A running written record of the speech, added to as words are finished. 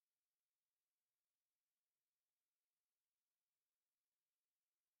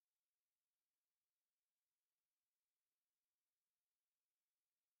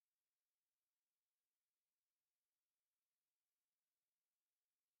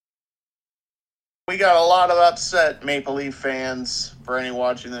We got a lot of upset Maple Leaf fans for any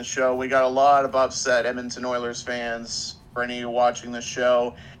watching this show. We got a lot of upset Edmonton Oilers fans for any watching this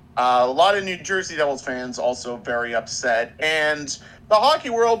show. A lot of New Jersey Devils fans also very upset. And the hockey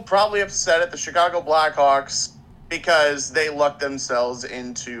world probably upset at the Chicago Blackhawks because they lucked themselves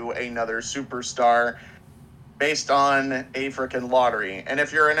into another superstar based on a freaking lottery. And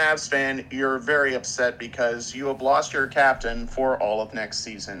if you're an Avs fan, you're very upset because you have lost your captain for all of next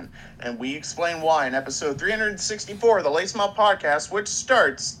season. And we explain why in episode 364 of the Lace 'Em Up podcast, which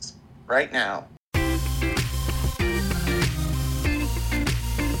starts right now.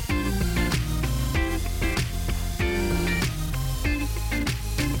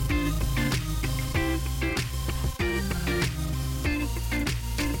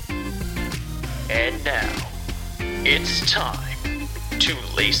 And now, it's time to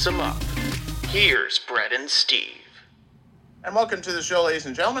lace 'em up. Here's Brett and Steve. And welcome to the show, ladies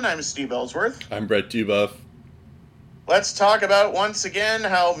and gentlemen. I'm Steve Ellsworth. I'm Brett Dubuff. Let's talk about, once again,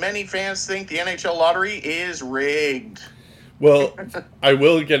 how many fans think the NHL lottery is rigged. Well, I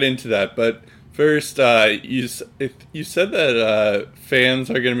will get into that, but first, you said that fans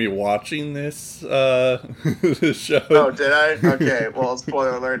are going to be watching this, this show. Oh, did I? Okay, well,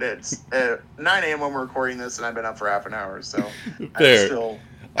 spoiler alert, it's 9 a.m. when we're recording this, and I've been up for half an hour, so Fair. I'm still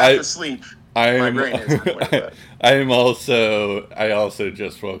half asleep. My brain is I also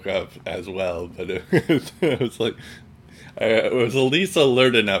just woke up as well, but it was like, I was at least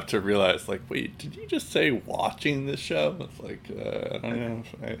alert enough to realize, like, wait, did you just say watching this show? It's like, I don't know.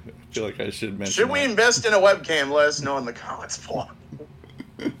 I feel like I should mention Should we invest in a webcam? Let us know in the comments below.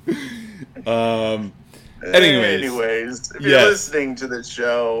 Anyways, if you're listening to this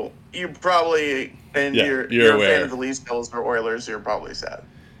show, you probably, and you're a fan of the Leafs, Devils, or Oilers, you're probably sad.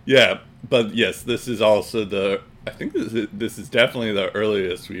 Yeah, but yes, this is also I think this is definitely the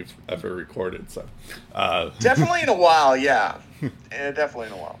earliest we've ever recorded. So, definitely in a while, yeah. Definitely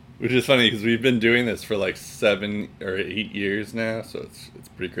in a while. Which is funny because we've been doing this for like 7 or 8 years now, so it's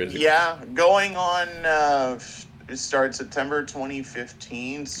pretty crazy. Yeah, going on. It started September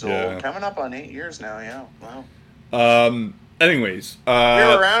 2015, so coming up on 8 years now. Yeah, wow. Anyways, we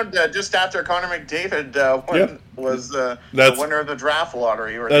were around just after Connor McDavid was the winner of the draft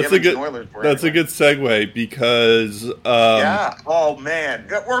lottery, or the Edmonton Oilers were. That's a good segue because yeah. Oh man,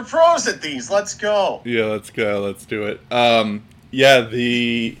 we're pros at these. Let's go. Yeah, let's go. Let's do it.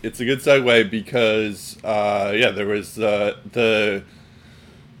 It's a good segue because there was the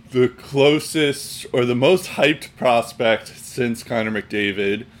closest or the most hyped prospect since Connor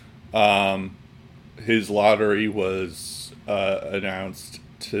McDavid. His lottery was announced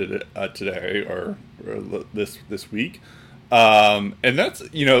today or this week, and that's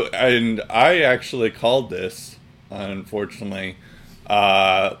and I actually called this. Unfortunately,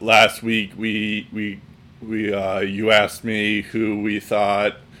 last week you asked me who we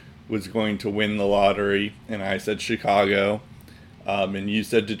thought was going to win the lottery, and I said Chicago, and you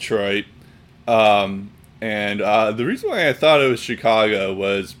said Detroit. And the reason why I thought it was Chicago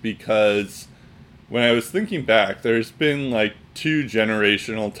was because when I was thinking back, there's been like 2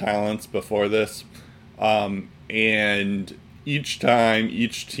 generational talents before this. And each time,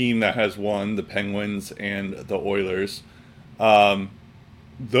 each team that has won, the Penguins and the Oilers,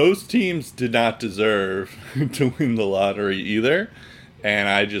 those teams did not deserve to win the lottery either. And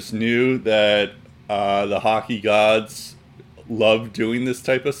I just knew that the hockey gods love doing this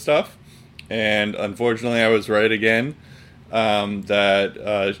type of stuff. And unfortunately, I was right again.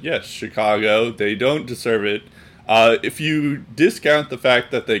 Yes, Chicago, they don't deserve it. If you discount the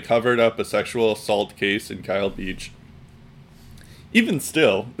fact that they covered up a sexual assault case in Kyle Beach, even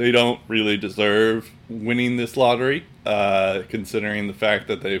still, they don't really deserve winning this lottery, considering the fact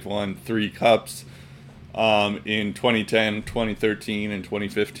that they've won 3 cups in 2010, 2013, and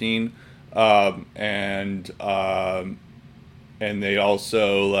 2015. And they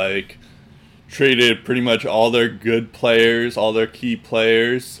also, traded pretty much all their good players, all their key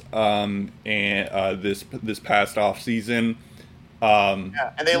players, and this past off season. And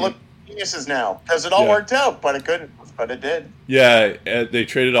they look geniuses now because it all worked out, but it couldn't. But it did. Yeah, they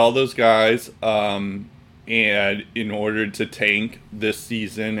traded all those guys, and in order to tank this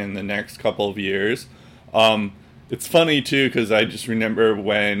season and the next couple of years. It's funny too because I just remember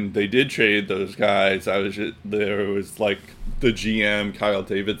when they did trade those guys, there was like the GM Kyle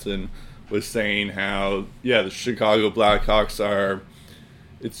Davidson was saying how, the Chicago Blackhawks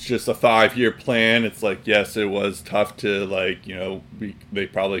it's just a 5-year plan. It's like, yes, it was tough to, they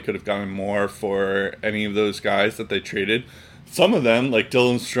probably could have gotten more for any of those guys that they traded. Some of them, like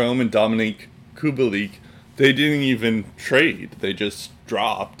Dylan Strome and Dominique Kubalik, they didn't even trade. They just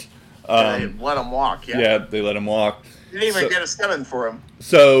dropped. They let him walk. Yeah, they let him walk. They didn't even get a 7 for him.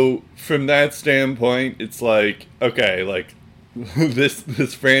 So from that standpoint, it's like, okay, like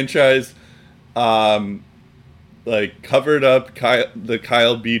this franchise, like covered up the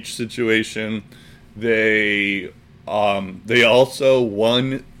Kyle Beach situation. They also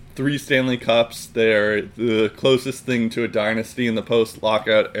won 3 Stanley Cups. They're the closest thing to a dynasty in the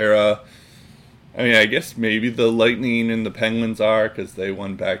post-lockout era. I mean, I guess maybe the Lightning and the Penguins are, because they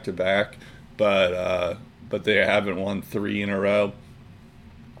won back-to-back, but they haven't won 3 in a row.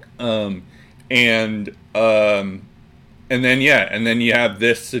 And then you have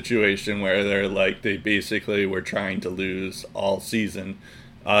this situation where they basically were trying to lose all season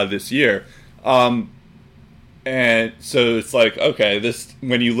this year. And so it's like, okay, this,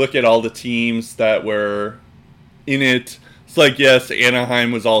 when you look at all the teams that were in it, it's like, yes,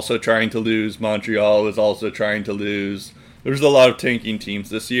 Anaheim was also trying to lose. Montreal was also trying to lose. There's a lot of tanking teams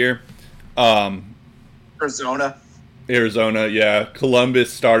this year. Arizona, yeah.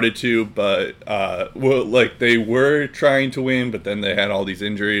 Columbus started to, but they were trying to win, but then they had all these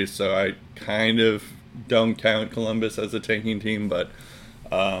injuries, so I kind of don't count Columbus as a tanking team, but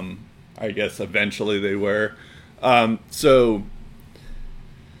I guess eventually they were. So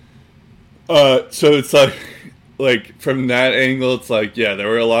it's like from that angle, it's like, yeah, there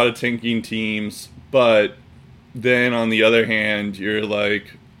were a lot of tanking teams, but then on the other hand, you're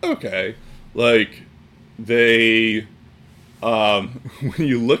like, okay, like they, when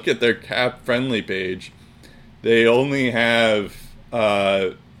you look at their cap friendly page, they only have,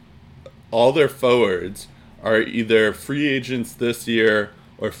 all their forwards are either free agents this year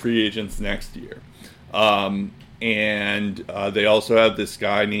or free agents next year. And they also have this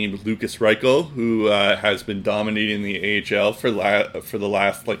guy named Lucas Reichel, who has been dominating the AHL for the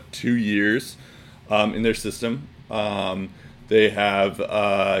last 2 years in their system. They have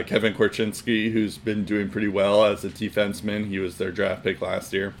Kevin Korchinski, who's been doing pretty well as a defenseman. He was their draft pick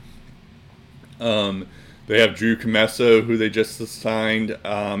last year. They have Drew Comesso, who they just signed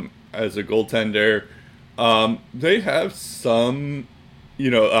as a goaltender. They have some...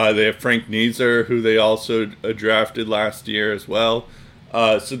 they have Frank Nazar, who they also drafted last year as well.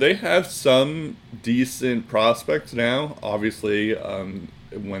 So they have some decent prospects now, obviously,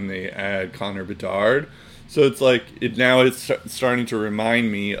 when they add Connor Bedard. So it's like, it's starting to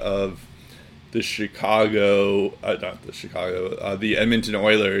remind me of the the Edmonton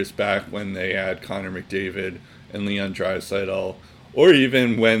Oilers back when they had Connor McDavid and Leon Draisaitl, or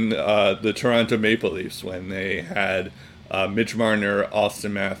even when the Toronto Maple Leafs, when they had Mitch Marner,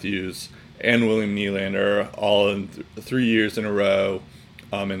 Austin Matthews, and William Nylander all in 3 years in a row,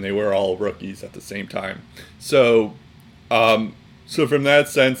 and they were all rookies at the same time. So from that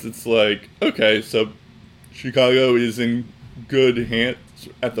sense, it's like, okay, so Chicago is in good hands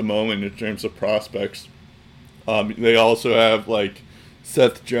at the moment in terms of prospects. They also have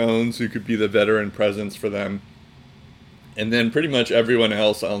Seth Jones, who could be the veteran presence for them, and then pretty much everyone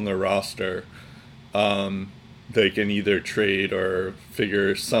else on their roster. They can either trade or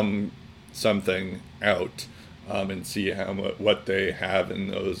figure something out and see what they have in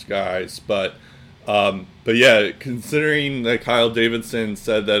those guys. But yeah, considering that Kyle Davidson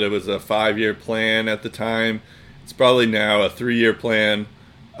said that it was a 5-year plan at the time, it's probably now a 3-year plan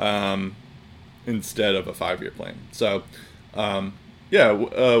instead of a 5-year plan. So yeah,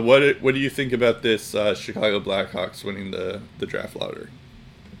 what do you think about this Chicago Blackhawks winning the draft lottery?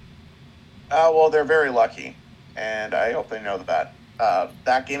 Well, they're very lucky. And I hope they know that.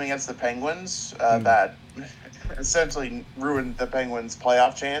 That game against the Penguins, that essentially ruined the Penguins'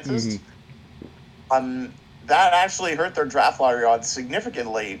 playoff chances. That actually hurt their draft lottery odds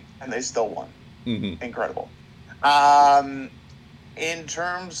significantly, and they still won. Incredible. In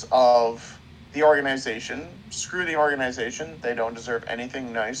terms of the organization, screw the organization. They don't deserve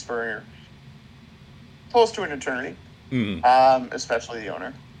anything nice for close to an eternity, especially the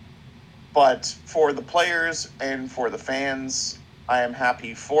owner. But for the players and for the fans, I am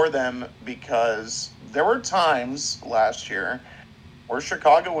happy for them, because there were times last year where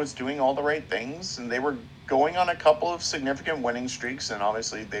Chicago was doing all the right things and they were going on a couple of significant winning streaks, and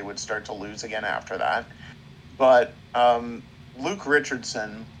obviously they would start to lose again after that. But Luke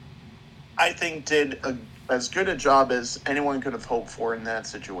Richardson, I think, did as good a job as anyone could have hoped for in that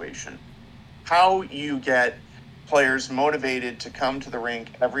situation. How you get players motivated to come to the rink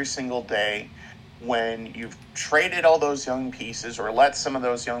every single day when you've traded all those young pieces or let some of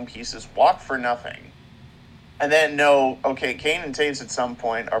those young pieces walk for nothing, and then know, okay, Kane and Taves at some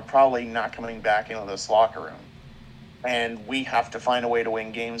point are probably not coming back into this locker room, and we have to find a way to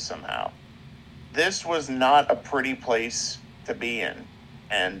win games somehow. This was not a pretty place to be in.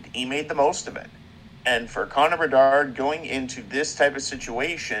 and he made the most of it. And for Connor Bedard going into this type of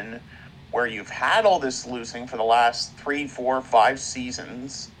situation where you've had all this losing for the last 3, 4, 5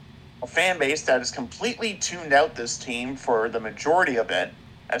 seasons, a fan base that has completely tuned out this team for the majority of it,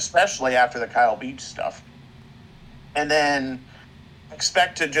 especially after the Kyle Beach stuff, and then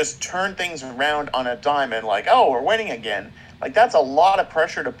expect to just turn things around on a dime and like, oh, we're winning again. Like, that's a lot of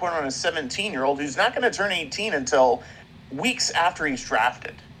pressure to put on a 17-year-old who's not going to turn 18 until weeks after he's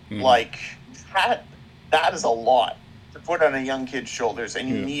drafted. Like, that is a lot to put on a young kid's shoulders, and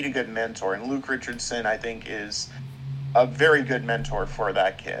you need a good mentor. And Luke Richardson, I think, is a very good mentor for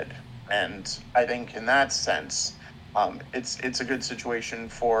that kid. And I think in that sense, it's a good situation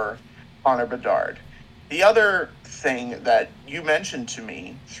for Connor Bedard. The other thing that you mentioned to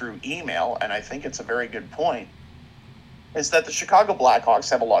me through email, and I think it's a very good point, is that the Chicago Blackhawks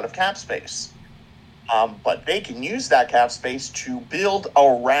have a lot of cap space. But they can use that cap space to build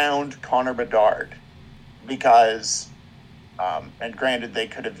around Connor Bedard. Because, and granted, they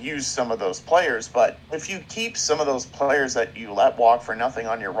could have used some of those players, but if you keep some of those players that you let walk for nothing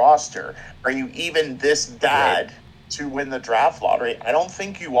on your roster, are you even this bad to win the draft lottery? I don't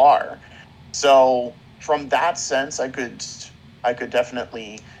think you are. So, from that sense, I could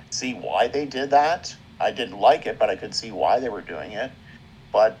definitely see why they did that. I didn't like it, but I could see why they were doing it.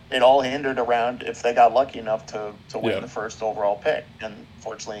 But it all hindered around if they got lucky enough to win the first overall pick. And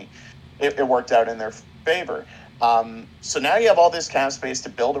fortunately, it worked out in their favor. So now you have all this cap space to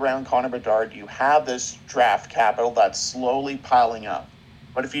build around Connor Bedard. You have this draft capital that's slowly piling up.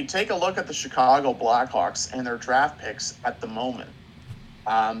 But if you take a look at the Chicago Blackhawks and their draft picks at the moment,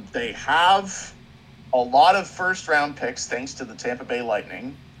 they have a lot of first-round picks thanks to the Tampa Bay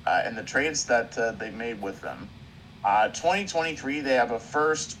Lightning and the trades that they made with them. 2023, they have a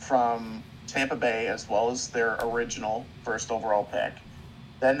first from Tampa Bay as well as their original first overall pick.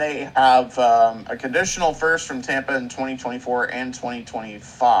 Then they have a conditional first from Tampa in 2024 and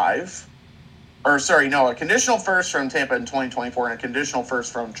 2025. A conditional first from Tampa in 2024 and a conditional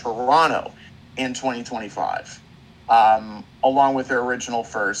first from Toronto in 2025. Along with their original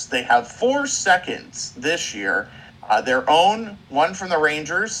first. They have 4 seconds this year. Their own, one from the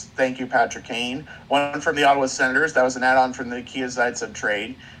Rangers, thank you, Patrick Kane. One from the Ottawa Senators, that was an add-on from the Kia Zaitsev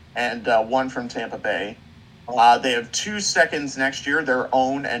trade. And one from Tampa Bay. They have 2 seconds next year, their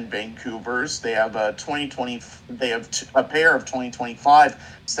own and Vancouver's. They have a a pair of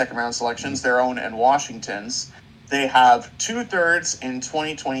 2025 second-round selections, their own and Washington's. They have 2/3 in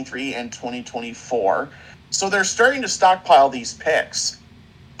 2023 and 2024. So they're starting to stockpile these picks.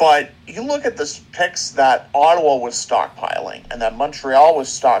 But you look at the picks that Ottawa was stockpiling and that Montreal was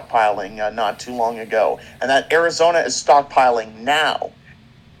stockpiling not too long ago and that Arizona is stockpiling now.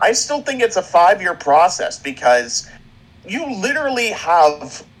 I still think it's a 5-year process because you literally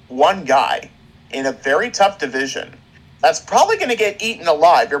have one guy in a very tough division that's probably going to get eaten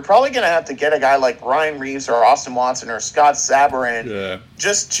alive. You're probably going to have to get a guy like Ryan Reeves or Austin Watson or Scott Sabourin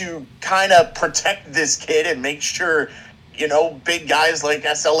just to kind of protect this kid and make sure, big guys like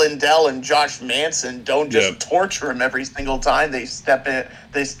S.L. Lindell and Josh Manson don't just torture him every single time they step in,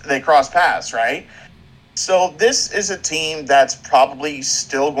 they cross paths, right? So this is a team that's probably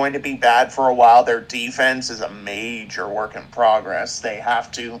still going to be bad for a while. Their defense is a major work in progress. They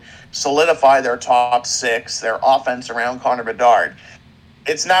have to solidify their top 6, their offense around Connor Bedard.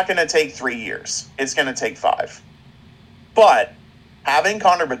 It's not going to take 3 years. It's going to take 5. But having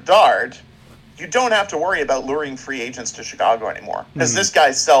Connor Bedard, you don't have to worry about luring free agents to Chicago anymore because this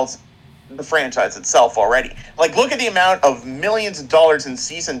guy sells the franchise itself already. Like, look at the amount of millions of dollars in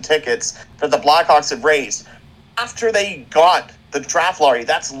season tickets that the Blackhawks have raised after they got the draft lottery.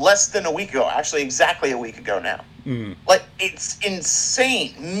 That's less than a week ago. Actually, exactly a week ago now. Like, it's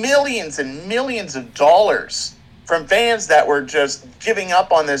insane. Millions and millions of dollars from fans that were just giving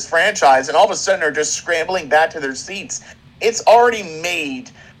up on this franchise and all of a sudden are just scrambling back to their seats. It's already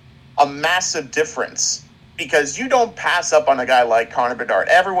made a massive difference. Because you don't pass up on a guy like Connor Bedard.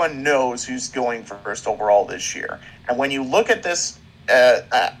 Everyone knows who's going first overall this year. And when you look at this, at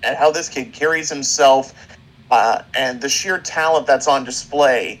how this kid carries himself and the sheer talent that's on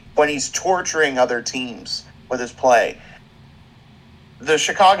display when he's torturing other teams with his play, the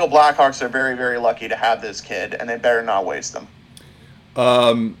Chicago Blackhawks are very, very lucky to have this kid, and they better not waste them.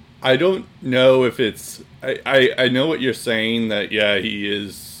 I don't know if it's... I know what you're saying, that, he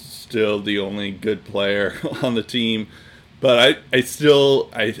is still the only good player on the team, but I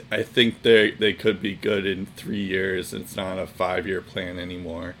think they could be good in 3 years. It's not a 5-year plan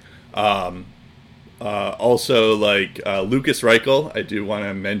anymore. Also, Lucas Reichel, I do want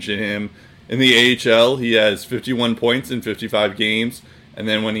to mention him. In the AHL, he has 51 points in 55 games. and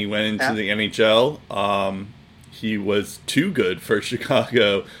then when he went into Yeah. the NHL, he was too good for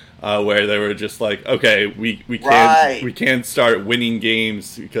Chicago, where they were just like, okay, we can't start winning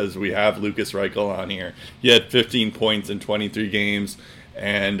games because we have Lucas Reichel on here. He had 15 points in 23 games.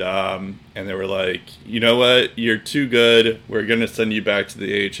 And they were like, you know what? You're too good. We're gonna send you back to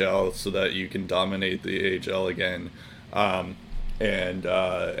the AHL so that you can dominate the AHL again. And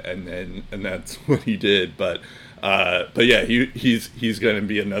that's what he did. But yeah, he's gonna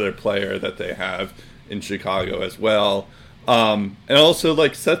be another player that they have in Chicago as well. And also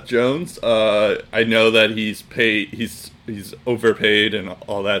like Seth Jones. I know that he's overpaid and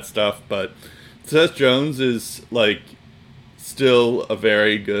all that stuff, but Seth Jones is like still a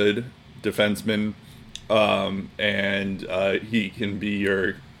very good defenseman, and he can be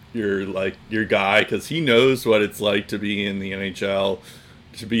your guy because he knows what it's like to be in the NHL,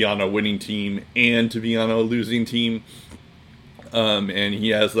 to be on a winning team and to be on a losing team, and he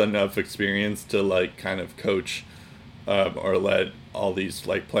has enough experience to like kind of coach or let all these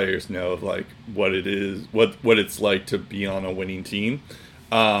like players know of like what it is, what it's like to be on a winning team.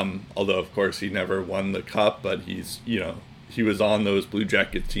 Although of course he never won the cup, but he was on those Blue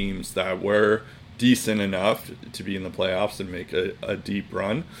Jacket teams that were decent enough to be in the playoffs and make a deep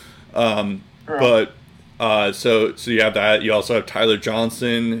run. But so you have that. You also have Tyler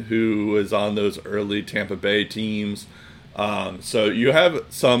Johnson, who was on those early Tampa Bay teams. So you have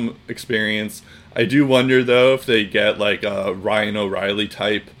some experience. I do wonder, though, if they get like a Ryan O'Reilly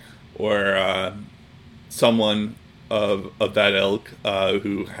type or someone of that ilk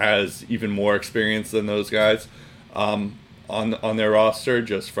who has even more experience than those guys on their roster,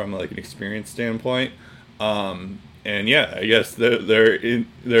 just from like an experience standpoint. And yeah, I guess they're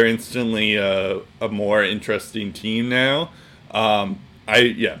instantly a more interesting team now.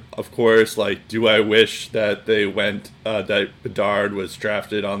 Of course, like, do I wish that they went that Bedard was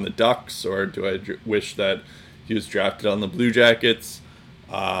drafted on the Ducks, or do I wish that he was drafted on the Blue Jackets?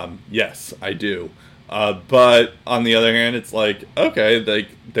 Yes, I do. But on the other hand, it's like, okay,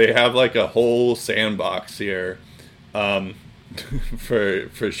 they have like a whole sandbox here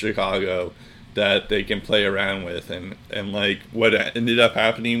for Chicago that they can play around with, and like what ended up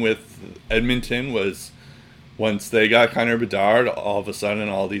happening with Edmonton was, once they got Connor Bedard, all of a sudden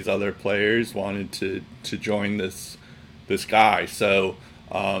all these other players wanted to join this guy. So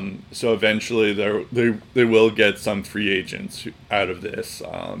eventually they will get some free agents out of this,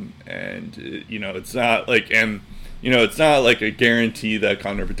 and it's not like it's not like a guarantee that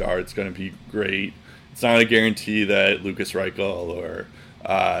Connor Bedard's going to be great. It's not a guarantee that Lucas Reichel or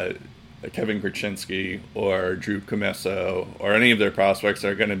Kevin Korchinski or Drew Commesso or any of their prospects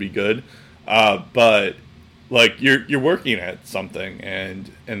are going to be good, but like you're working at something, and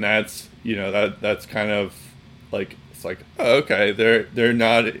that's that's kind of like, it's like, oh, okay, they're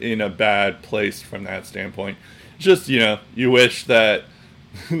not in a bad place from that standpoint. It's just you wish that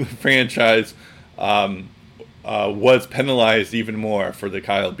the franchise was penalized even more for the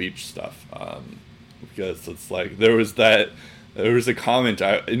Kyle Beach stuff, because it's like there was a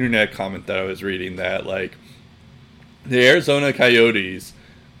internet comment that I was reading that like the Arizona Coyotes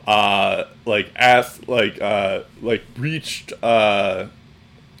breached a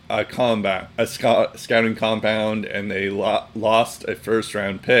scouting compound, and they lost a first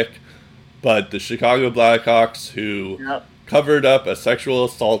round pick, but the Chicago Blackhawks, who covered up a sexual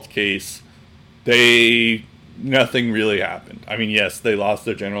assault case, nothing really happened. I mean, yes, they lost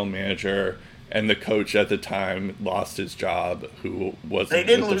their general manager, and the coach at the time lost his job, who wasn't. They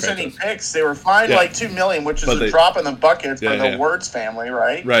didn't lose any picks. They were fined like $2 million, which is a drop in the bucket for the Wirtz family,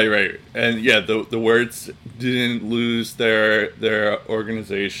 right? Right. And yeah, the Wirtz didn't lose their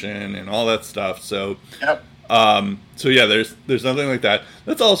organization and all that stuff. So so yeah, there's nothing like that.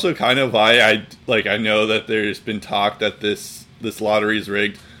 That's also kind of why I know that there's been talk that this lottery is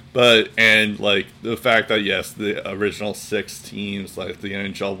rigged. And like the fact that yes, the original 6 teams, like the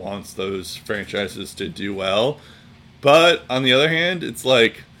NHL wants those franchises to do well, but on the other hand, it's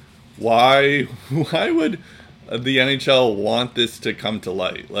like, why would the NHL want this to come to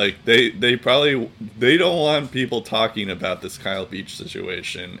light? Like they don't want people talking about this Kyle Beach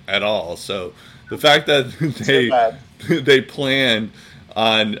situation at all. So the fact that they planned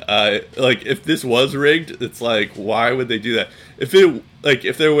on like, if this was rigged, it's like, why would they do that?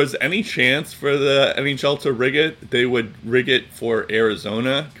 If there was any chance for the NHL to rig it, they would rig it for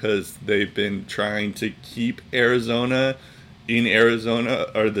Arizona, because they've been trying to keep Arizona in Arizona,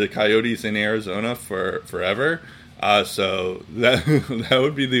 or the Coyotes in Arizona, for forever. So that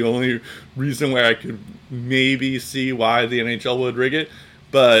would be the only reason where I could maybe see why the NHL would rig it.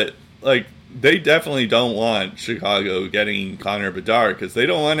 But like they definitely don't want Chicago getting Connor Bedard because they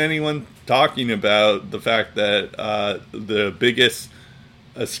don't want anyone talking about the fact that the biggest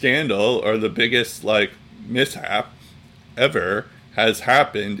scandal or the biggest like mishap ever has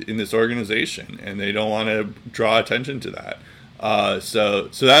happened in this organization, and they don't want to draw attention to that. So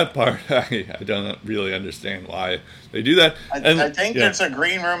that part, I don't really understand why they do that. I think there's a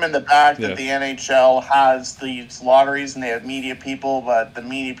green room in the back that the NHL has these lotteries, and they have media people, but the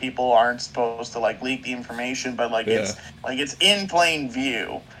media people aren't supposed to like leak the information, but it's in plain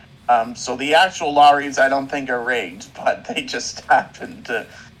view. So the actual lotteries, I don't think are rigged, but they just happen to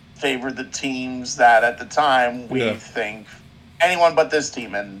favor the teams that at the time we think anyone but this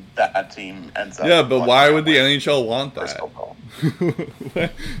team, and that team ends up. Yeah, but why would the NHL want that?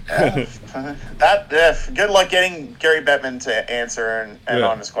 Good luck getting Gary Bettman to answer an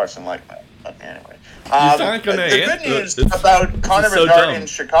honest question like that. Okay, anyway. He's not gonna the good news about Connor Bedard in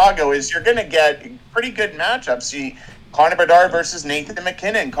Chicago is you're going to get pretty good matchups. See, Connor Bedard versus Nathan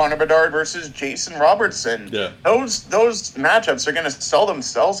McKinnon, Connor Bedard versus Jason Robertson. Yeah. Those matchups are going to sell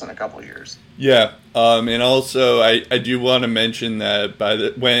themselves in a couple of years. Yeah, and also I do want to mention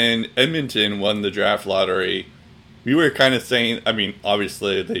that when Edmonton won the draft lottery, we were kind of saying, I mean,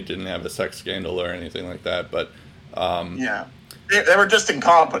 obviously they didn't have a sex scandal or anything like that, but they were just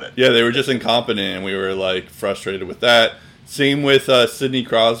incompetent. Yeah, they were just incompetent, and we were like frustrated with that. Same with Sidney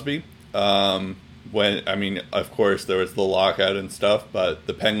Crosby. Of course, there was the lockout and stuff, but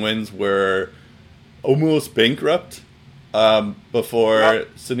the Penguins were almost bankrupt before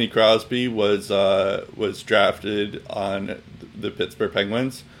Sidney Crosby was drafted on the Pittsburgh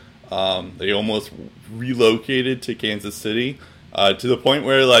Penguins. They almost relocated to Kansas City to the point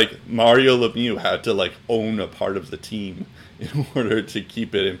where like Mario Lemieux had to like own a part of the team in order to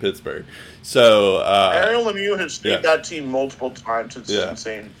keep it in Pittsburgh. So Mario Lemieux has stayed that team multiple times. It's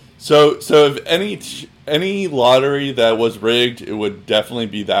insane. So if any lottery that was rigged, it would definitely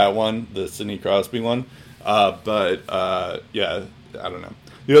be that one, the Sidney Crosby one. But I don't know.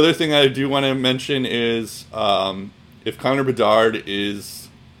 The other thing I do want to mention is if Connor Bedard is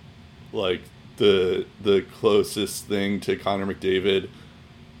like the closest thing to Connor McDavid,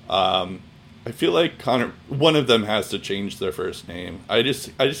 I feel like one of them has to change their first name. I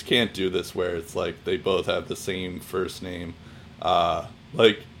just can't do this where it's like they both have the same first name. I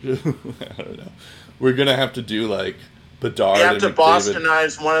don't know. We're gonna have to do like Bedard. You have to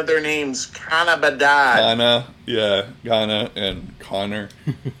Bostonize one of their names, Connor Bedard. Ghana and Connor.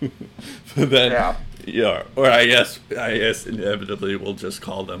 But then, or I guess inevitably we'll just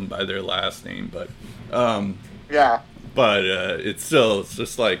call them by their last name. But but it's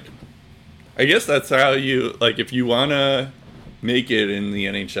just like, I guess that's how you like if you wanna make it in the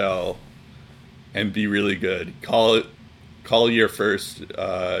NHL and be really good, call your first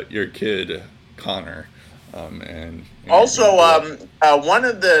your kid Connor. And also, one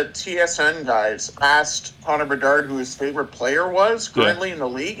of the TSN guys asked Connor Bedard who his favorite player was currently in the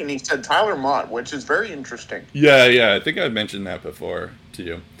league, and he said Tyler Mott, which is very interesting. Yeah, I think I mentioned that before to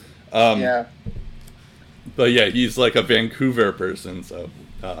you. But he's like a Vancouver person, so.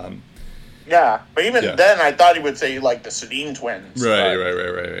 But even then, I thought he would say like the Sedin twins. Right.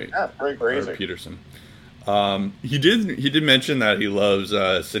 Yeah, very crazy. Or Peterson. He did mention that he loves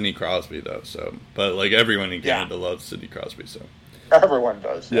Sidney Crosby though. So, but like everyone in Canada loves Sidney Crosby. So everyone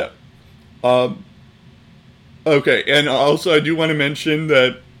does. Yeah. Okay, and also I do want to mention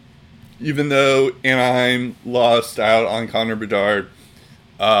that even though Anaheim lost out on Connor Bedard,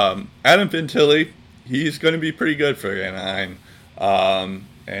 Adam Fantilli, he's going to be pretty good for Anaheim.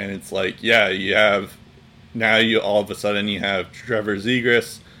 And it's like, you have all of a sudden you have Trevor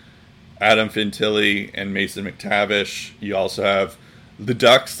Zegras, Adam Fantilli, and Mason McTavish. You also have the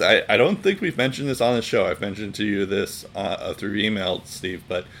Ducks. I don't think we've mentioned this on the show. I've mentioned to you this through email, Steve.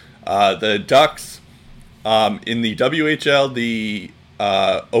 But the Ducks in the WHL, the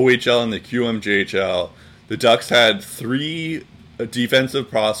OHL, and the QMJHL, the Ducks had 3 defensive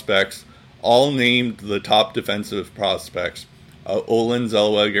prospects, all named the top defensive prospects. Olin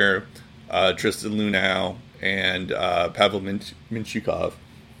Zellweger, Tristan Lunau, and Pavel Minchukov.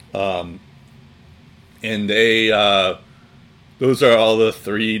 And they, those are all the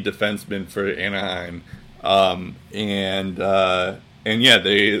 3 defensemen for Anaheim. They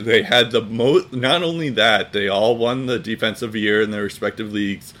had the most, not only that, they all won the defensive year in their respective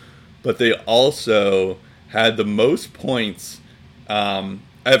leagues, but they also had the most points,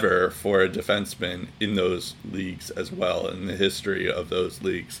 ever for a defenseman in those leagues as well, in the history of those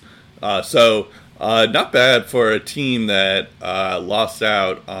leagues. So not bad for a team that lost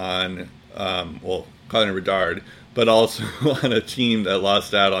out on, Connor Bedard, but also on a team that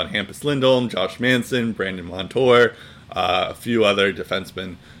lost out on Hampus Lindholm, Josh Manson, Brandon Montour, a few other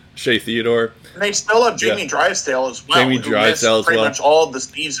defensemen, Shea Theodore. And they still have Jamie Drysdale as well. Jamie Drysdale as well. Pretty much all of the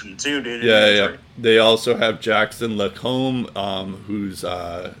season, too, dude. Yeah. They also have Jackson Lacombe, who's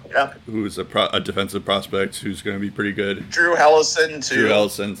a defensive prospect who's going to be pretty good. Drew Hellison, too. Drew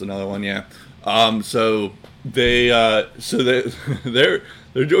Hellison's another one, yeah. So they're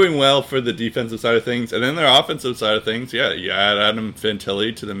doing well for the defensive side of things, and then their offensive side of things, yeah, you add Adam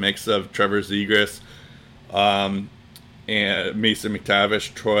Fantilli to the mix of Trevor Zegras, and Mason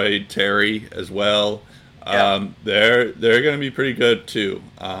McTavish, Troy Terry as well. They're going to be pretty good too.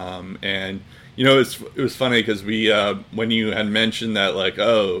 And you know, it was funny because we when you had mentioned that, like,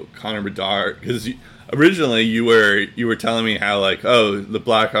 oh, Connor Bedard, because originally you were telling me how, like, oh, the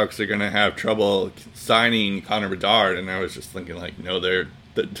Blackhawks are going to have trouble signing Connor Bedard, and I was just thinking, like, no, they're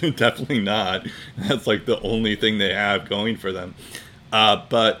definitely not. That's like the only thing they have going for them.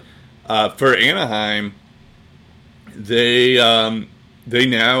 But for Anaheim, they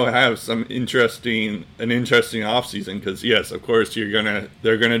now have an interesting offseason, because yes, of course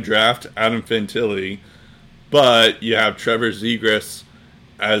they're gonna draft Adam Fantilli, but you have Trevor Zegras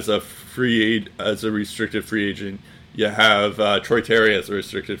as a restricted free agent. You have Troy Terry as a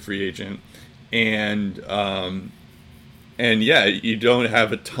restricted free agent, and yeah, you don't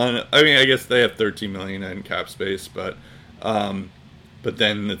have a ton. I mean, I guess they have $13 million in cap space, but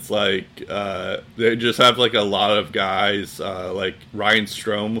then it's like they just have like a lot of guys, like Ryan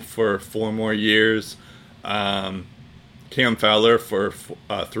Strome for 4 more years, Cam Fowler for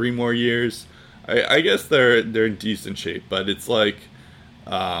 3 more years. I guess they're in decent shape, but it's like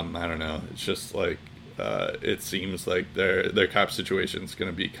I don't know. It's just like it seems like their cap situation is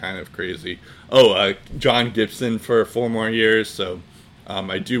going to be kind of crazy. John Gibson for 4 more years. So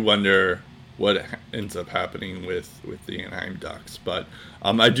I do wonder what ends up happening with the Anaheim Ducks, but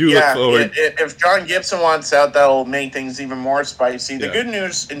I do look forward. If John Gibson wants out, that'll make things even more spicy. The good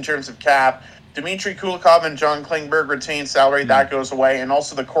news in terms of cap, Dmitry Kulikov and John Klingberg retain salary, that goes away, and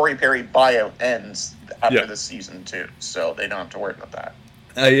also the Corey Perry buyout ends after the season too, so they don't have to worry about that.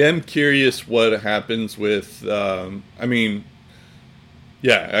 I am curious what happens with. I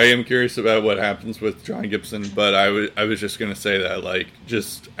am curious about what happens with John Gibson, but I was just going to say that, like,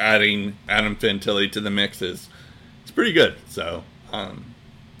 just adding Adam Fantilli to the mix it's pretty good. So,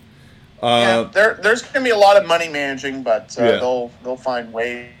 there's going to be a lot of money managing, but they'll find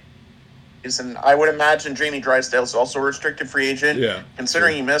ways. And I would imagine Jamie Drysdale is also a restricted free agent. Yeah,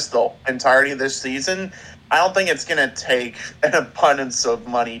 considering he missed the entirety of this season, I don't think it's going to take an abundance of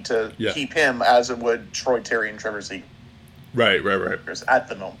money to keep him as it would Troy Terry and Trevor Zegras. Right. At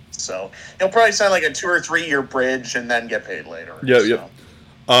the moment. So he'll probably sign like a 2 or 3 year bridge and then get paid later. Yep.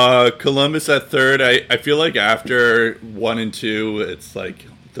 Columbus at third. I feel like after 1 and 2, it's like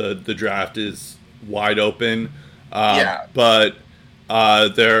the draft is wide open. But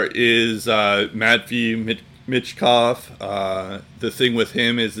there is Matvey Michkov. The thing with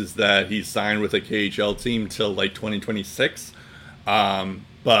him is that he's signed with a KHL team till like 2026.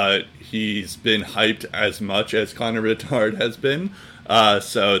 But he's been hyped as much as Connor Bedard has been.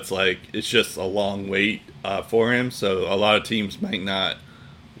 So it's just a long wait for him. So a lot of teams might not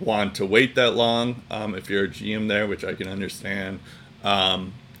want to wait that long if you're a GM there, which I can understand.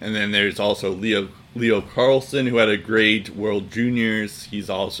 And then there's also Leo Carlson, who had a great World Juniors. He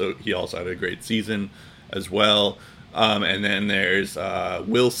also had a great season as well. And then there's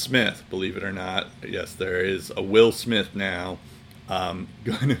Will Smith, believe it or not. Yes, there is a Will Smith now.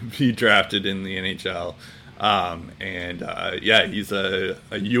 Going to be drafted in the NHL. He's a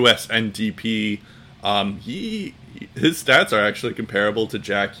US NDP. His stats are actually comparable to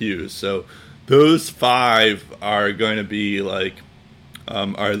Jack Hughes. So those 5 are going to be like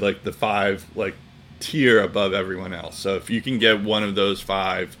the 5 like tier above everyone else. So if you can get one of those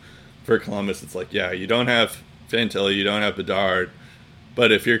 5 for Columbus, it's like, you don't have Fantilli, you don't have Bedard.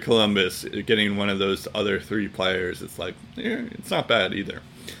 But if you're Columbus, getting one of those other 3 players, it's like, it's not bad either.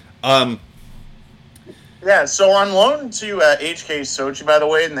 So on loan to HK Sochi, by the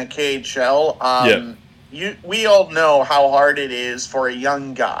way, in the KHL, we all know how hard it is for a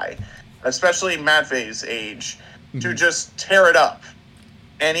young guy, especially Matvey's age, to just tear it up.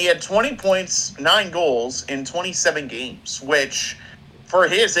 And he had 20 points, 9 goals in 27 games, which for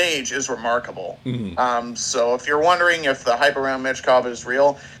his age is remarkable. So if you're wondering if the hype around Michkov is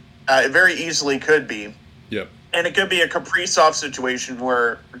real, it very easily could be. Yep. And it could be a Kaprizov situation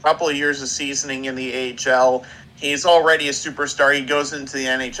where a couple of years of seasoning in the AHL, he's already a superstar. He goes into the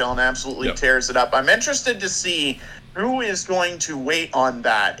NHL and absolutely tears it up. I'm interested to see who is going to wait on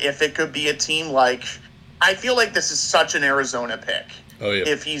that. If it could be a team like I feel like this is such an Arizona pick. Oh yeah.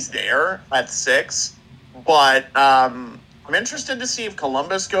 If he's there at 6, but I'm interested to see if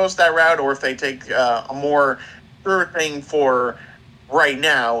Columbus goes that route or if they take a more sure thing for right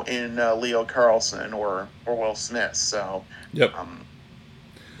now in Leo Carlson or Will Smith. So, yep.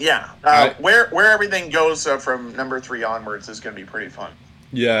 Where everything goes from number 3 onwards is going to be pretty fun.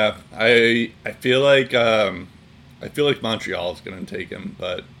 Yeah, I feel like Montreal is going to take him,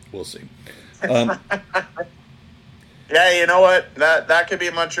 but we'll see. Yeah, you know what? That could be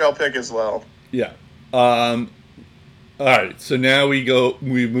a Montreal pick as well. Yeah. All right. So now we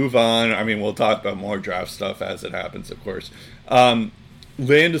move on. I mean, we'll talk about more draft stuff as it happens, of course. Gabriel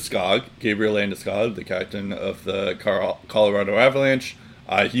Landeskog, the captain of the Colorado Avalanche,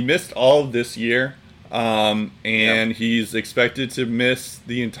 he missed all of this year, and he's expected to miss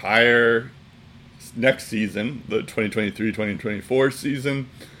the entire next season, the 2023-2024 season.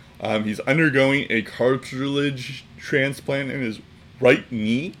 He's undergoing a cartilage transplant in his right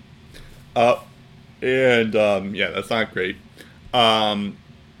knee. That's not great. So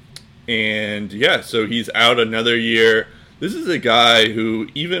he's out another year. This is a guy who,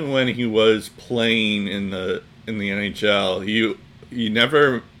 even when he was playing in the NHL, he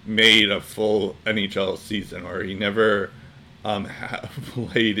never made a full NHL season, or he never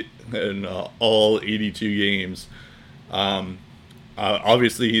played in all 82 games.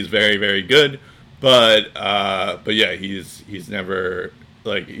 Obviously, he's very, very good, but yeah, he's never,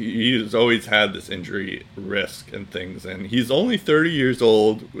 like, he's always had this injury risk and things, and he's only 30 years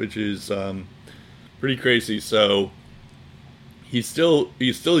old, which is pretty crazy. So he's still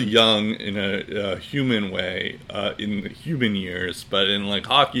young in a human way, in human years, but in like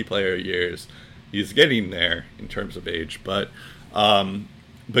hockey player years, he's getting there in terms of age. But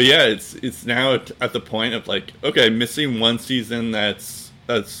yeah, it's now at the point of like, okay, missing one season, that's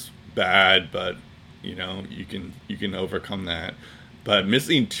bad, but you know, you can overcome that. But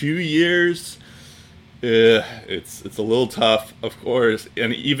missing 2 years, it's a little tough, of course.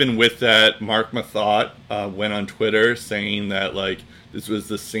 And even with that, Mark Mathot went on Twitter saying that like this was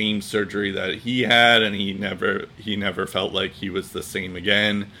the same surgery that he had, and he never felt like he was the same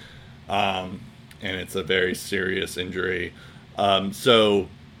again. And it's a very serious injury. So,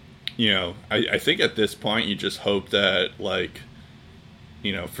 you know, I think at this point you just hope that, like,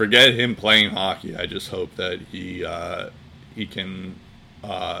 you know, forget him playing hockey. I just hope that he can,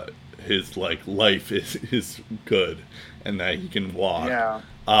 his like life is good and that he can walk. Yeah.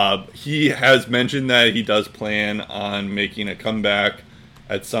 He has mentioned that he does plan on making a comeback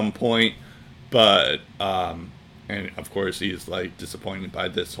at some point, but and of course he's like disappointed by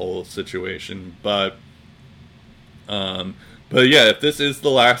this whole situation. But yeah, if this is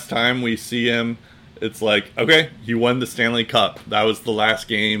the last time we see him, it's like, okay, he won the Stanley Cup. That was the last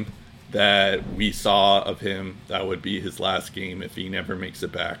game that we saw of him. That would be his last game if he never makes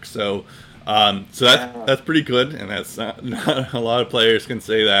it back. So that's pretty good, and that's not a lot of players can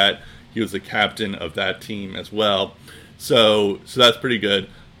say that. He was the captain of that team as well. So that's pretty good.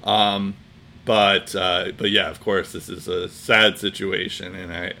 But yeah, of course, this is a sad situation,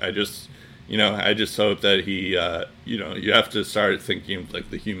 and I just hope that he, you have to start thinking of like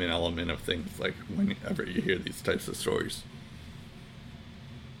the human element of things, like whenever you hear these types of stories.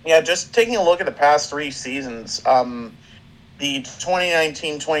 Yeah, just taking a look at the past 3 seasons, the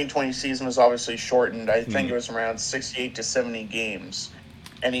 2019-2020 season was obviously shortened. I think it was around 68 to 70 games,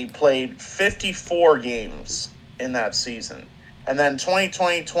 and he played 54 games in that season. And then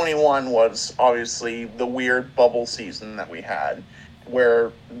 2020-21 was obviously the weird bubble season that we had,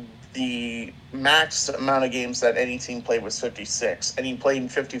 where the max amount of games that any team played was 56, and he played in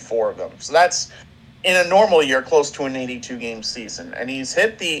 54 of them. So that's, in a normal year, close to an 82-game season. And he's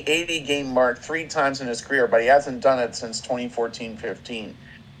hit the 80-game mark 3 times in his career, but he hasn't done it since 2014-15.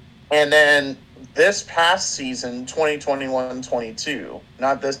 And then this past season, 2021-22,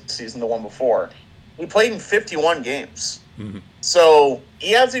 not this season, the one before, he played in 51 games. Mm-hmm. So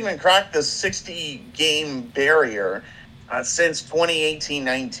he hasn't even cracked the 60-game barrier since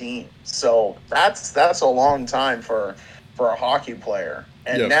 2018-19. So that's a long time for a hockey player.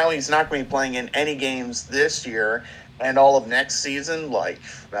 And now he's not going to be playing in any games this year and all of next season. Like,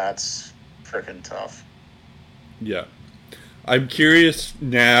 that's freaking tough. Yeah. I'm curious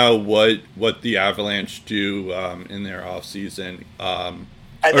now what the Avalanche do in their offseason.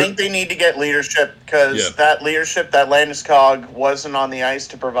 I think they need to get leadership, because that leadership that Landeskog wasn't on the ice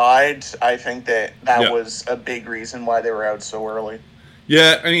to provide, I think that was a big reason why they were out so early.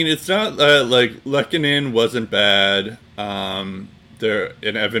 Yeah, I mean, it's not like Lehkonen wasn't bad. And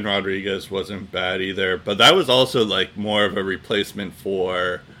Evan Rodriguez wasn't bad either, but that was also like more of a replacement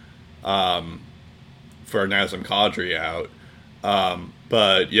for for Nazem Kadri out.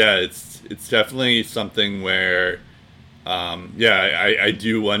 But yeah, it's definitely something where, I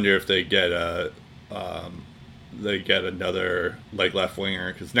do wonder if they get another like left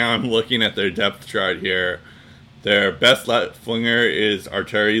winger, because now I'm looking at their depth chart here. Their best left winger is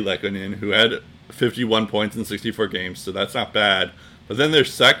Arturi Lekkonen, who had 51 points in 64 games, so that's not bad. But then their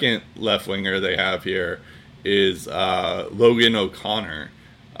second left winger they have here is Logan O'Connor,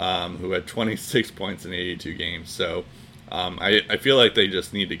 who had 26 points in 82 games. So I feel like they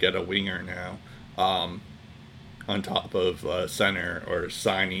just need to get a winger now, on top of center, or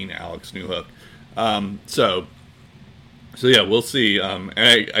signing Alex Newhook. So yeah, we'll see. And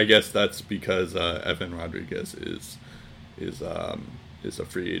I guess that's because Evan Rodriguez is a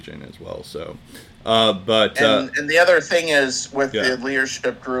free agent as well. So, and the other thing is with the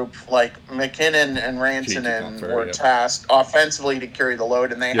leadership group, like McKinnon and Rantanen were tasked offensively to carry the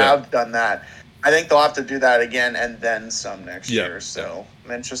load, and they have done that. I think they'll have to do that again and then some next year. So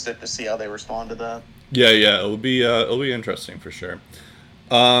I'm interested to see how they respond to that. Yeah, it'll be interesting for sure.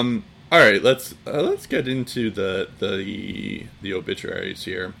 All right, let's get into the obituaries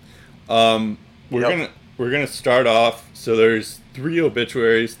here. We're gonna start off. So there's 3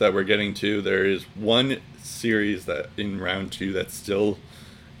 obituaries that we're getting to. There is one series that in round 2 that's still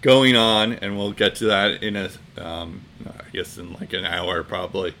going on, and we'll get to that in I guess in like an hour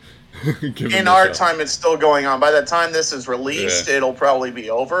probably. In our time, it's still going on. By the time this is released, it'll probably be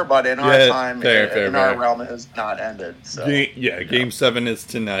over. But in our time, our realm, it has not ended. So Game 7 is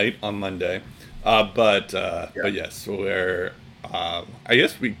tonight on Monday. But yes, we're. I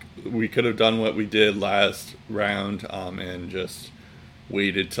guess we could have done what we did last round, and just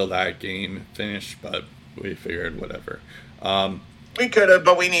waited till that game finished. But we figured whatever. We could have,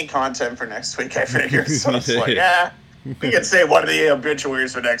 but we need content for next week. I figured. So it's like, we could say one of the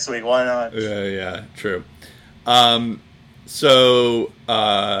obituaries for next week. Why not? Yeah, true. And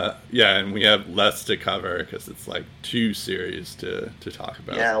we have less to cover because it's like 2 series to talk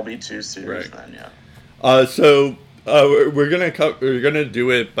about. Yeah, it'll be 2 series then. We're gonna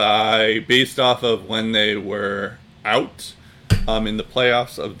do it based off of when they were out in the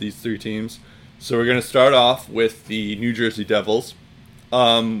playoffs of these 3 teams. So we're gonna start off with the New Jersey Devils.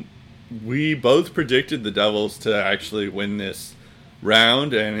 We both predicted the Devils to actually win this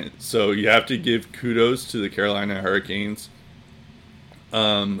round, and so you have to give kudos to the Carolina Hurricanes,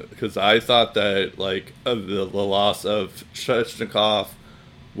 because I thought that the loss of Svechnikov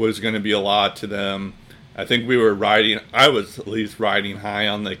was going to be a lot to them. I think I was at least riding high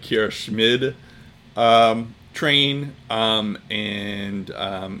on the Kira Schmid train,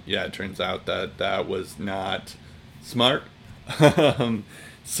 it turns out that was not smart.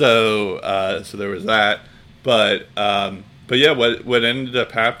 So there was that, but what ended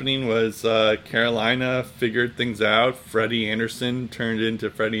up happening was Carolina figured things out. Freddie Anderson turned into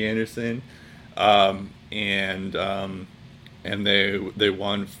Freddie Anderson, and they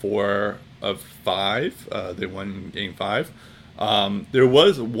won 4 of 5. They won Game 5. There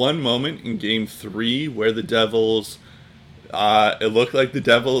was one moment in Game 3 where the Devils. It looked like the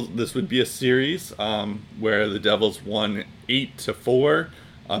Devils. This would be a series where the Devils won 8-4.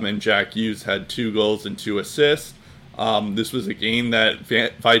 And Jack Hughes had 2 goals and 2 assists. This was a game that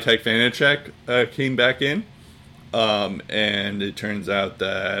Vitek Vanacek came back in. And it turns out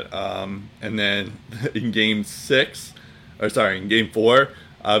that, and then in Game 4,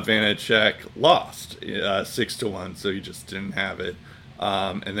 Vanacek lost 6-1, so he just didn't have it.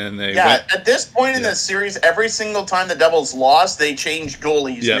 And then at this point in the series, every single time the Devils lost, they changed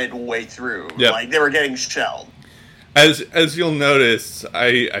goalies midway through. Like they were getting shelled. As you'll notice,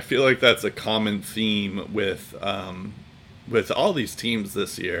 I feel like that's a common theme with all these teams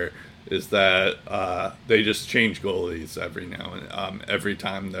this year, is that they just change goalies every now and every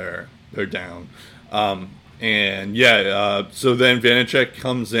time they're down. So then Vanacek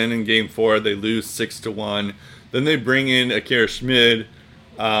comes in Game 4. They lose 6-1. Then they bring in Akira Schmid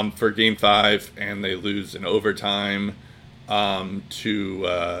for Game 5, and they lose in overtime to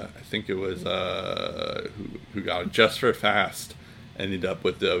I think it was who got it, Just for Fast, ended up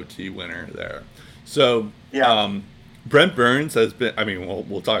with the OT winner there. So Brent Burns has been. I mean,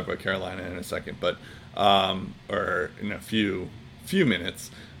 we'll talk about Carolina in a second, but or in a few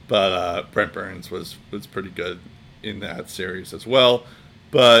minutes. But Brent Burns was pretty good in that series as well.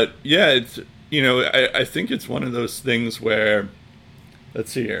 But yeah, it's I think it's one of those things where,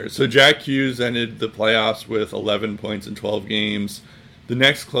 let's see here. So Jack Hughes ended the playoffs with 11 points in 12 games. The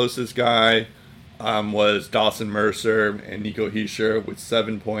next closest guy was Dawson Mercer and Nico Hischier with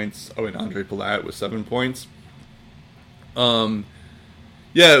 7 points. Oh, and Andre Palat with 7 points.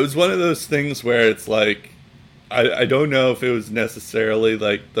 Yeah, it was one of those things where it's like, I don't know if it was necessarily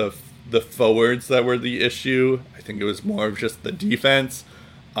like the forwards that were the issue. I think it was more of just the defense.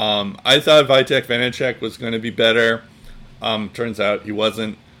 I thought Vitek Vanacek was going to be better. Turns out he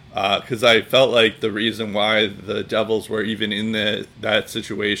wasn't, because I felt like the reason why the Devils were even in that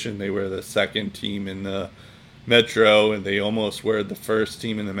situation, they were the second team in the Metro, and they almost were the first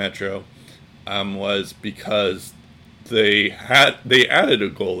team in the Metro, was because they added a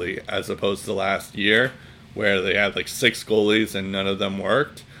goalie as opposed to last year, where they had like 6 goalies and none of them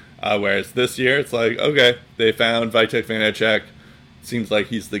worked. Whereas this year, it's like, okay, they found Vitek Vanacek. Seems like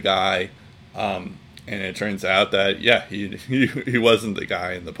he's the guy. And it turns out that, yeah, he wasn't the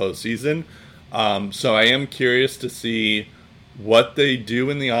guy in the postseason. So I am curious to see what they do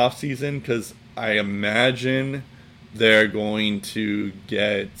in the offseason, because I imagine they're going to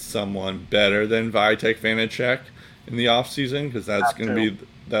get someone better than Vitek Vanacek in the offseason, because that's going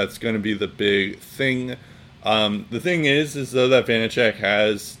to be the big thing. The thing is though that Vanacek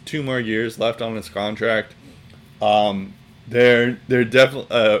has 2 more years left on his contract. They're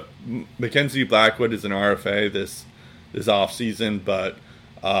definitely Mackenzie Blackwood is an RFA this offseason, but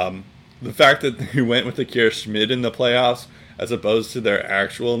the fact that they went with Akira Schmid in the playoffs as opposed to their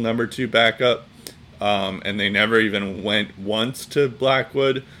actual number 2 backup, and they never even went once to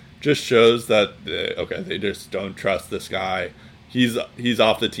Blackwood, just shows that they just don't trust this guy. He's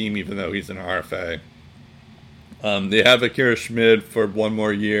off the team even though he's an RFA. They have Akira Schmid for 1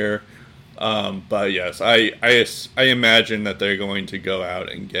 more year. But yes, I imagine that they're going to go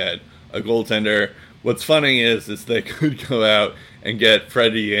out and get a goaltender. What's funny is they could go out and get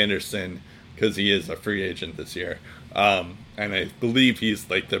Freddie Anderson, because he is a free agent this year. And I believe he's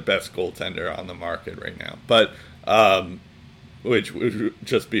like the best goaltender on the market right now. But which would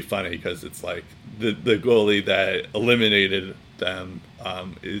just be funny, because it's like the goalie that eliminated them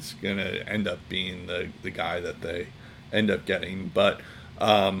is going to end up being the guy that they end up getting. But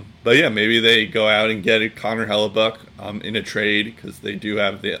yeah, maybe they go out and get Connor Hellebuck in a trade, because they do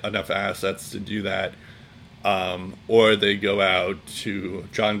have enough assets to do that. Or they go out to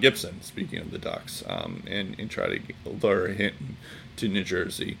John Gibson, speaking of the Ducks, and try to lure him to New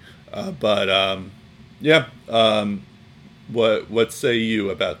Jersey. Yeah. What say you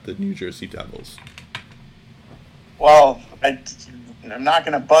about the New Jersey Devils? Well, I'm not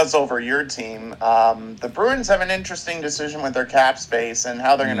going to buzz over your team. The Bruins have an interesting decision with their cap space and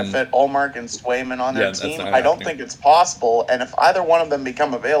how they're going to fit Ullmark and Swayman on their team. I don't think it's possible. And if either one of them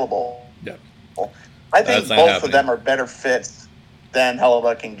become available, I think both of them are better fits than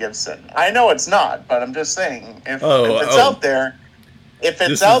Hellebuck and Gibson. I know it's not, but I'm just saying, if it's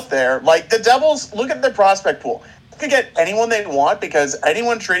out there, like the Devils, look at their prospect pool. They could get anyone they want, because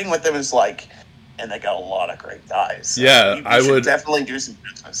anyone trading with them is like, and they got a lot of great guys. So yeah, I would definitely do some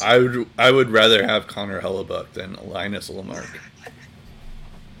business. I would rather have Connor Hellebuck than Linus Ullmark.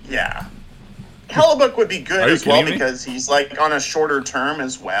 Yeah, Hellebuck would be good as well, because he's like on a shorter term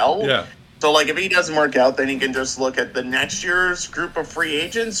as well. Yeah. So like if he doesn't work out, then he can just look at the next year's group of free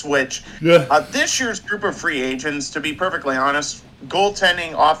agents. Which this year's group of free agents, to be perfectly honest,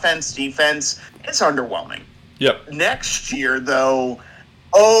 goaltending, offense, defense, it's underwhelming. Yep. Next year, though.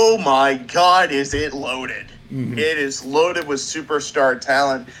 Oh my God, is it loaded? Mm-hmm. It is loaded with superstar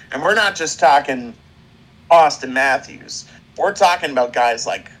talent. And we're not just talking Austin Matthews. We're talking about guys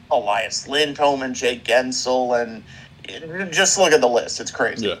like Elias Lindholm and Jake Gensel, and just look at the list. It's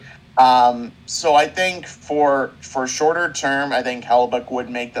crazy. Yeah. So I think for shorter term, I think Hellebuck would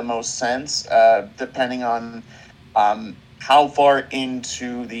make the most sense, depending on how far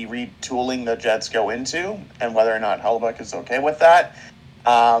into the retooling the Jets go into and whether or not Hellebuck is okay with that.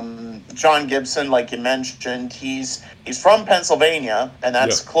 John Gibson, like you mentioned, he's from Pennsylvania, and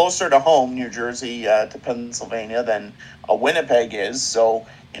that's closer to home, New Jersey, to Pennsylvania than Winnipeg is. So,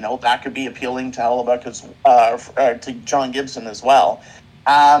 that could be appealing to Hellebuck to John Gibson as well.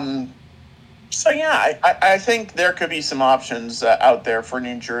 I think there could be some options out there for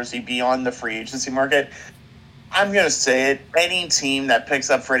New Jersey beyond the free agency market. I'm going to say it. Any team that picks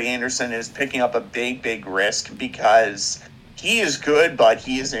up Freddie Anderson is picking up a big, big risk, because he is good, but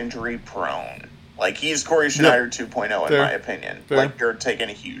he is injury prone. Like, he's Corey Schneider 2.0 in my opinion. Fair. Like, you're taking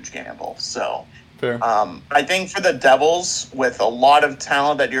a huge gamble. So, Fair. I think for the Devils, with a lot of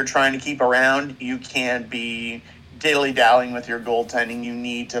talent that you're trying to keep around, you can't be dilly-dallying with your goaltending. You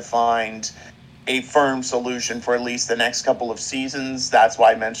need to find a firm solution for at least the next couple of seasons. That's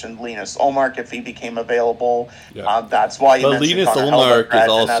why I mentioned Linus Ullmark if he became available. Yeah. That's why you mentioned Linus Connor Ullmark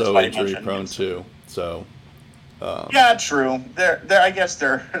Hellebuck, is also injury-prone too. So, Yeah, true. There. I guess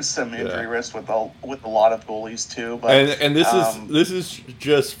there's some injury risk with a lot of goalies too. But and this is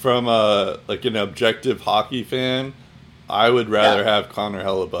just from like an objective hockey fan. I would rather have Connor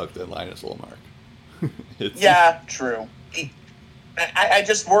Hellebuck than Linus Ullmark. True. I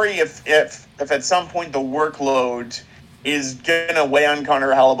just worry if at some point the workload is gonna weigh on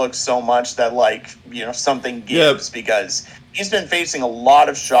Connor Hellebuck so much that something gives because he's been facing a lot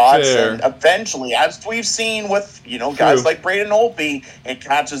of shots, and eventually, as we've seen with guys like Braden Holtby, it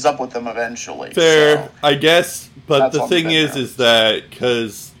catches up with them eventually. Fair, so, I guess. But the thing is that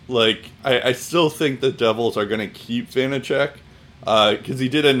because I still think the Devils are going to keep Vanacek because he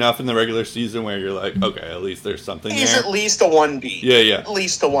did enough in the regular season where you're like, okay, at least there's something. He's there. At least a 1B. Yeah. At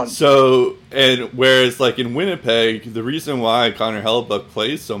least a 1B. So, and whereas in Winnipeg, the reason why Connor Hellebuck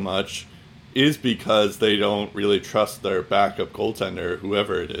plays so much is because they don't really trust their backup goaltender,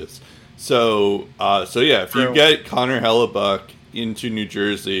 whoever it is. So if you get Connor Hellebuck into New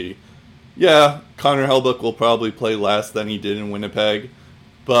Jersey, Connor Hellebuck will probably play less than he did in Winnipeg,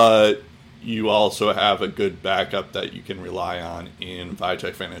 but you also have a good backup that you can rely on in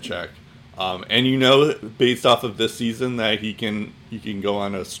Vitek Vanacek. And based off of this season that he can go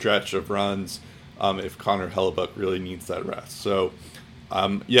on a stretch of runs if Connor Hellebuck really needs that rest. So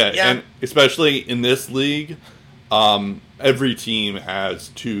and especially in this league, every team has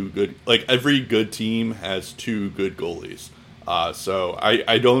two good. Every good team has two good goalies. So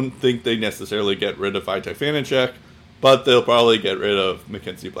I don't think they necessarily get rid of Vitek Vanacek, but they'll probably get rid of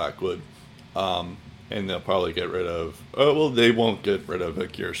Mackenzie Blackwood, and they'll probably get rid of. They won't get rid of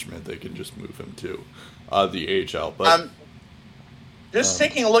Akir Schmidt. They can just move him to the AHL. But just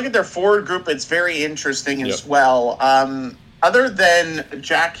taking a look at their forward group, it's very interesting as well. Other than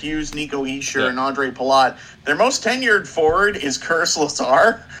Jack Hughes, Nico Hischier, and Andre Palat, their most tenured forward is Curtis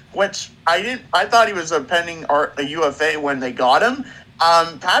Lazar, which I thought he was a pending a UFA when they got him.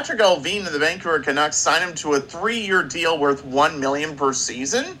 Patrick Allvin of the Vancouver Canucks signed him to a 3-year deal worth $1 million per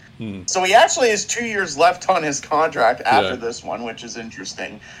season. So he actually has 2 years left on his contract after this one, which is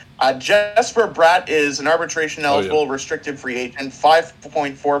interesting. Jesper Bratt is an arbitration-eligible restricted free agent,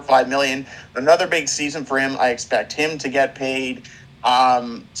 $5.45 million. Another big season for him. I expect him to get paid.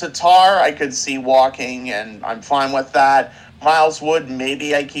 Tatar, I could see walking, and I'm fine with that. Miles Wood,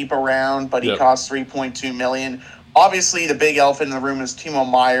 maybe I keep around, but he costs $3.2 million. Obviously, the big elephant in the room is Timo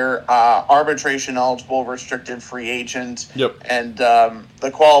Meier, arbitration-eligible, restricted free agent. And the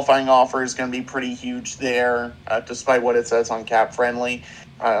qualifying offer is going to be pretty huge there, despite what it says on Cap Friendly.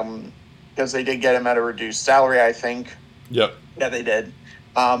 Because they did get him at a reduced salary, I think. Yeah, they did.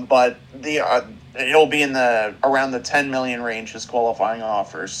 But it'll be in around the $10 million range, his qualifying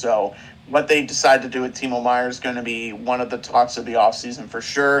offer. So what they decide to do with Timo Meier is going to be one of the talks of the offseason for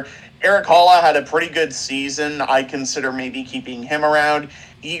sure. Eric Halla had a pretty good season. I consider maybe keeping him around.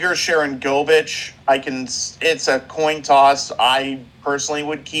 Igor Sharangovich, it's a coin toss. I personally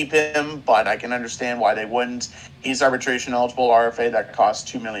would keep him, but I can understand why they wouldn't. He's arbitration-eligible RFA that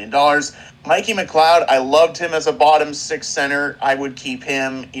costs $2 million. Mikey McLeod, I loved him as a bottom six center. I would keep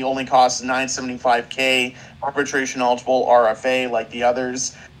him. He only costs $975K, arbitration-eligible RFA like the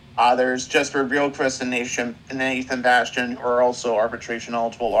others. There's Jesper Bjorkqvist and Nathan Bastian, who are also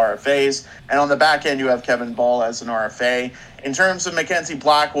arbitration-eligible RFAs. And on the back end, you have Kevin Ball as an RFA. In terms of Mackenzie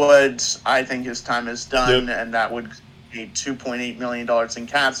Blackwood, I think his time is done, and that would be $2.8 million in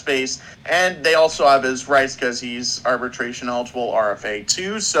cap space. And they also have his rights because he's arbitration-eligible RFA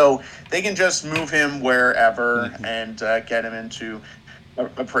too, so they can just move him wherever and get him into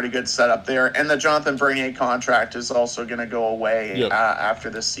a pretty good setup there. And the Jonathan Bernier contract is also going to go away after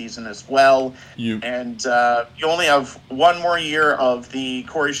this season as well. And you only have one more year of the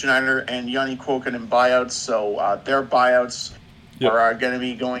Corey Schneider and Yanni Kuokkanen buyouts, so their buyouts are going to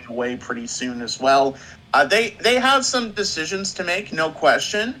be going away pretty soon as well. They have some decisions to make, no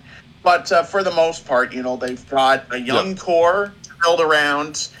question, but for the most part, they've got a young core to build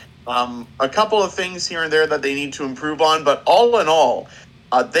around, a couple of things here and there that they need to improve on, but all in all,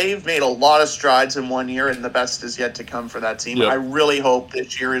 they've made a lot of strides in 1 year, and the best is yet to come for that team. I really hope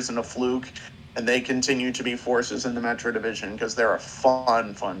this year isn't a fluke, and they continue to be forces in the Metro Division, because they're a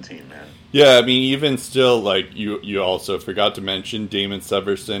fun team, man. Yeah, I mean, even still, you also forgot to mention Damon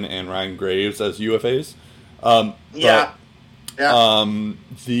Severson and Ryan Graves as UFAs. Even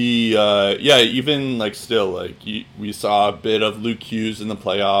still, we saw a bit of Luke Hughes in the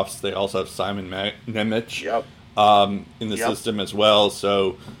playoffs. They also have Simon Nemec in the system as well.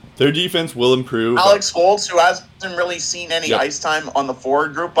 So their defense will improve. Alex Holtz, who hasn't really seen any ice time on the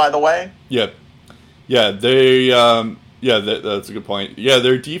forward group, by the way. Yeah, they Yeah, that's a good point. Yeah,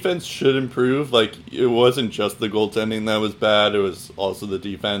 their defense should improve. Like, it wasn't just the goaltending that was bad; it was also the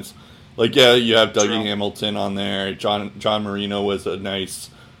defense. Like, yeah, you have Dougie Hamilton on there. John Marino was a nice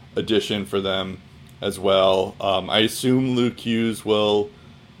addition for them as well. I assume Luke Hughes will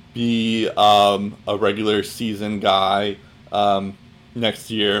be a regular season guy next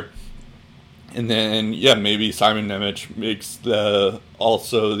year. And then, yeah, maybe Simon Nemec makes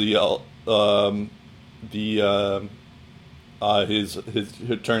his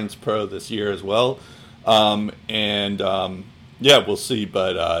turns pro this year as well. Yeah, we'll see.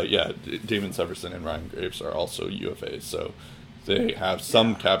 But yeah, Damon Severson and Ryan Graves are also UFAs, so they have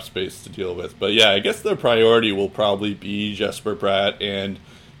some cap space to deal with. But yeah, I guess their priority will probably be Jesper Bratt and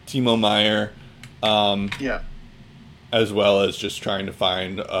Timo Meier. As well as just trying to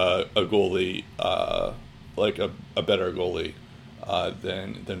find a goalie, like a better goalie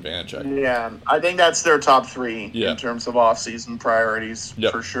than Vanacek. Yeah, I think that's their top three in terms of off-season priorities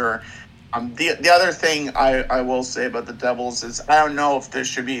for sure. The other thing I will say about the Devils is I don't know if this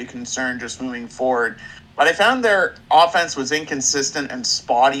should be a concern just moving forward, but I found their offense was inconsistent and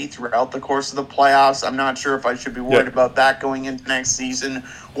spotty throughout the course of the playoffs. I'm not sure if I should be worried about that going into next season,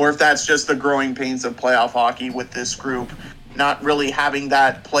 or if that's just the growing pains of playoff hockey with this group not really having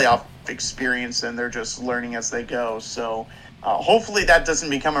that playoff experience and they're just learning as they go. So hopefully that doesn't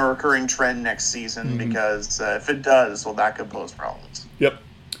become a recurring trend next season, because if it does, well, that could pose problems. Yep.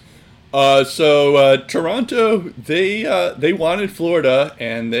 So Toronto, they wanted Florida,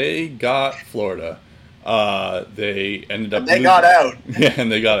 and they got Florida. They ended up. They got out. Yeah,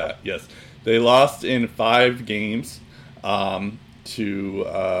 and they got out. Yes, they lost in 5 games to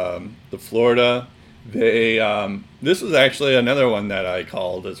the Florida. This was actually another one that I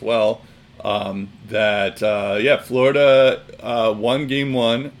called as well. Florida won game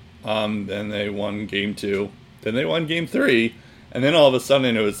 1, then they won game 2, then they won game 3, and then all of a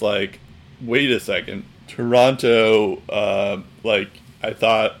sudden it was like, wait a second, Toronto, I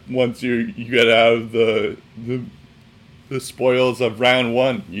thought once you get out of the spoils of round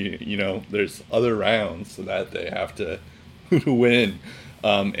 1, you know, there's other rounds so that they have to win,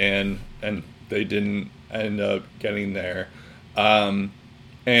 and they didn't end up getting there. And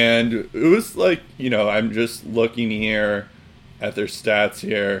it was like, you know, I'm just looking here at their stats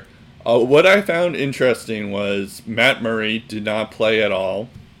here. What I found interesting was Matt Murray did not play at all.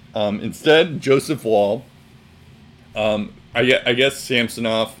 Instead, Joseph Woll. I guess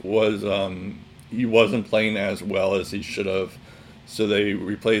Samsonov he wasn't playing as well as he should have, so they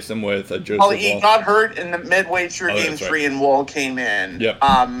replaced him with a Joseph Woll. He got hurt in the midway through game 3, and Woll came in. Yep.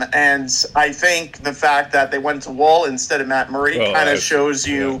 And I think the fact that they went to Woll instead of Matt Murray kind of shows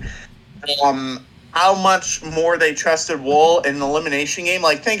you how much more they trusted Woll in the elimination game.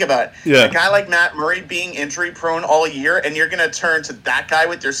 Like, think about it. Yeah. A guy like Matt Murray being injury prone all year, and you're going to turn to that guy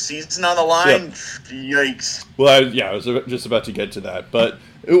with your season on the line? Yep. Yikes. Well, I was just about to get to that, but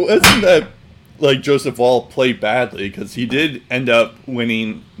it wasn't that like Joseph Woll played badly, because he did end up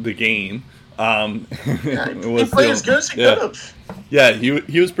winning the game. He played as good as he could have. Yeah,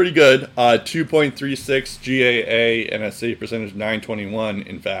 he was pretty good. 2.36 GAA and a save percentage of 921,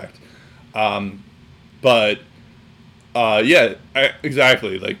 in fact.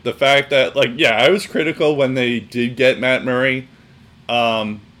 Exactly. Like, the fact that, I was critical when they did get Matt Murray,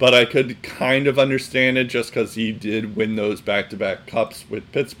 but I could kind of understand it just because he did win those back-to-back cups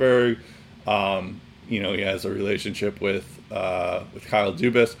with Pittsburgh. He has a relationship with Kyle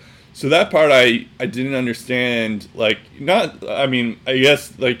Dubas. So that part I didn't understand. I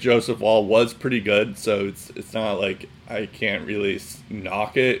guess Joseph Woll was pretty good, so it's not like I can't really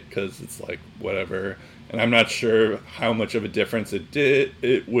knock it, because it's like whatever. And I'm not sure how much of a difference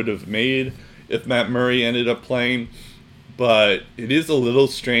it would have made if Matt Murray ended up playing. But it is a little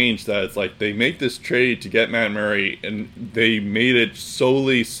strange that it's like they make this trade to get Matt Murray, and they made it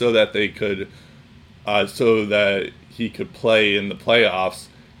solely so that they could, so that he could play in the playoffs,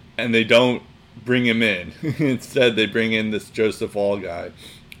 and they don't bring him in. Instead, they bring in this Joseph Woll guy.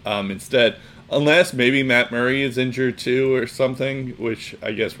 Instead, unless maybe Matt Murray is injured too or something, which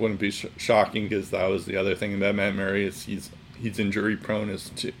I guess wouldn't be shocking, because that was the other thing about Matt Murray is he's injury prone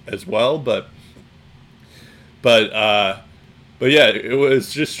as well. But yeah, it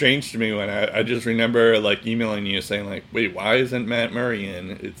was just strange to me when I just remember emailing you saying wait, why isn't Matt Murray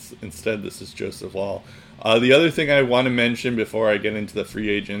in? Instead this is Joseph Woll. The other thing I want to mention before I get into the free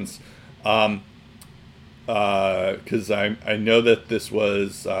agents, because I know that this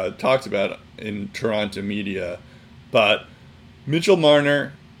was talked about in Toronto media, but Mitchell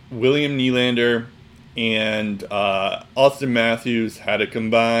Marner, William Nylander, and Austin Matthews had a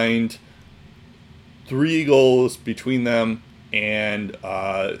combined 3 goals between them, and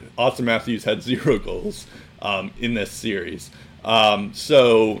Austin Matthews had 0 goals in this series.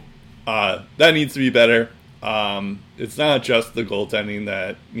 So that needs to be better. It's not just the goaltending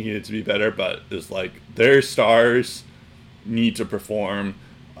that needed to be better, but it's like their stars need to perform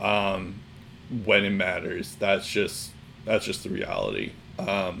when it matters. That's just the reality.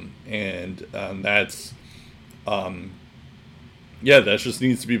 That just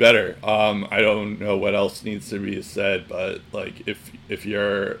needs to be better. I don't know what else needs to be said, but like if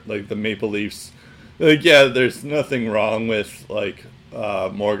you're like the Maple Leafs, like there's nothing wrong with like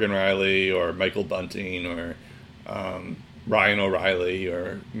Morgan Riley or Michael Bunting or Ryan O'Reilly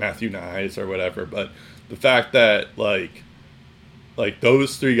or Matthew Nyes or whatever, but the fact that like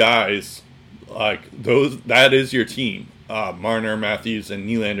those 3 guys, that is your team. Marner, Matthews, and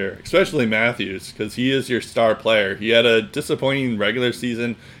Nylander, especially Matthews, because he is your star player. He had a disappointing regular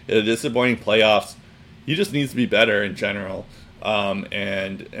season, he had a disappointing playoffs. He just needs to be better in general.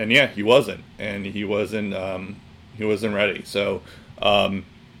 And he wasn't, and he wasn't ready. So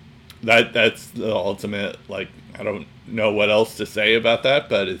that's the ultimate. Like, I don't know what else to say about that,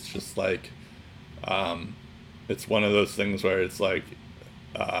 but it's just like it's one of those things where it's like.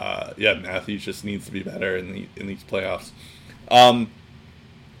 Matthews just needs to be better in these playoffs. In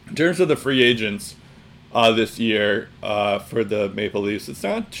terms of the free agents this year for the Maple Leafs, it's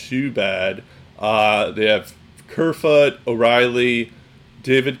not too bad. They have Kerfoot, O'Reilly,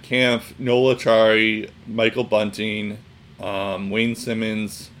 David Kampf, Noel Acciari, Michael Bunting, Wayne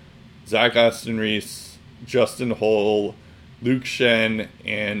Simmons, Zach Aston-Reese, Justin Holl, Luke Shen,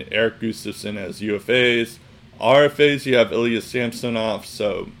 and Eric Gustafsson as UFAs. RFAs, you have Ilya Samsonov,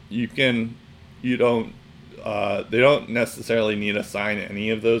 so they don't necessarily need to sign any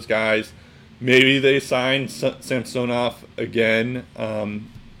of those guys. Maybe they sign Samsonov again,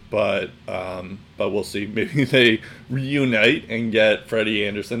 but we'll see. Maybe they reunite and get Freddie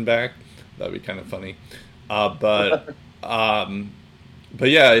Anderson back. That'd be kind of funny. But I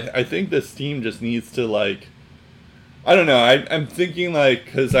think this team just needs to like. I don't know. I'm thinking like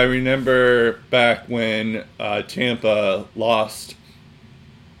because I remember back when Tampa lost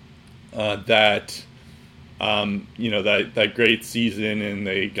that great season and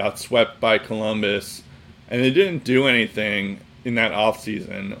they got swept by Columbus, and they didn't do anything in that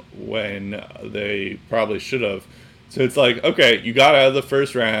offseason when they probably should have. So it's like, okay, you got out of the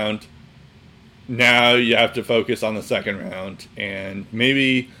first round. Now you have to focus on the second round, and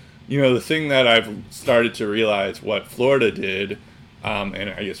maybe. The thing that I've started to realize what Florida did, and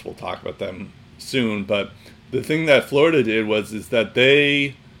I guess we'll talk about them soon, but the thing that Florida did is that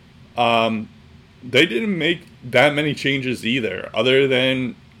they didn't make that many changes either, other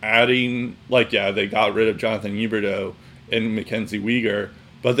than adding, they got rid of Jonathan Huberdeau and Mackenzie Weegar,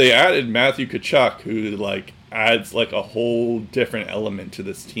 but they added Matthew Tkachuk, who, adds, a whole different element to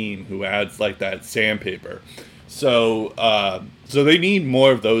this team, who adds, that sandpaper. So they need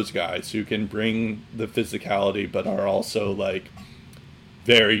more of those guys who can bring the physicality, but are also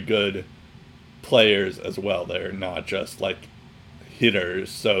very good players as well. They're not just hitters.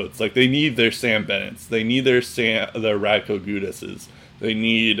 So it's they need their Sam Bennett's, they need their Radko Gudases, they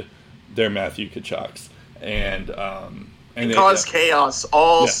need their Matthew Tkachuks, and cause chaos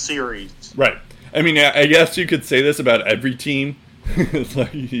all series. Right. I mean, I guess you could say this about every team. It's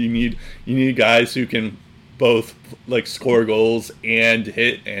you need guys who can both score goals and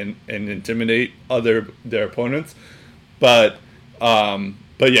hit and intimidate their opponents, but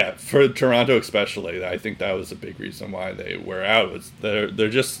for Toronto especially, I think that was a big reason why they were out. They're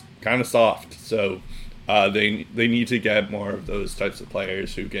just kind of soft, so they need to get more of those types of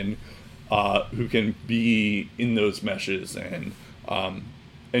players who can be in those meshes and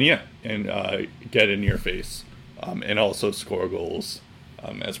get in your face and also score goals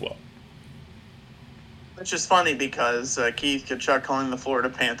as well. Which is funny because Keith Tkachuk calling the Florida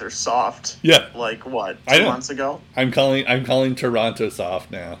Panthers soft. Yeah. 2 months ago? I'm calling Toronto soft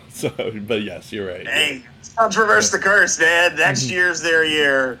now. So, but yes, you're right. Hey, let's reverse the curse, man. Next year's their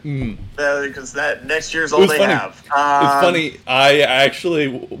year. Because that next year's all they have. It's funny. I actually,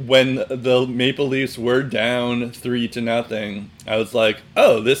 when the Maple Leafs were down 3-0, I was like,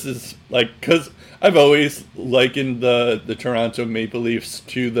 oh, this is because I've always likened the Toronto Maple Leafs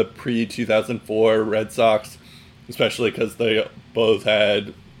to the pre-2004 Red Sox, especially because they both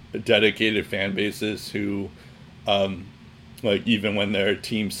had dedicated fan bases who, even when their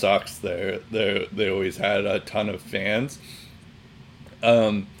team sucks, they always had a ton of fans.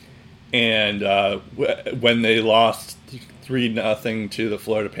 When they lost 3-0 to the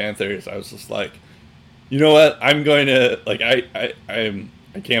Florida Panthers, I was just like, you know what? I'm going to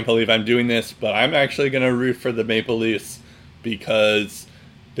I can't believe I'm doing this, but I'm actually going to root for the Maple Leafs because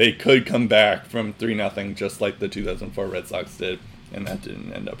they could come back from 3-0 just like the 2004 Red Sox did, and that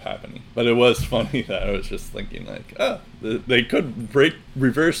didn't end up happening. But it was funny that I was just thinking, like, they could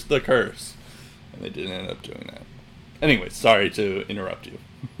reverse the curse, and they didn't end up doing that. Anyway, sorry to interrupt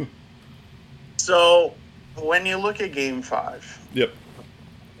you. So, when you look at Game 5, Yep.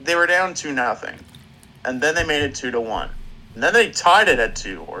 they were down 2-0, and then they made it 2-1. And then they tied it at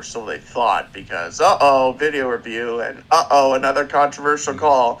 2, or so they thought, because, video review, and another controversial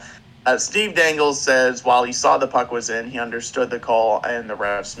call. Steve Dangle says while he saw the puck was in, he understood the call, and the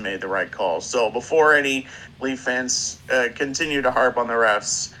refs made the right call. So before any Leaf fans continue to harp on the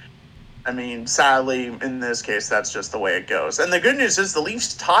refs, I mean, sadly, in this case, that's just the way it goes. And the good news is the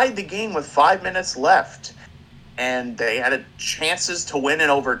Leafs tied the game with 5 minutes left, and they had chances to win in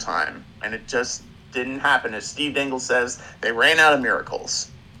overtime, and it just didn't happen. As Steve Dangle says, they ran out of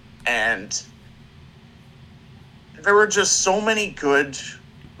miracles. And there were just so many good,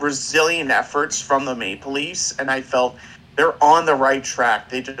 resilient efforts from the Maple Leafs, and I felt they're on the right track.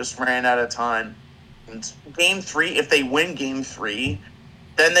 They just ran out of time. And Game 3, if they win Game 3,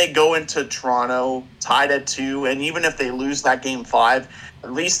 then they go into Toronto tied at 2, and even if they lose that Game 5,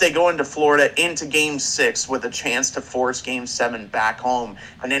 at least they go into Florida into Game 6 with a chance to force Game 7 back home,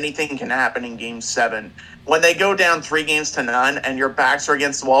 and anything can happen in Game 7. When they go down 3-0 and your backs are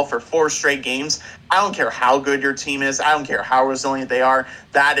against the wall for 4 straight games, I don't care how good your team is, I don't care how resilient they are,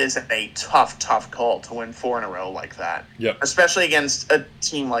 that is a tough call to win 4 in a row like that. Yep. Especially against a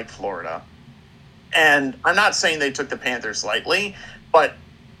team like Florida. And I'm not saying they took the Panthers lightly, but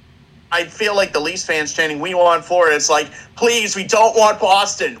I feel like the Leafs fans chanting, "We want Florida." It's like, please, we don't want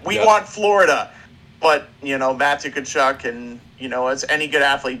Boston. We want Florida. But, Matthew Tkachuk, and, as any good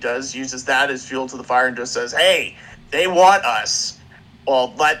athlete does, uses that as fuel to the fire and just says, hey, they want us.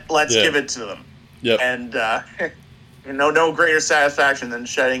 Well, let's give it to them. Yep. And, no greater satisfaction than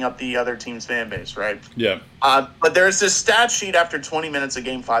shutting up the other team's fan base, right? Yeah. But there's this stat sheet after 20 minutes of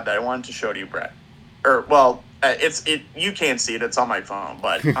Game 5 that I wanted to show to you, Brett. You can't see it. It's on my phone,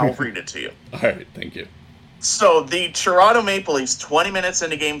 but I'll read it to you. All right. Thank you. So the Toronto Maple Leafs, 20 minutes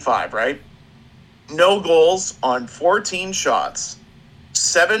into Game 5, right? No goals on 14 shots.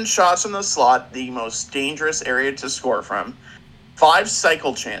 7 shots from the slot, the most dangerous area to score from. 5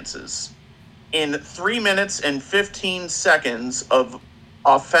 cycle chances. In 3 minutes and 15 seconds of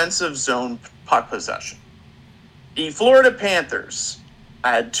offensive zone puck possession. The Florida Panthers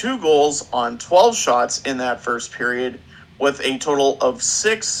had 2 goals on 12 shots in that first period, with a total of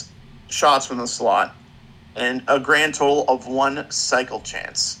 6 shots from the slot and a grand total of 1 cycle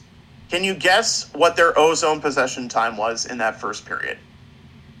chance. Can you guess what their O-zone possession time was in that first period?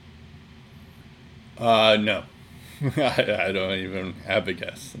 No. I don't even have a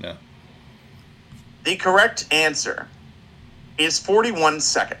guess, no. The correct answer is 41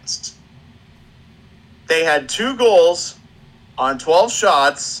 seconds. They had 2 goals on 12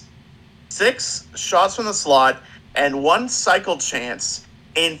 shots, 6 shots from the slot, and 1 cycle chance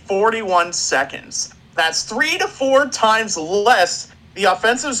in 41 seconds. That's 3 to 4 times less the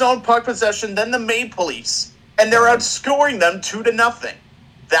offensive zone puck possession than the Maple Leafs, and they're outscoring them 2-0.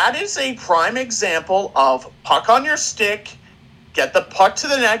 That is a prime example of puck on your stick, get the puck to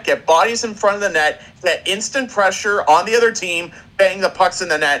the net, get bodies in front of the net, get instant pressure on the other team, bang, the puck's in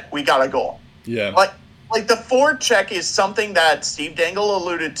the net, we got a goal. Yeah. Like the forecheck is something that Steve Dangle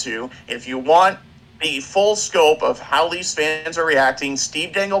alluded to. If you want the full scope of how Leafs fans are reacting,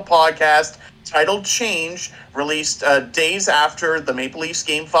 Steve Dangle podcast titled Change, released days after the Maple Leafs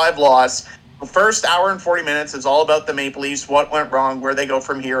Game 5 loss. The first hour and 40 minutes is all about the Maple Leafs, what went wrong, where they go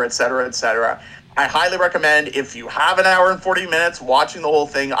from here, etc., etc. I highly recommend, if you have an hour and 40 minutes watching the whole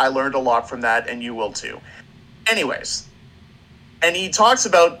thing, I learned a lot from that, and you will too. Anyways, and he talks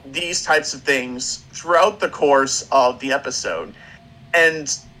about these types of things throughout the course of the episode.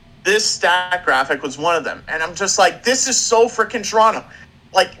 And this stat graphic was one of them. And I'm just like, this is so freaking Toronto.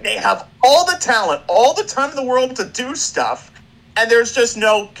 Like, they have all the talent, all the time in the world to do stuff, and there's just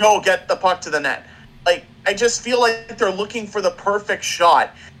no go get the puck to the net. Like, I just feel like they're looking for the perfect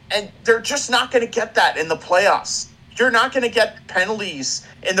shot, and they're just not going to get that in the playoffs. You're not going to get penalties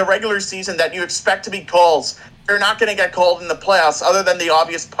in the regular season that you expect to be calls. They're not going to get called in the playoffs other than the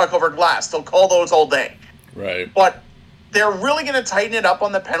obvious puck over glass. They'll call those all day. Right. But they're really going to tighten it up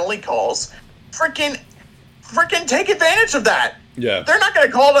on the penalty calls. Freaking take advantage of that. Yeah. They're not going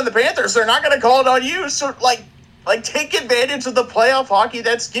to call it on the Panthers. They're not going to call it on you. So, like take advantage of the playoff hockey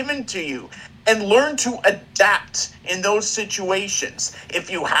that's given to you. and learn to adapt in those situations. If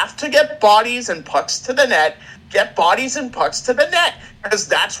you have to get bodies and pucks to the net, get bodies and pucks to the net, because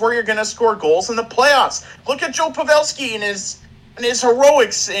that's where you're going to score goals in the playoffs. Look at Joe Pavelski and his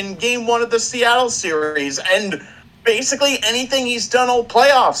heroics in Game 1 of the Seattle series, and basically anything he's done all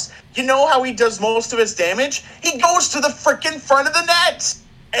playoffs. You know how he does most of his damage? He goes to the freaking front of the net,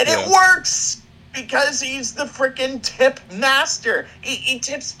 and it works. Because he's the freaking tip master. He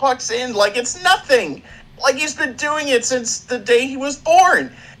tips pucks in like it's nothing. Like he's been doing it since the day he was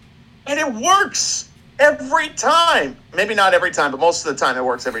born. And it works every time. Maybe not every time, but most of the time it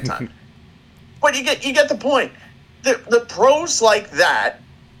works every time. But you get the point. The pros like that,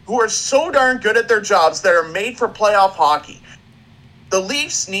 who are so darn good at their jobs, that are made for playoff hockey. The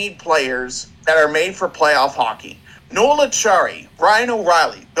Leafs need players that are made for playoff hockey. Noel Acciari, Ryan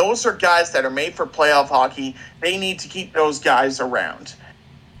O'Reilly, those are guys that are made for playoff hockey. They need to keep those guys around.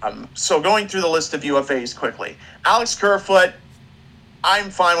 So going through the list of UFAs quickly. Alex Kerfoot, I'm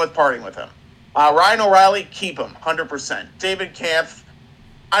fine with parting with him. Ryan O'Reilly, keep him, 100%. David Kampf,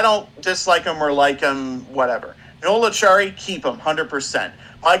 I don't dislike him or like him, whatever. Noel Acciari, keep him, 100%.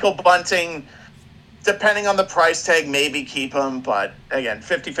 Michael Bunting, depending on the price tag, maybe keep him, but again,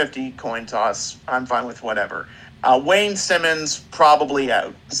 50-50 coin toss. I'm fine with whatever. Wayne Simmons, probably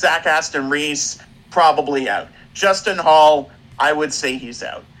out. Zach Aston-Reese, probably out. Justin Hall, I would say he's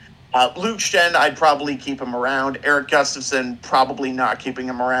out. Luke Schenn, I'd probably keep him around. Eric Gustafsson, probably not keeping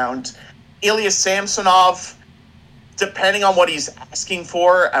him around. Ilya Samsonov, depending on what he's asking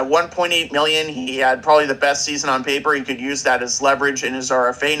for, at $1.8 million, he had probably the best season on paper. He could use that as leverage in his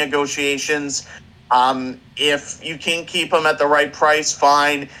RFA negotiations. If you can keep him at the right price,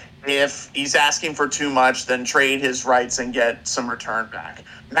 fine. If he's asking for too much, then trade his rights and get some return back.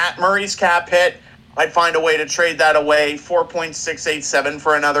 Matt Murray's cap hit, I'd find a way to trade that away. 4.687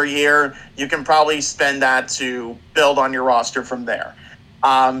 for another year. You can probably spend that to build on your roster from there.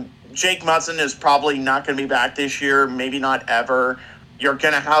 Jake Muzzin is probably not going to be back this year, maybe not ever. You're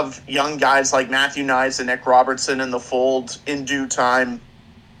going to have young guys like Matthew Nyes and Nick Robertson in the fold in due time.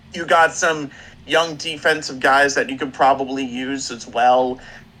 You got some young defensive guys that you could probably use as well.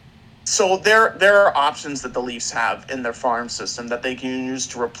 So there are options that the Leafs have in their farm system that they can use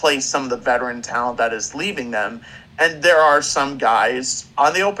to replace some of the veteran talent that is leaving them. And there are some guys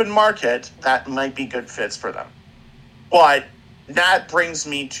on the open market that might be good fits for them. But that brings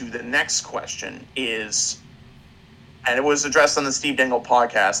me to the next question is, and it was addressed on the Steve Dingle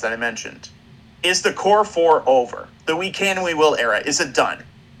podcast that I mentioned, is the core four over? The we can and we will era, is it done?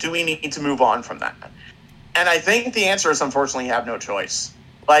 Do we need to move on from that? And I think the answer is, unfortunately, you have no choice.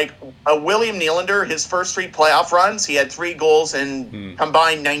 Like William Nylander, his first 3 playoff runs, he had 3 goals in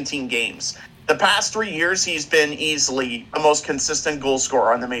combined 19 games. The past 3 years, he's been easily the most consistent goal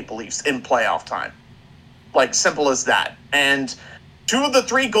scorer on the Maple Leafs in playoff time. Like, simple as that. And 2 of the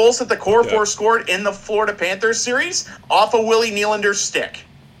 3 goals that the core four scored in the Florida Panthers series off of Willie Nylander's stick.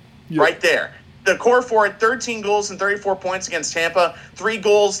 Right there. The core four had 13 goals and 34 points against Tampa, 3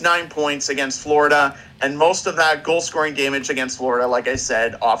 goals, 9 points against Florida, and most of that goal-scoring damage against Florida, like I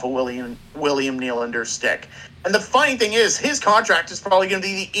said, off of William Nylander's stick. And the funny thing is, his contract is probably going to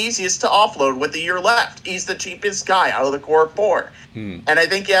be the easiest to offload with the year left. He's the cheapest guy out of the core four. And I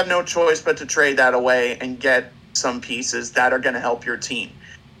think you have no choice but to trade that away and get some pieces that are going to help your team.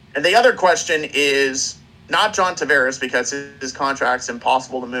 And the other question is not John Tavares, because his contract's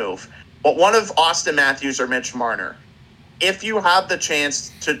impossible to move, but one of Austin Matthews or Mitch Marner. If you have the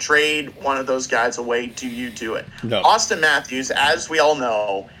chance to trade one of those guys away, do you do it? No. Austin Matthews, as we all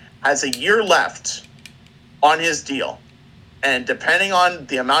know, has a year left on his deal. And depending on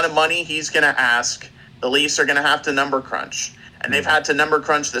the amount of money he's going to ask, the Leafs are going to have to number crunch. And they've had to number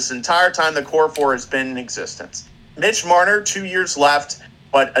crunch this entire time the core four has been in existence. Mitch Marner, 2 years left,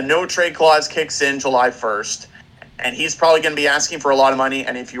 but a no-trade clause kicks in July 1st. And he's probably going to be asking for a lot of money.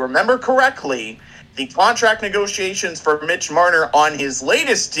 And if you remember correctly, the contract negotiations for Mitch Marner on his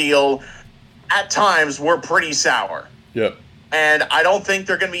latest deal at times were pretty sour. Yep. And I don't think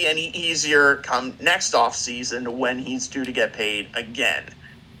they're going to be any easier come next offseason when he's due to get paid again.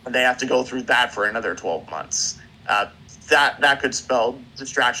 And they have to go through that for another 12 months. That could spell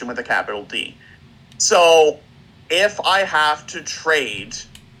distraction with a capital D. So if I have to trade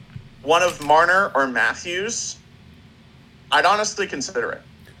one of Marner or Matthews, I'd honestly consider it.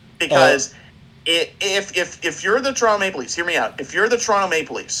 Because if you're the Toronto Maple Leafs, hear me out. If you're the Toronto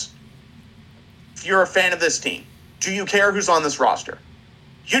Maple Leafs, if you're a fan of this team, do you care who's on this roster?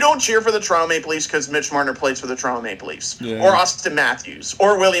 You don't cheer for the Toronto Maple Leafs because Mitch Marner plays for the Toronto Maple Leafs, Yeah. or Austin Matthews,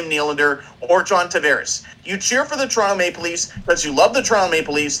 or William Nylander, or John Tavares. You cheer for the Toronto Maple Leafs because you love the Toronto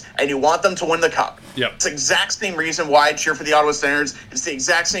Maple Leafs and you want them to win the cup. Yep. It's the exact same reason why I cheer for the Ottawa Senators. It's the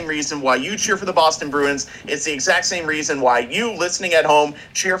exact same reason why you cheer for the Boston Bruins. It's the exact same reason why you, listening at home,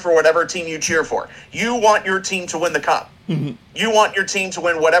 cheer for whatever team you cheer for. You want your team to win the cup. Mm-hmm. You want your team to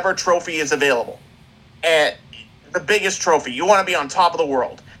win whatever trophy is available. And the biggest trophy. You want to be on top of the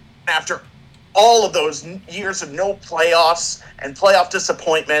world. After all of those years of no playoffs and playoff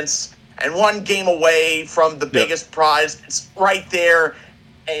disappointments and one game away from the biggest prize, it's right there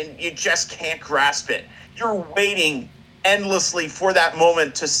and you just can't grasp it. You're waiting endlessly for that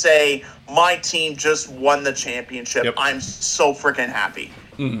moment to say, my team just won the championship. Yep. I'm so freaking happy.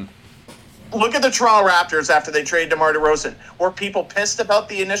 Mm-hmm. Look at the Toronto Raptors after they traded DeMar DeRozan. Were people pissed about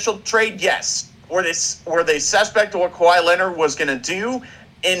the initial trade? Yes. Were they suspect of what Kawhi Leonard was going to do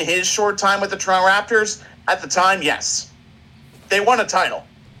in his short time with the Toronto Raptors? At the time, yes. They won a title.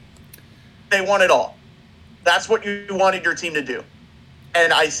 They won it all. That's what you wanted your team to do.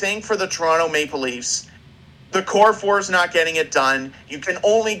 And I think for the Toronto Maple Leafs, the core four is not getting it done. You can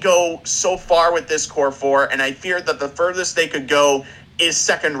only go so far with this core four, and I fear that the furthest they could go is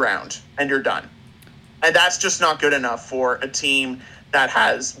second round, and you're done. And that's just not good enough for a team that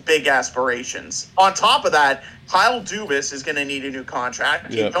has big aspirations. On top of that, Kyle Dubas is going to need a new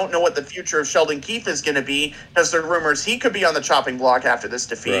contract. Yep. You don't know what the future of Sheldon Keefe is going to be, because there are rumors he could be on the chopping block after this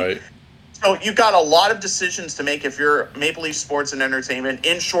defeat. Right. So you've got a lot of decisions to make if you're Maple Leaf Sports and Entertainment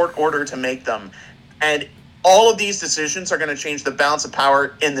in short order to make them. And all of these decisions are going to change the balance of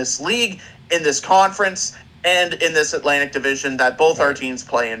power in this league, in this conference, and in this Atlantic Division that both our teams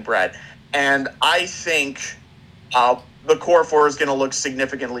play in, Brett. And I think the core four is going to look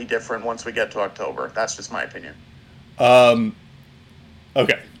significantly different once we get to October. That's just my opinion.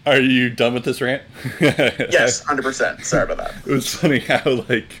 Okay. Are you done with this rant? Yes, 100%. Sorry about that. It was funny how,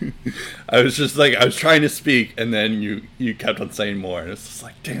 I was trying to speak, and then you kept on saying more, and it's just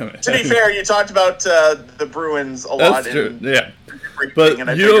like, damn it. To be fair, you talked about the Bruins a lot. That's true, yeah. But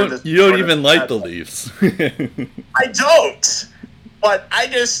You don't even like the Leafs. I don't. But I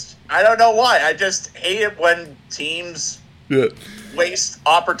don't know why. I just hate it when teams waste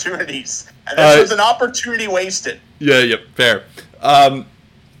opportunities. And this was an opportunity wasted. Yeah, fair.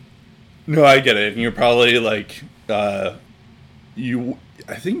 No, I get it. And you're probably I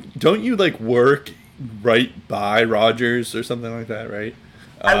think, don't you work right by Rogers or something like that, right?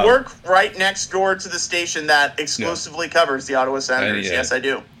 I work right next door to the station that exclusively covers the Ottawa Senators. Yes, I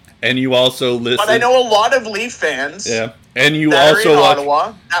do. And you also listen. But I know a lot of Leaf fans. Yeah. And you that also are in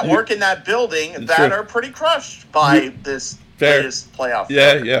Ottawa that work in that building that are pretty crushed by this latest playoff.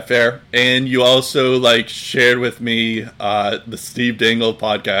 Yeah, fair. And you also shared with me the Steve Dingle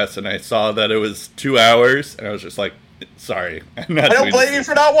podcast, and I saw that it was 2 hours, and I was just like, sorry. I don't blame you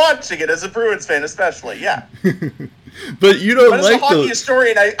for not watching it as a Bruins fan, especially. Yeah. But you don't as like a hockey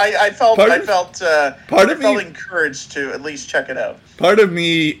historian, I felt encouraged to at least check it out. Part of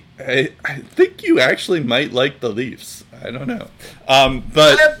me, I think you actually might like the Leafs. I don't know.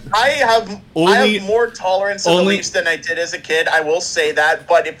 But I have more tolerance of the Leafs than I did as a kid. I will say that.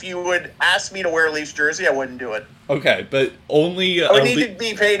 But if you would ask me to wear a Leafs jersey, I wouldn't do it. Okay, but only I would need to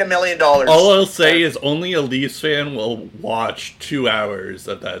be paid $1 million. All I'll say is only a Leafs fan will watch 2 hours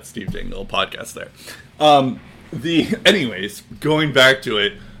of that Steve Dingle podcast there. Anyways, going back to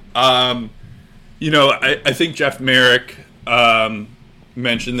it, I think Jeff Merrick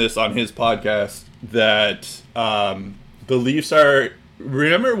mentioned this on his podcast that the Leafs are.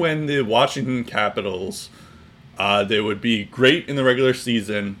 Remember when the Washington Capitals, they would be great in the regular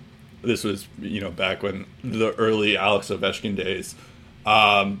season. This was back when the early Alex Ovechkin days.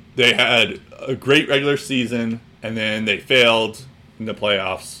 They had a great regular season, and then they failed in the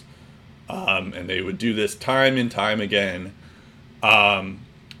playoffs. And they would do this time and time again. And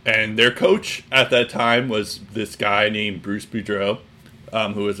their coach at that time was this guy named Bruce Boudreau,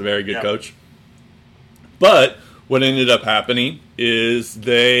 who was a very good coach. But what ended up happening is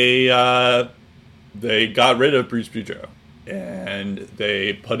they got rid of Bruce Boudreau. And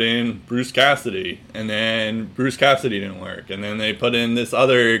they put in Bruce Cassidy. And then Bruce Cassidy didn't work. And then they put in this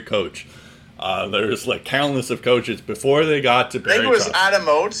other coach. There's countless of coaches before they got to Barry Trotz. I think it was Adam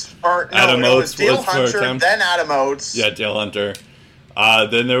Oates. It was Dale Hunter, then Adam Oates. Yeah, Dale Hunter.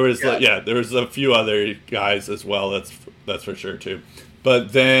 Then there was there was a few other guys as well. That's for sure too.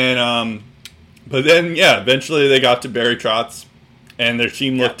 But then eventually they got to Barry Trotz, and their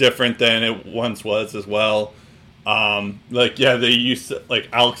team looked different than it once was as well. They used to,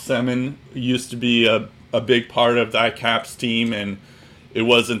 Alex Semin used to be a big part of that Caps team, and It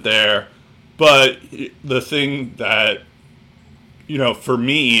wasn't there. But the thing that, for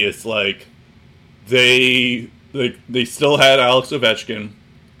me, is like they still had Alex Ovechkin.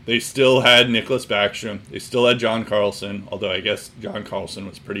 They still had Nicholas Backstrom. They still had John Carlson, although I guess John Carlson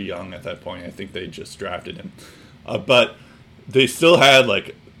was pretty young at that point. I think they just drafted him. But they still had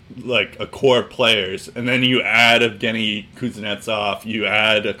like a core players, and then you add Evgeny Kuznetsov, you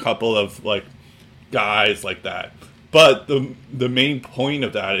add a couple of like guys like that. But the main point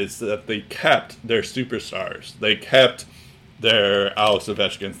of that is that they kept their superstars. They kept their Alex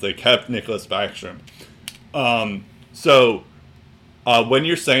Ovechkins. They kept Nicholas Backstrom. So when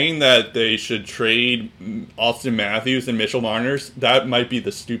you're saying that they should trade Austin Matthews and Mitchell Marner, that might be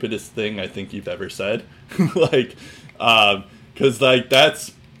the stupidest thing I think you've ever said. Because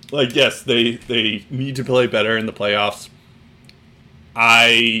that's like, yes, they need to play better in the playoffs.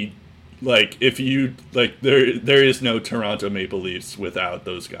 If you there is no Toronto Maple Leafs without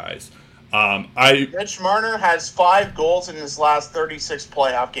those guys. Mitch Marner has 5 goals in his last 36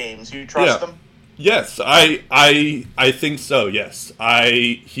 playoff games. You trust him? Yes, I think so. Yes,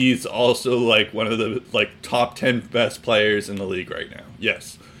 he's also like one of the top 10 best players in the league right now.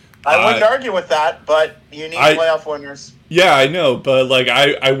 Yes, I wouldn't argue with that, but you need playoff winners. Yeah, I know, but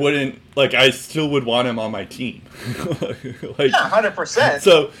I wouldn't I still would want him on my team. 100%.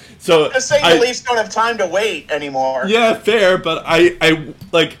 So just saying the Leafs don't have time to wait anymore. Yeah, fair, but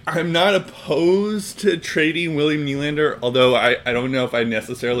I'm not opposed to trading William Nylander, although I don't know if I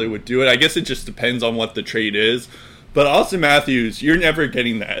necessarily would do it. I guess it just depends on what the trade is. But Austin Matthews, you're never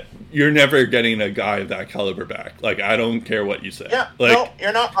getting that. You're never getting a guy of that caliber back. I don't care what you say. Yeah, no,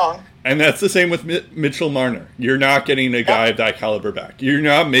 you're not wrong. And that's the same with Mitchell Marner. You're not getting a guy of that caliber back. You're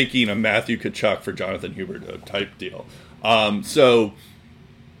not making a Matthew Tkachuk for Jonathan Huberdeau type deal. So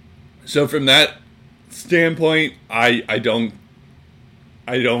from that standpoint, I don't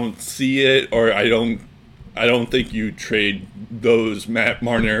see it, or I don't think you trade those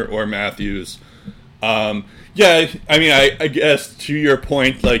Marner or Matthews. Yeah, I mean, I guess to your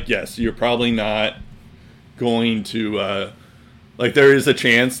point, yes, you're probably not going to, there is a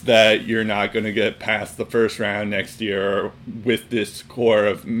chance that you're not going to get past the first round next year with this core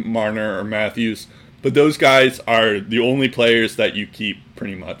of Marner or Matthews, but those guys are the only players that you keep,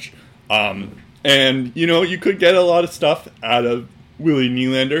 pretty much. And, you could get a lot of stuff out of Willie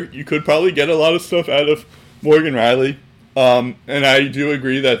Nylander. You could probably get a lot of stuff out of Morgan Riley. And I do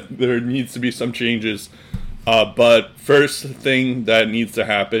agree that there needs to be some changes. But first thing that needs to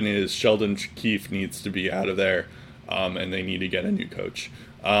happen is Sheldon Keefe needs to be out of there, and they need to get a new coach.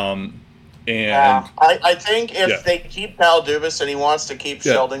 I think if they keep Kyle Dubas and he wants to keep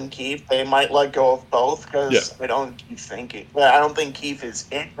Sheldon Keefe, they might let go of both, because I don't think Keefe is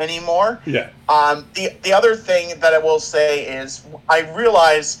it anymore. Yeah. The other thing that I will say is I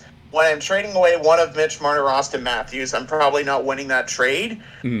realize when I'm trading away one of Mitch Marner or Austin Matthews, I'm probably not winning that trade.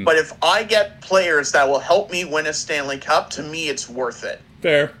 But if I get players that will help me win a Stanley Cup, to me, it's worth it.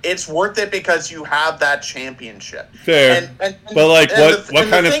 Fair. It's worth it because you have that championship. Fair. But what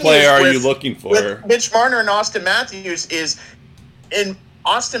kind of player are you looking for? With Mitch Marner and Austin Matthews is, in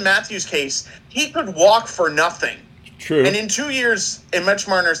Austin Matthews' case, he could walk for nothing. True. And in 2 years, in Mitch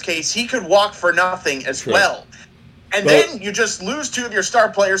Marner's case, he could walk for nothing as well. And then you just lose 2 of your star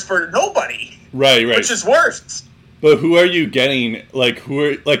players for nobody. Right. Which is worse. But who are you getting?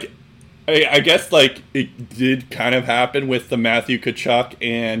 I guess it did kind of happen with the Matthew Tkachuk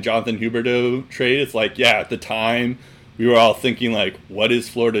and Jonathan Huberdeau trade. It's at the time we were all thinking what is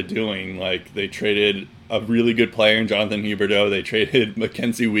Florida doing? They traded a really good player in Jonathan Huberdeau. They traded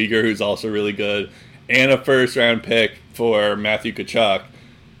Mackenzie Weegar, who's also really good, and a first round pick for Matthew Tkachuk.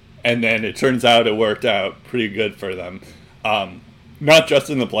 And then it turns out it worked out pretty good for them. Not just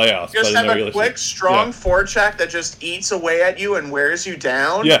in the playoffs, just but in the regular season. Just have a quick, strong forecheck that just eats away at you and wears you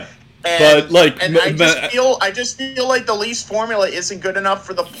down. Yeah. And I just feel like the Leafs formula isn't good enough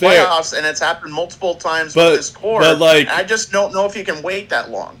for the playoffs, and it's happened multiple times with this core. I just don't know if you can wait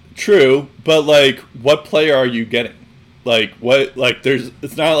that long. True, but what player are you getting?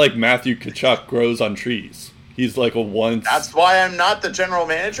 It's not like Matthew Tkachuk grows on trees. He's a once. That's why I'm not the general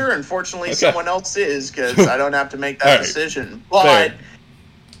manager. Unfortunately, someone else is, because I don't have to make that decision. But fair.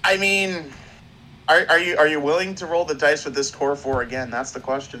 I mean, are you willing to roll the dice with this core 4 again? That's the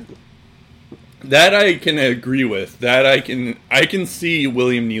question. That I can agree with. That I can see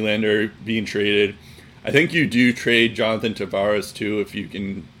William Nylander being traded. I think you do trade Jonathan Tavares too if you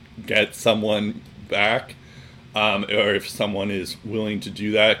can get someone back, or if someone is willing to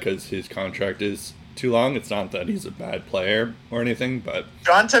do that, because his contract is too long. It's not that he's a bad player or anything, but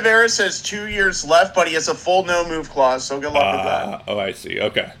John Tavares has 2 years left, but he has a full no-move clause, so good luck with that. Oh, I see.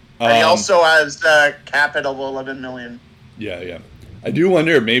 Okay. And he also has a cap at $11 million. Yeah. I do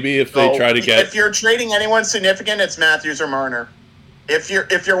wonder maybe if they try to get. If you're trading anyone significant, it's Matthews or Marner. If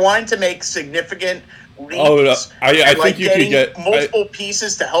you're wanting to make significant leaps, I think you could get multiple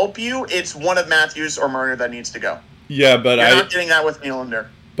pieces to help you. It's one of Matthews or Marner that needs to go. Yeah, but you're not getting that with Nylander.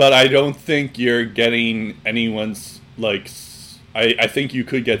 But I don't think you're getting anyone's I think you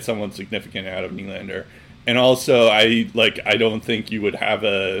could get someone significant out of Nylander, and also I don't think you would have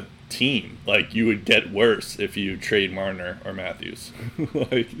a team. Like, you would get worse if you trade Marner or Matthews.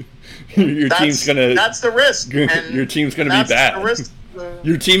 Team's gonna. That's the risk. Your team's gonna be bad. The risk.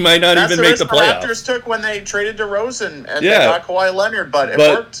 Your team might not even make the playoffs. The Raptors took when they traded DeRozan and they got Kawhi Leonard, but it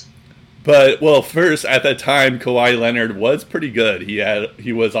worked. But first at that time, Kawhi Leonard was pretty good.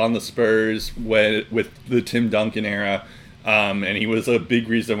 He was on the Spurs with the Tim Duncan era, and he was a big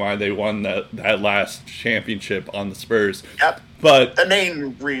reason why they won that last championship on the Spurs. Yep. But the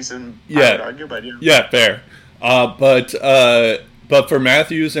main reason, yeah, I would argue, but fair. But for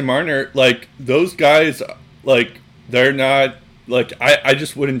Matthews and Marner, those guys, they're not I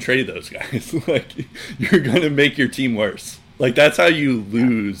just wouldn't trade those guys. You're gonna make your team worse. That's how you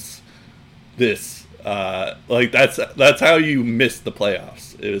lose this. That's how you miss the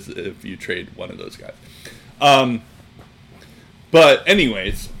playoffs, is if you trade one of those guys. But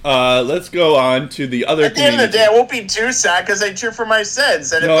anyways, let's go on to the other. At the end of the day, I won't be too sad because I cheer for my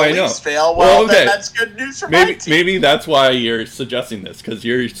Sens, and if the Leafs fail, then that's good news for my team. Maybe that's why you're suggesting this, because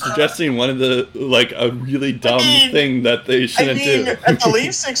you're suggesting one of the a really dumb thing that they shouldn't do. At the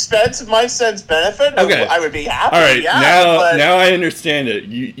Leafs' expense, if my Sens benefit, okay. I would be happy. All right, now I understand it.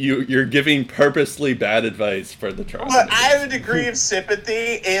 You're giving purposely bad advice for the Toronto. But I have a degree of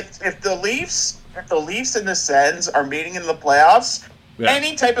sympathy if the Leafs. If the Leafs and the Sens are meeting in the playoffs,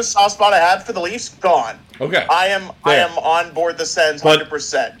 any type of soft spot I had for the Leafs, gone. Okay. I am on board the Sens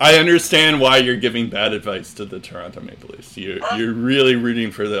 100%. I understand why you're giving bad advice to the Toronto Maple Leafs. You're really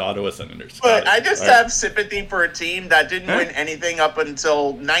rooting for the Ottawa Senators. But I just have sympathy for a team that didn't win anything up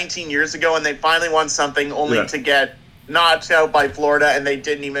until 19 years ago, and they finally won something only to get knocked out by Florida, and they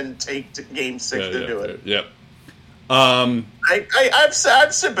didn't even take to Game 6 to do it. Yep. I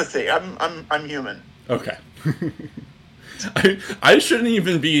have sympathy. I'm human. Okay. I shouldn't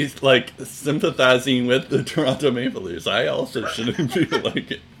even be sympathizing with the Toronto Maple Leafs. I also shouldn't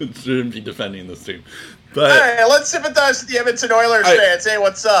be defending this team. But all right, let's sympathize with the Edmonton Oilers fans. Hey,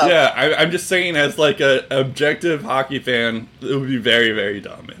 what's up? Yeah, I'm just saying, as an objective hockey fan, it would be very, very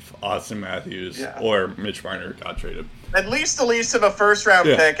dumb if Austin Matthews or Mitch Marner got traded. At least the Leafs have a first-round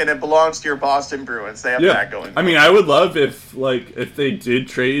pick, and it belongs to your Boston Bruins. They have that going. I mean, I would love if they did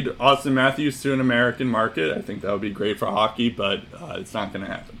trade Austin Matthews to an American market. I think that would be great for hockey, but it's not going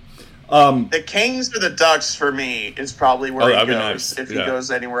to happen. The Kings or the Ducks, for me, is probably where he goes if he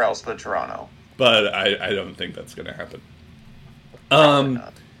goes anywhere else but Toronto. But I don't think that's going to happen.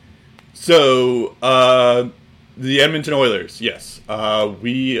 So, the Edmonton Oilers, yes.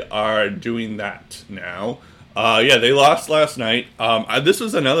 We are doing that now. They lost last night. This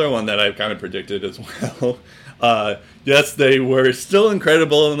was another one that I've kind of predicted as well. Yes, they were still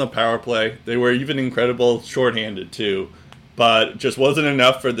incredible in the power play. They were even incredible shorthanded too, but just wasn't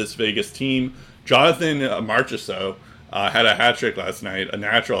enough for this Vegas team. Jonathan Marchessault had a hat trick last night, a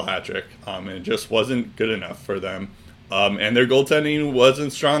natural hat trick, and it just wasn't good enough for them. And their goaltending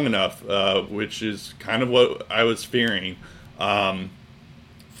wasn't strong enough, which is kind of what I was fearing.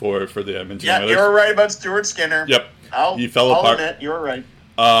 For the Edmonton Oilers. Yeah, you were right about Stuart Skinner. Yep. He fell apart. I'll admit, you were right.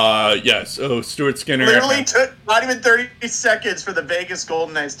 So Stuart Skinner literally took not even 30 seconds for the Vegas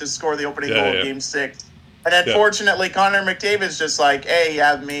Golden Knights to score the opening goal of Game 6. And then, fortunately, Connor McDavid's just like, hey, you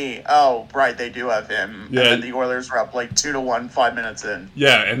have me. Oh, right, they do have him. Yeah. And then the Oilers were up 2-1 5 minutes in.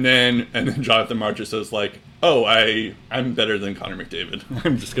 Yeah, and then Jonathan Marchessault's like, oh, I'm better than Connor McDavid.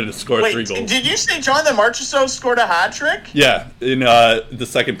 I'm just going to score 3 goals. Did you say Jonathan Marchessault scored a hat trick? Yeah, in the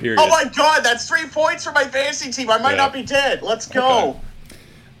second period. Oh my God, that's 3 points for my fantasy team. I might not be dead. Let's go.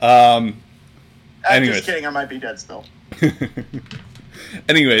 Okay. I'm just kidding. I might be dead still.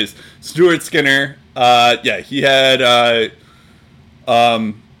 Anyways, Stuart Skinner. He had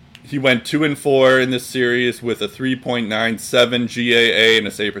he went 2-4 in this series with a 3.97 GAA and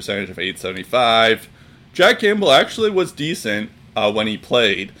a save percentage of .875. Jack Campbell actually was decent when he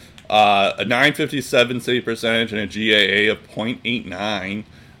played. A .957 save percentage and a GAA of .89,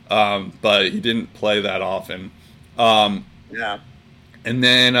 but he didn't play that often. And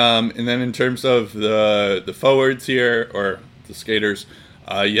then in terms of the forwards here, or the skaters,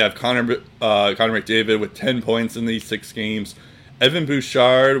 You have Connor McDavid with 10 points in these 6 games. Evan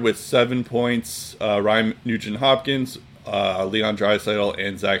Bouchard with 7 points. Ryan Nugent-Hopkins, Leon Draisaitl,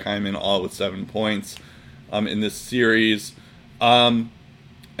 and Zach Hyman all with 7 points in this series. And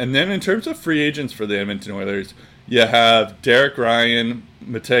then in terms of free agents for the Edmonton Oilers, you have Derek Ryan,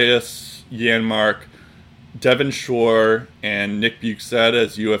 Matthias Janmark, Devin Shore, and Nick Bukestad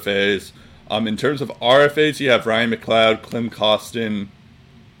as UFAs. In terms of RFAs, you have Ryan McLeod, Clem Costin,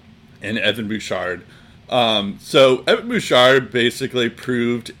 and Evan Bouchard. So Evan Bouchard basically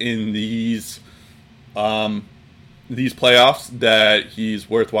proved in these playoffs that he's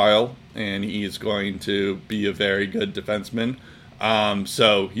worthwhile and he's going to be a very good defenseman.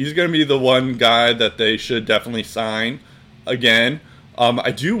 So he's going to be the one guy that they should definitely sign again.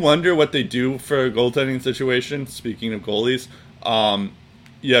 I do wonder what they do for a goaltending situation. Speaking of goalies,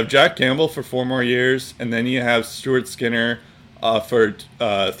 you have Jack Campbell for 4 more years, and then you have Stuart Skinner for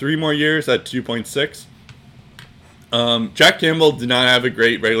 3 more years at 2.6. Jack Campbell did not have a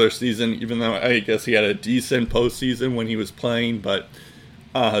great regular season, even though I guess he had a decent postseason when he was playing. But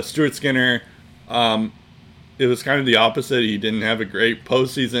Stuart Skinner, it was kind of the opposite. He didn't have a great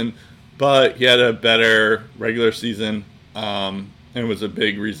postseason, but he had a better regular season, and it was a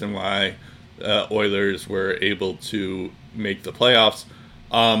big reason why Oilers were able to make the playoffs.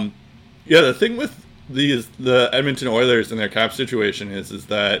 The thing with the Edmonton Oilers and their cap situation is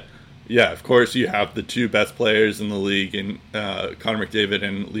that, yeah, of course you have the 2 best players in the league in Connor McDavid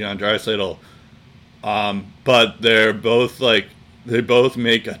and Leon Draisaitl, but they both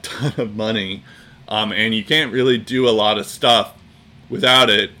make a ton of money, and you can't really do a lot of stuff without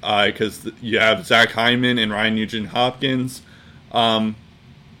it, because you have Zach Hyman and Ryan Nugent-Hopkins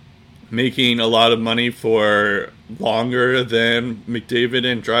making a lot of money for longer than McDavid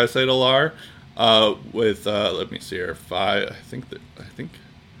and Draisaitl are. With let me see here, 5. I think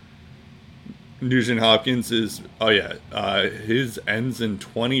Nugent-Hopkins is his ends in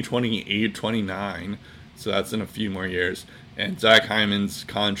 2028-29, so that's in a few more years. And Zach Hyman's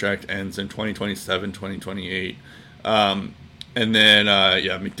contract ends in 2027-2028. And then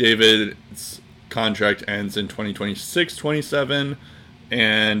McDavid's contract ends in 2026-27.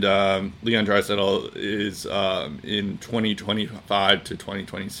 And Leon Draisaitl is in 2025 to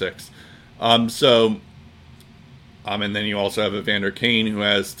 2026. And then you also have Evander Kane, who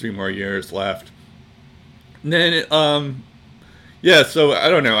has 3 more years left. And then, so I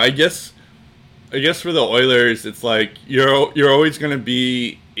don't know. I guess for the Oilers, it's like you're always going to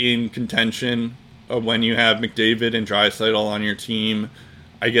be in contention when you have McDavid and Draisaitl on your team.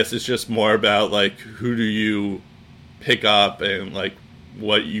 I guess it's just more about like who do you pick up and like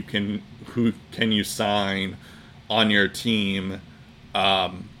who can you sign on your team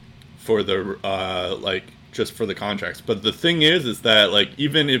for the just for the contracts. But the thing is that like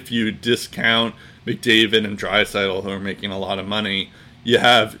even if you discount McDavid and Draisaitl, who are making a lot of money, you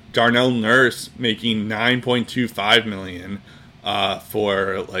have Darnell Nurse making $9.25 million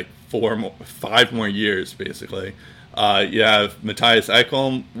for like 5 more years, basically. You have Matthias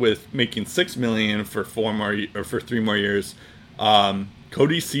Ekholm with making $6 million for 3 more years.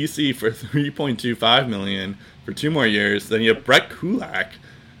 Cody Ceci for $3.25 million for 2 more years. Then you have Brett Kulak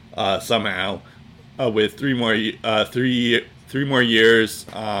somehow with 3 more years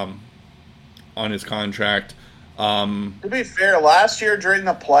on his contract. To be fair, last year during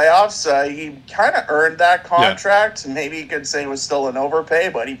the playoffs, he kind of earned that contract. Yeah. Maybe you could say it was still an overpay,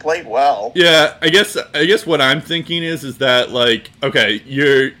 but he played well. Yeah, I guess what I'm thinking is that like, okay,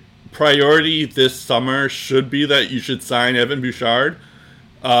 your priority this summer should be that you should sign Evan Bouchard,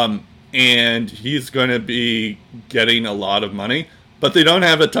 and he's going to be getting a lot of money, but they don't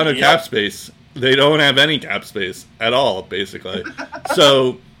have a ton of cap space. They don't have any cap space at all, basically.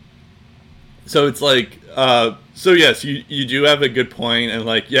 So it's like, so yes, you do have a good point, and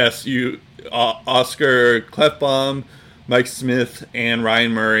like, yes, Oscar Klefbom, Mike Smith, and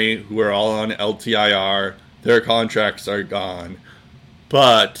Ryan Murray, who are all on LTIR, their contracts are gone,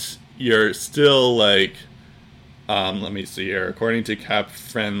 but you're still like, let me see here, according to Cap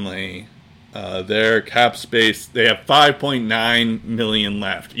Friendly, their cap space, they have $5.9 million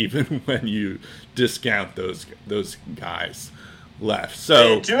left, even when you discount those guys left.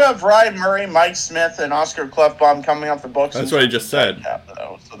 So they do have Ryan Murray, Mike Smith, and Oscar Klefbom coming off the books. That's what I just said. Cap,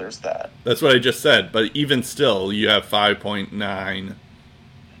 though, so there's that. That's what I just said. But even still, you have 5.9.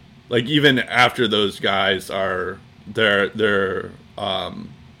 Like even after those guys are they're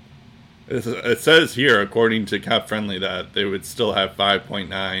it says here, according to Cap Friendly, that they would still have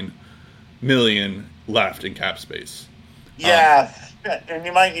 5.9 million left in cap space. Yeah, and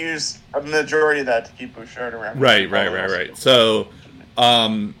you might use a majority of that to keep Bouchard around. Right. So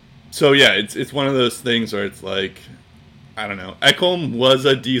So yeah, it's one of those things where it's like, I don't know. Ekholm was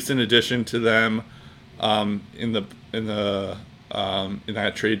a decent addition to them in that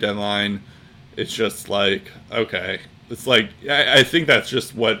trade deadline. It's just like, okay, it's like I think that's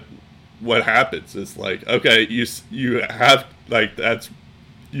just what happens. It's like, okay, you have like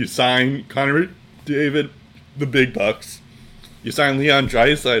you sign Connor David the big bucks. You sign Leon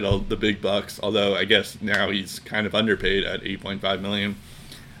Draisaitl the big bucks, although I guess now he's kind of underpaid at $8.5 million.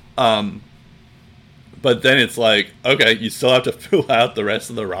 But then it's like, okay, you still have to fill out the rest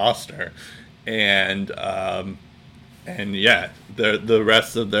of the roster, and yeah, the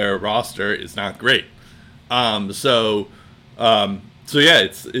rest of their roster is not great. So yeah,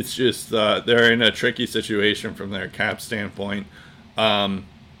 it's just they're in a tricky situation from their cap standpoint.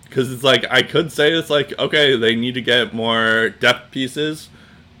 Because it's like, I could say it's like, okay, they need to get more depth pieces,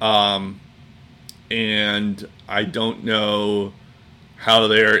 and I don't know how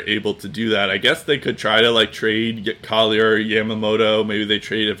they're able to do that. I guess they could try to like get Collier, Yamamoto, maybe they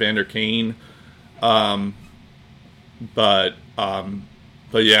trade Evander Kane, but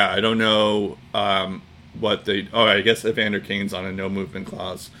yeah, I don't know what they. Oh, I guess Evander Kane's on a no movement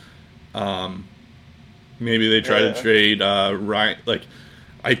clause. Maybe they try to trade Ryan. Like,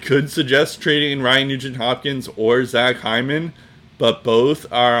 I could suggest trading Ryan Nugent-Hopkins or Zach Hyman, but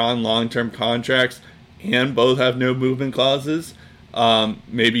both are on long-term contracts and both have no movement clauses.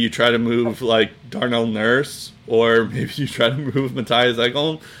 Maybe you try to move like Darnell Nurse, or maybe you try to move Matthias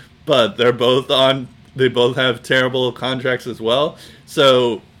Ekholm, but they both have terrible contracts as well.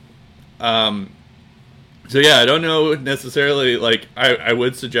 So yeah, I don't know necessarily. Like, I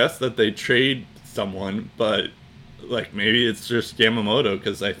would suggest that they trade someone, but like maybe it's just Yamamoto,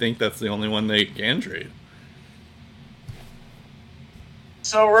 because I think that's the only one they can trade.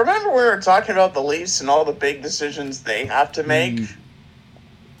 So remember we were talking about the Leafs and all the big decisions they have to make?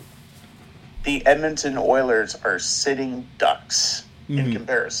 The Edmonton Oilers are sitting ducks in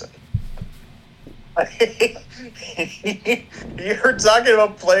comparison. You're talking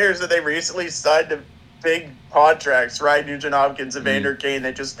about players that they recently signed to big contracts, Ryan Nugent-Hopkins, Evander Kane,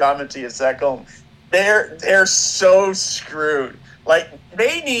 they just got Matthias Ekholm. They're so screwed. Like,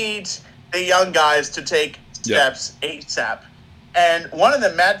 they need the young guys to take steps ASAP. And one of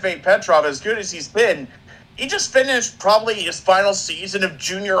them, Matvei Petrov, as good as he's been, he just finished probably his final season of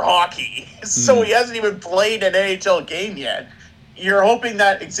junior hockey. So he hasn't even played an NHL game yet. You're hoping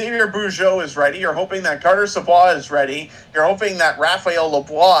that Xavier Bourgeau is ready. You're hoping that Carter Savoie is ready. You're hoping that Raphael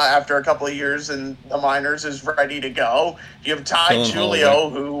Lebois, after a couple of years in the minors, is ready to go. You have Ty Julio,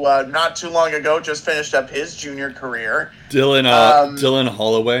 who not too long ago just finished up his junior career. Dylan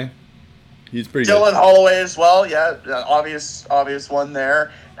Holloway. He's pretty Dylan good. Holloway as well, yeah, obvious one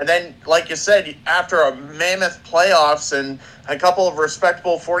there. And then, like you said, after a mammoth playoffs and a couple of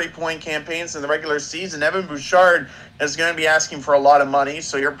respectable 40-point campaigns in the regular season, Evan Bouchard is going to be asking for a lot of money.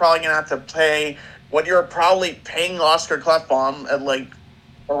 So you're probably going to have to pay what you're probably paying Oscar Klefbom at like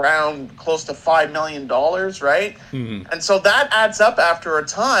around close to $5 million, right? Mm-hmm. And so that adds up after a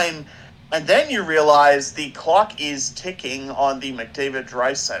time. And then you realize the clock is ticking on the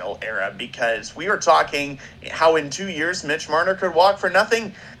McDavid-Draisaitl era, because we were talking how in 2 years Mitch Marner could walk for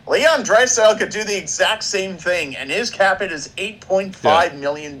nothing. Leon Draisaitl could do the exact same thing, and his cap hit is $8.5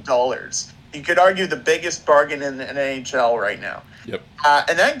 million. You could argue the biggest bargain in the NHL right now. Yep.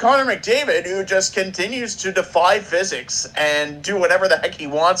 And then Connor McDavid, who just continues to defy physics and do whatever the heck he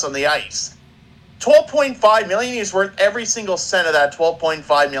wants on the ice. $12.5 million, he's worth every single cent of that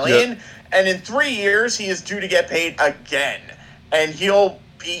 $12.5 million. Yep. And in 3 years, he is due to get paid again. And he'll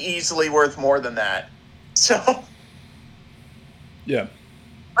be easily worth more than that. So, yeah.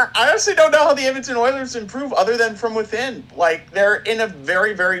 I honestly don't know how the Edmonton Oilers improve other than from within. Like, they're in a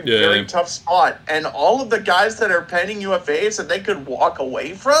very, very tough spot. And all of the guys that are pending UFAs that they could walk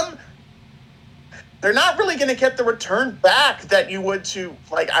away from, they're not really going to get the return back that you would to,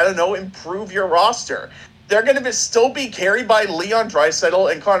 like, I don't know, improve your roster. They're going to still be carried by Leon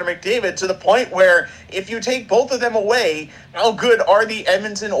Draisaitl and Connor McDavid, to the point where if you take both of them away, how good are the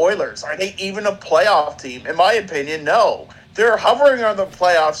Edmonton Oilers? Are they even a playoff team? In my opinion, no. They're hovering on the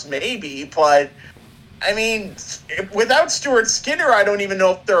playoffs, maybe, but, I mean, without Stuart Skinner, I don't even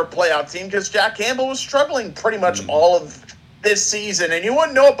know if they're a playoff team, because Jack Campbell was struggling pretty much all of this season, and you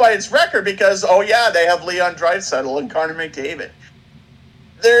wouldn't know it by its record because, oh yeah, they have Leon Draisaitl and Connor McDavid.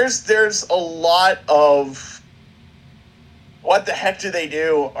 There's a lot of what the heck do they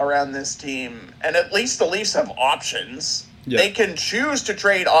do around this team, and at least the Leafs have options. Yeah. They can choose to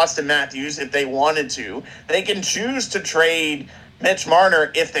trade Austin Matthews if they wanted to. They can choose to trade Mitch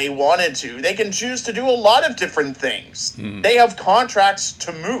Marner, if they wanted to, they can choose to do a lot of different things. They have contracts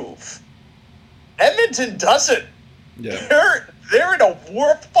to move. Edmonton doesn't. Yeah. They're in a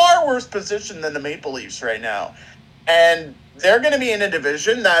far worse position than the Maple Leafs right now. And they're going to be in a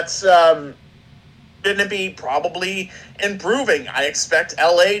division that's going to be probably improving. I expect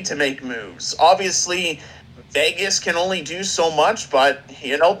LA to make moves. Obviously, Vegas can only do so much, but,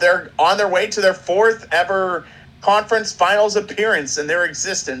 they're on their way to their 4th ever conference finals appearance in their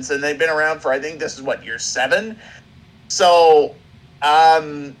existence. And they've been around for, I think this is year 7? So,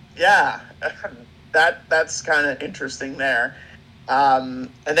 yeah, that's kind of interesting there. And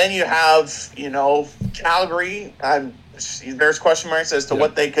then you have, Calgary. There's question marks as to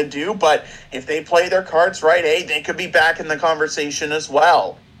what they could do, but if they play their cards right, they could be back in the conversation as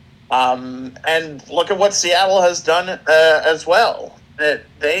well. And look at what Seattle has done as well. That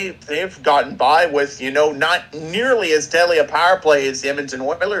they've gotten by with, not nearly as deadly a power play as the Edmonton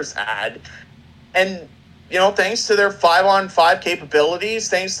Oilers had. And thanks to their 5-on-5 capabilities,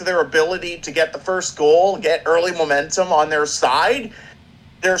 thanks to their ability to get the first goal, get early momentum on their side,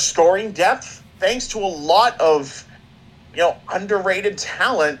 their scoring depth, thanks to a lot of, underrated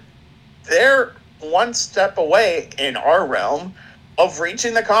talent, they're one step away in our realm of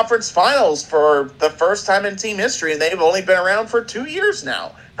reaching the conference finals for the first time in team history, and they've only been around for 2 years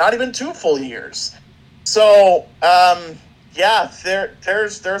now, not even 2 full years. So, yeah,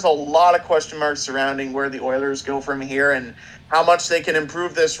 there's a lot of question marks surrounding where the Oilers go from here and how much they can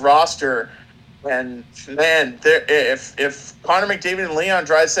improve this roster. And man, if Connor McDavid and Leon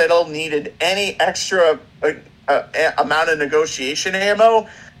Draisaitl needed any extra amount of negotiation ammo,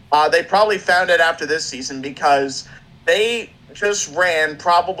 they probably found it after this season, because they just ran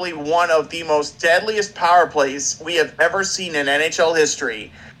probably one of the most deadliest power plays we have ever seen in NHL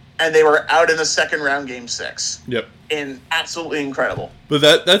history, and they were out in the second round, Game 6. Yep. Absolutely incredible.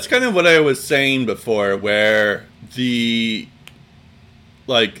 But that's kind of what I was saying before, where in the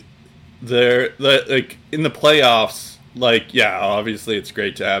playoffs, obviously it's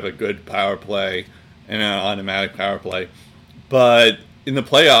great to have a good power play and an automatic power play, but in the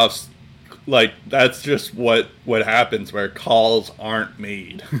playoffs, that's just what happens, where calls aren't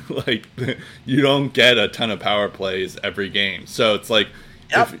made. You don't get a ton of power plays every game, so it's like,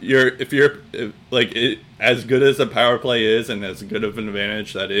 yep. if you're as good as a power play is, and as good of an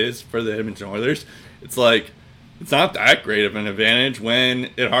advantage that is for the Edmonton Oilers, it's not that great of an advantage when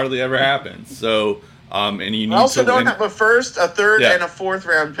it hardly ever happens. So, and you need also to don't win. Have a first, a third, and a 4th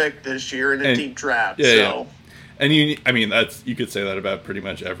round pick this year in a deep draft. Yeah. And you could say that about pretty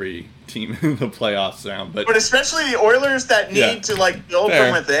much every team in the playoffs now, but especially the Oilers that need to build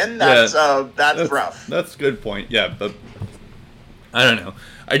from within. That's rough. That's a good point. Yeah, but I don't know.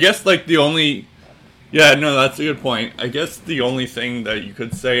 I guess the only. Yeah, no, that's a good point. I guess the only thing that you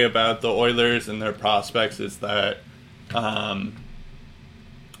could say about the Oilers and their prospects is that,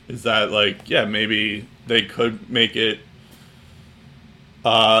 maybe they could make it.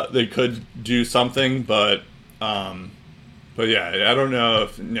 They could do something, but yeah, I don't know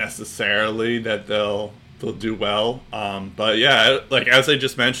if necessarily that they'll do well. But yeah, as I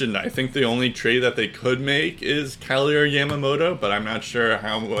just mentioned, I think the only trade that they could make is Kelly or Yamamoto, but I'm not sure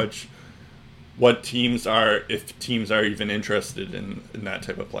if teams are even interested in that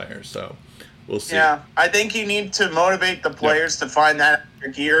type of player. So we'll see. Yeah, I think you need to motivate the players to find that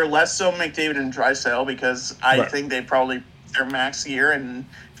gear, less so McDavid and Draisaitl, because I think they probably their max gear, and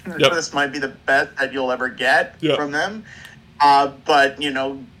this might be the best that you'll ever get from them. But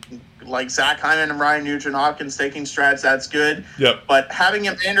Zach Hyman and Ryan Nugent-Hopkins taking strides, that's good. Yep. But having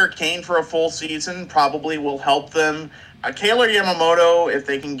Evander Kane for a full season probably will help them. Kaylor Yamamoto, if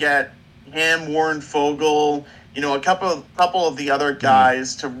they can get him, Warren Fogle, a couple of the other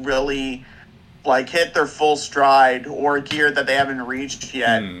guys to really hit their full stride, or gear that they haven't reached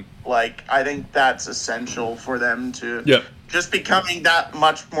yet. I think that's essential for them to just becoming that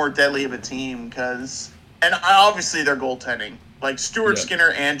much more deadly of a team. And obviously their goaltending, Stuart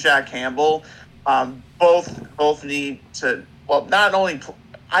Skinner and Jack Campbell, both need to. Well, not only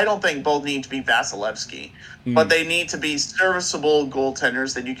I don't think both need to be Vasilevsky, but they need to be serviceable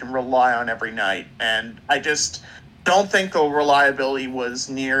goaltenders that you can rely on every night. And I just don't think the reliability was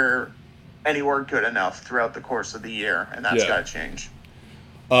near anywhere good enough throughout the course of the year, and that's got to change.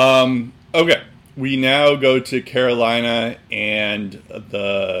 Okay, we now go to Carolina and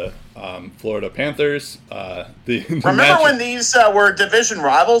the Florida Panthers. Remember when these were division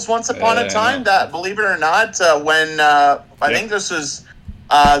rivals once upon a time? That, believe it or not, when I think this was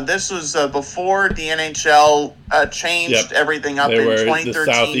before the NHL changed everything up in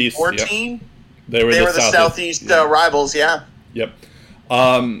 2013-14. They were the Southeast rivals, yeah. Yep.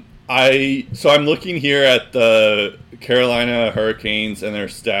 I'm looking here at the Carolina Hurricanes and their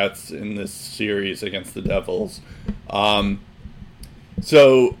stats in this series against the Devils. I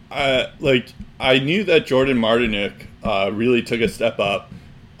knew that Jordan Martinook really took a step up.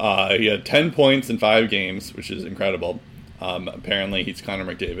 He had 10 points in 5 games, which is incredible. Apparently, he's Connor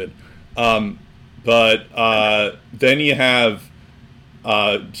McDavid. Then you have.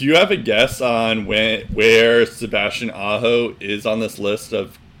 Do you have a guess on where Sebastian Aho is on this list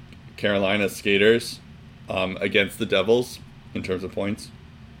of Carolina skaters against the Devils in terms of points?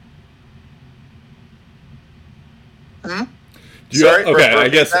 Hmm? Okay, I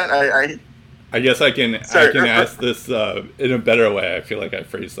guess I can ask this in a better way. I feel like I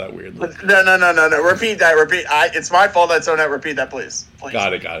phrased that weirdly. No. Repeat that. It's my fault that's so net. Repeat that, please.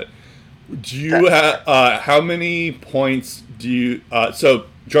 Got it. Do you have how many points do you? So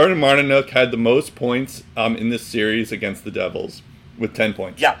Jordan Martinook had the most points in this series against the Devils with 10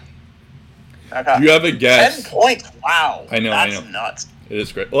 points. Yeah. Okay. Do you have a guess? 10 points. Wow. I know. That's nuts. It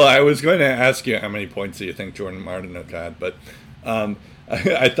is great. Well, I was going to ask you how many points do you think Jordan Martinook had, but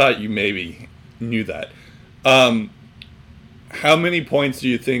I thought you maybe knew that. How many points do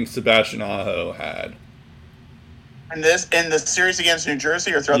you think Sebastian Aho had? In the series against New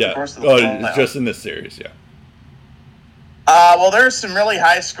Jersey or throughout the course of the just in this series, yeah. Well, there's some really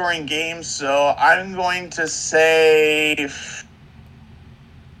high-scoring games, so I'm going to say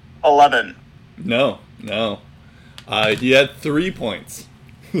 11. No. He had 3 points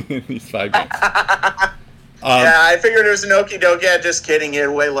in these 5 games. Yeah, I figured it was an okie dokie. Yeah, just kidding. He had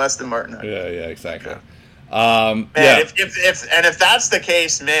way less than Martin. Yeah, exactly. If that's the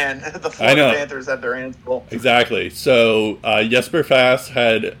case, man, the Florida Panthers have their hands full. Exactly. So Jesper Fast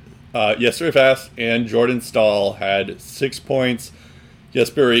and Jordan Stahl had 6 points.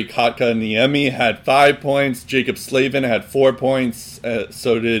 Jesperi Kotkaniemi had 5 points. Jacob Slavin had 4 points.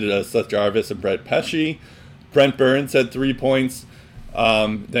 So did Seth Jarvis and Brett Pesce. Brent Burns had 3 points.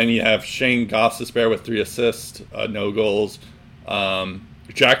 Then you have Shane Gostisbehere with 3 assists, no goals.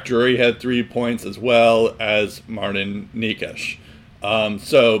 Jack Drury had 3 points as well as Martin Nikesh. And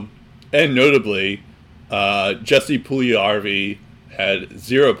notably, Jesse Puljujarvi had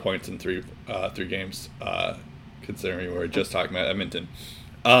 0 points in three games, considering we were just talking about Edmonton.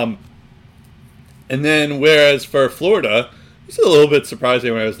 And then, whereas for Florida, it's a little bit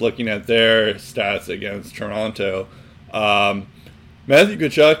surprising when I was looking at their stats against Toronto. Matthew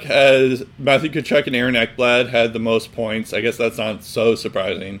Tkachuk and Aaron Ekblad had the most points. I guess that's not so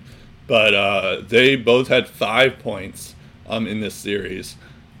surprising, but they both had 5 points in this series.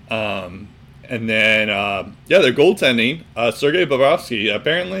 And then their goaltending, Sergei Bobrovsky,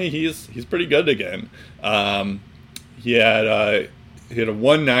 apparently he's pretty good again. He had a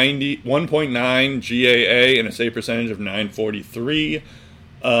 1.9 GAA and a save percentage of .943.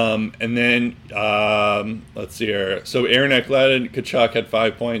 And then let's see here. So Aaron Ekblad and Tkachuk had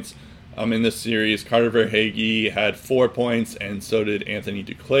 5 points in this series. Carter Verhaeghe had 4 points, and so did Anthony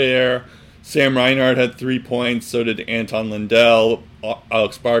Duclair. Sam Reinhart had 3 points. So did Anton Lindell.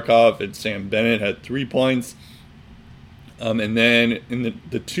 Alex Barkov and Sam Bennett had 3 points. And then in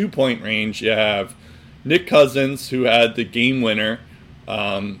the 2-point range, you have Nick Cousins, who had the game winner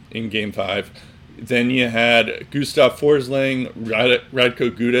in Game 5. Then you had Gustav Forsling, Radko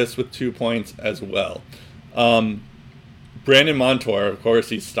Gudas with 2 points as well. Brandon Montour, of course,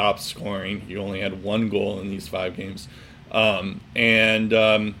 he stopped scoring. He only had 1 goal in these 5 games. And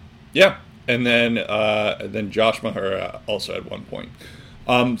then Josh Mahura also had 1 point.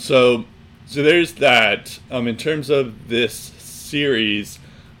 So there's that. In terms of this series,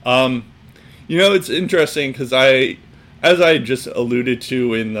 it's interesting because as I just alluded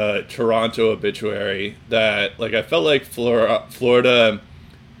to in the Toronto obituary, that I felt like Florida,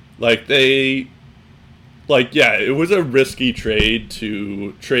 it was a risky trade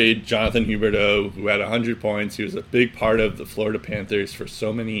to trade Jonathan Huberdeau, who had 100 points. He was a big part of the Florida Panthers for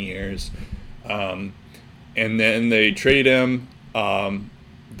so many years. And then they trade him.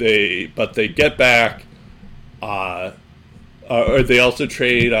 They get back, or they also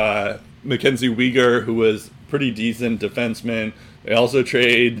trade Mackenzie Weegar, who was pretty decent defenseman. They also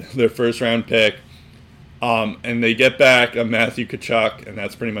trade their first-round pick, and they get back a Matthew Tkachuk, and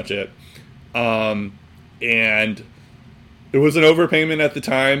that's pretty much it. And it was an overpayment at the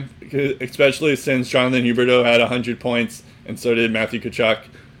time, especially since Jonathan Huberdeau had 100 points, and so did Matthew Tkachuk.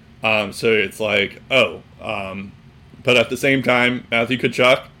 So it's but at the same time, Matthew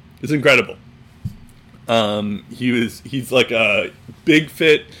Tkachuk is incredible. He's like a big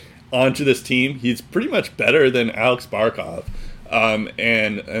fit onto this team. He's pretty much better than Alex Barkov,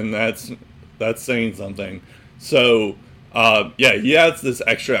 and that's saying something. So Yeah, he adds this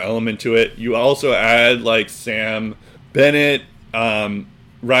extra element to it. You also add like Sam Bennett, Radko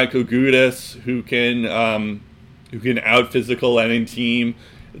Gudas, who can out physical any team.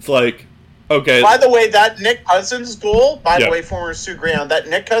 It's like, okay. By the way, that Nick Cousins goal, the way, former Sioux Greyhound, that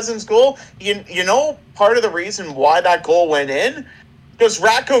Nick Cousins goal, you know, part of the reason why that goal went in, because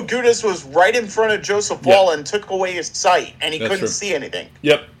Radko Gudas was right in front of Joseph Wall and took away his sight, and he couldn't see anything.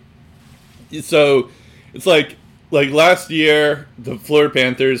 Yep. So it's like last year, the Florida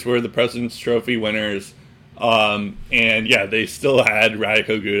Panthers were the President's Trophy winners, and yeah, they still had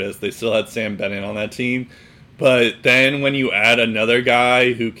Radko Gudas, they still had Sam Bennett on that team, but then when you add another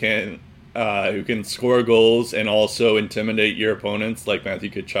guy who can score goals and also intimidate your opponents like Matthew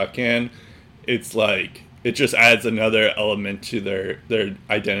Tkachuk can, it's like it just adds another element to their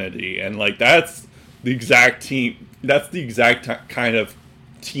identity, and like that's the exact team. That's the exact kind of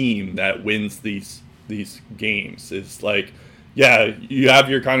team that wins these games. It's like, yeah, you have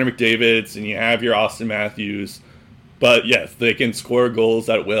your Connor McDavids and you have your Austin Matthews, but yes, they can score goals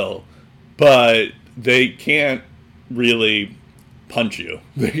at will, but they can't really punch you.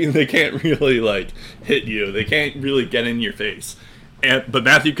 They can't really like hit you. They can't really get in your face. But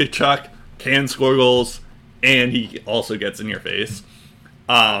Matthew Tkachuk can score goals, and he also gets in your face.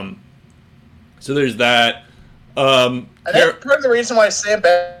 So there's that. I think part of the reason why Sam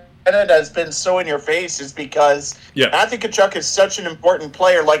Bennett has been so in your face is because Matthew Tkachuk is such an important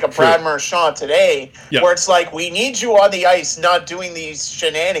player, like a Brad Marchand today, where it's like, we need you on the ice, not doing these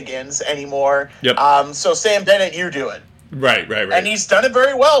shenanigans anymore. So Sam Bennett, you do it. Right. And he's done it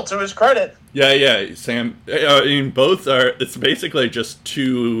very well, to his credit. Yeah, Sam. I mean, both are. It's basically just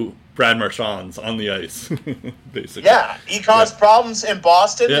two Brad Marchands on the ice, basically. Yeah, he caused problems in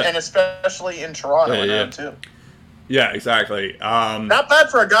Boston and especially in Toronto too. Yeah, exactly. Not bad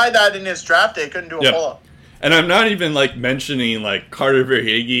for a guy that in his draft day couldn't do a pull-up. And I'm not even like mentioning like Carter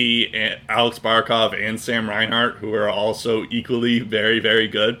Verhaeghe and Alex Barkov and Sam Reinhart, who are also equally very, very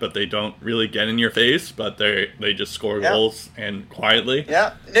good, but they don't really get in your face, but they just score goals and quietly.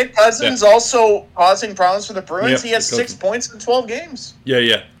 Yeah, Nick Cousins also causing problems for the Bruins. He has 6 points in 12 games.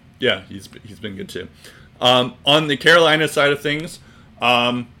 Yeah. He's been good too. On the Carolina side of things,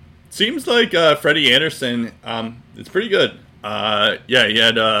 seems like Freddie Anderson is pretty good.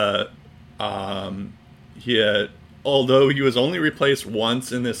 He had, although he was only replaced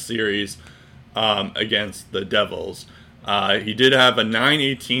once in this series against the Devils, he did have a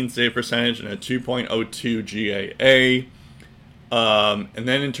 .918 save percentage and a 2.02 GAA. And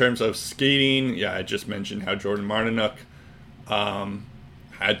then in terms of skating, I just mentioned how Jordan Martinook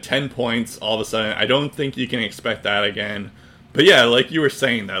had 10 points all of a sudden. I don't think you can expect that again. But yeah, like you were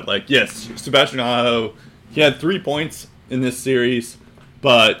saying that, like, yes, Sebastian Aho, he had 3 points in this series,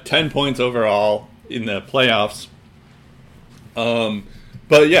 but 10 points overall in the playoffs.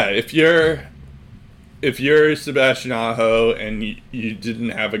 But yeah, if you're Sebastian Aho and you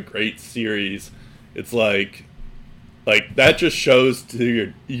didn't have a great series, it's like that just shows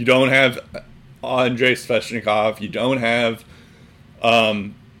you don't have Andrei Svechnikov, you don't have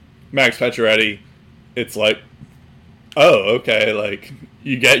Max Pacioretty. It's like, oh, okay, like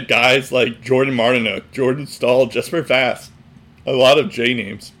you get guys like Jordan Martinook, Jordan Stahl, Jesper Fast, a lot of J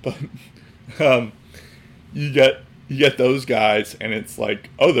names, but you get those guys, and it's like,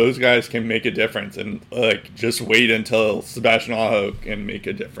 oh, those guys can make a difference, and like just wait until Sebastian Aho can make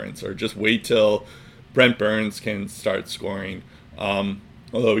a difference, or just wait till Brent Burns can start scoring.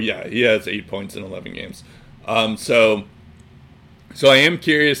 Although he has 8 points in 11 games. So I am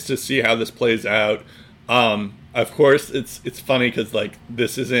curious to see how this plays out. Of course, it's funny because like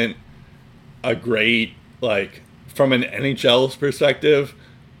this isn't a great, like, from an NHL's perspective,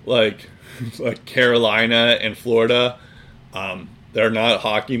 like Carolina and Florida, they're not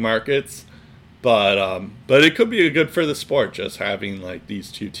hockey markets, but it could be good for the sport just having like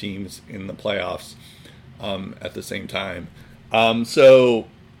these two teams in the playoffs at the same time. So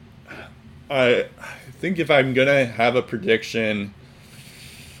I think if I'm gonna have a prediction,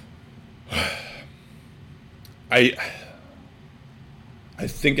 I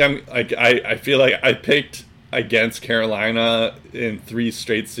think I feel like I picked against Carolina in 3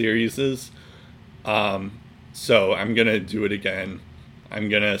 straight series. So I'm going to do it again. I'm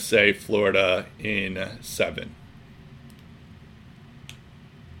going to say Florida in 7.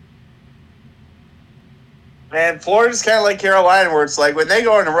 Man, Florida's kind of like Carolina, where it's like when they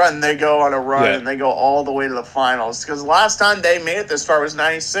go on a run, and they go all the way to the finals. Because last time they made it this far was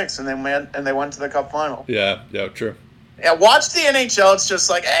 '96, and they went to the Cup final. Yeah, true. Yeah, watch the NHL. It's just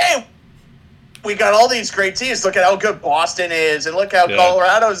like, hey, we got all these great teams. Look at how good Boston is, and look how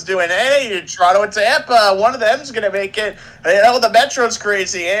Colorado's doing. Hey, Toronto and Tampa, one of them's going to make it. The Metro's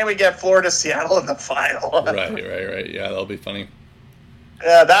crazy, and we get Florida, Seattle in the final. Right. Yeah, that'll be funny.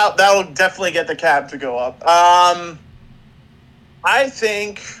 Yeah, that'll definitely get the cap to go up. I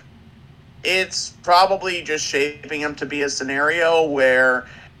think it's probably just shaping up to be a scenario where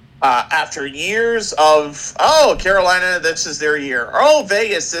after years of, Carolina, this is their year.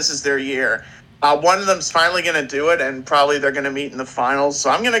 Vegas, this is their year. One of them's finally going to do it, and probably they're going to meet in the finals. So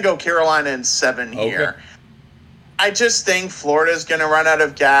I'm going to go Carolina in 7 here. I just think Florida's going to run out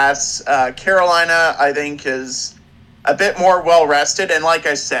of gas. Carolina, I think, is a bit more well-rested. And like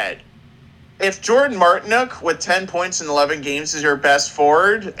I said, if Jordan Martinook with 10 points in 11 games is your best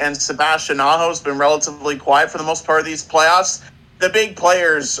forward, and Sebastian Aho's been relatively quiet for the most part of these playoffs, the big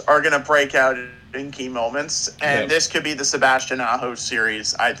players are going to break out in key moments. And this could be the Sebastian Aho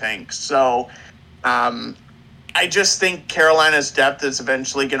series, I think. So I just think Carolina's depth is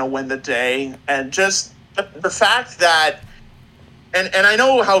eventually going to win the day. And just the fact that, and I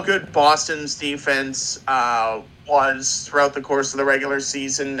know how good Boston's defense was throughout the course of the regular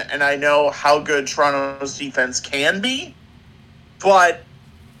season, and I know how good Toronto's defense can be, but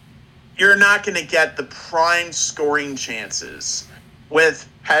you're not going to get the prime scoring chances with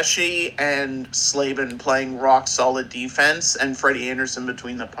Pesce and Slavin playing rock-solid defense and Freddie Anderson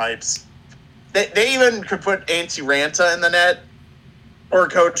between the pipes. They even could put Antti Ranta in the net or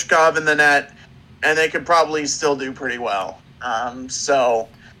Coach Cobb in the net, and they could probably still do pretty well. So,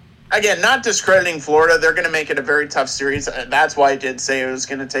 again, not discrediting Florida. They're going to make it a very tough series. That's why I did say it was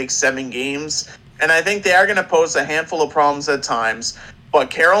going to take 7 games. And I think they are going to pose a handful of problems at times. But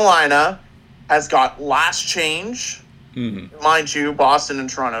Carolina has got last change. Mm-hmm. Mind you, Boston and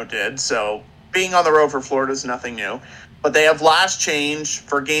Toronto did. So being on the road for Florida is nothing new. But they have last change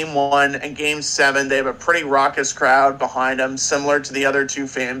for Game 1 and Game 7. They have a pretty raucous crowd behind them, similar to the other two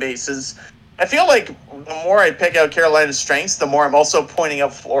fan bases. I feel like the more I pick out Carolina's strengths, the more I'm also pointing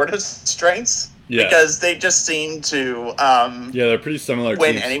out Florida's strengths. Yeah. Because they just seem to they're pretty similar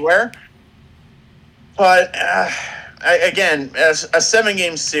win teams. Anywhere. But, again, as a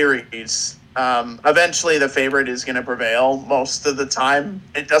 7-game series, eventually the favorite is going to prevail most of the time.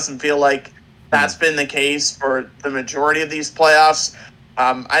 It doesn't feel like that's been the case for the majority of these playoffs.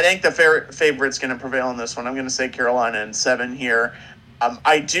 I think the favorite's going to prevail in this one. I'm going to say Carolina in 7 here.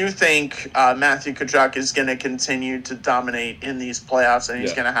 I do think Matthew Tkachuk is going to continue to dominate in these playoffs, and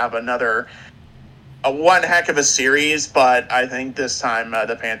he's going to have one heck of a series, but I think this time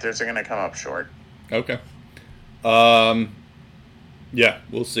the Panthers are going to come up short. Okay. We'll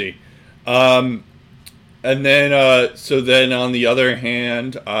see. And then, so then on the other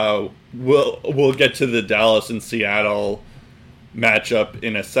hand, we'll get to the Dallas and Seattle matchup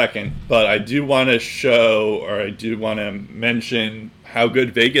in a second, but I do want to mention how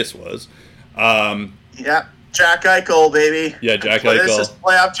good Vegas was. Jack Eichel, baby. Yeah, Jack Eichel. This is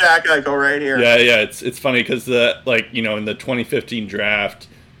playoff Jack Eichel right here. Yeah. It's funny because in the 2015 draft,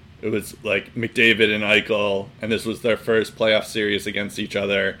 it was like McDavid and Eichel, and this was their first playoff series against each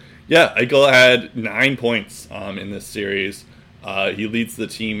other. Yeah, Eichel had 9 points in this series. He leads the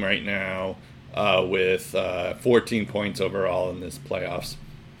team right now with 14 points overall in this playoffs.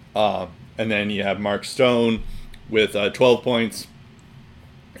 And then you have Mark Stone with 12 points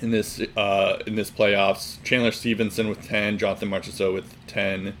in this playoffs. Chandler Stevenson with 10. Jonathan Marchessault with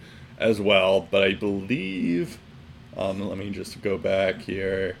 10 as well. But I believe, let me just go back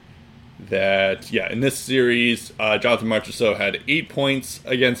here, that, in this series, Jonathan Marchessault had 8 points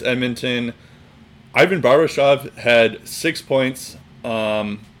against Edmonton. Ivan Barbashev had 6 points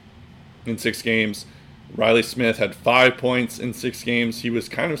in 6 games. Riley Smith had 5 points in 6 games. He was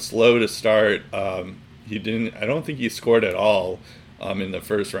kind of slow to start. I don't think he scored at all in the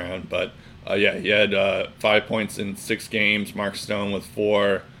first round. But, he had 5 points in 6 games. Mark Stone with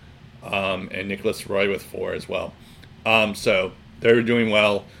 4, and Nicholas Roy with 4 as well. So they were doing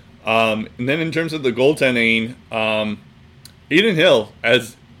well. And then in terms of the goaltending, Adin Hill,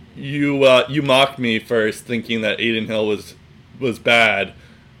 as you mocked me first thinking that Adin Hill was bad,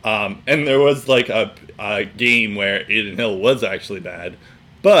 and there was like a game where Adin Hill was actually bad,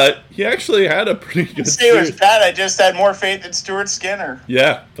 but he actually had a pretty good series. He was bad. I just had more faith in Stuart Skinner.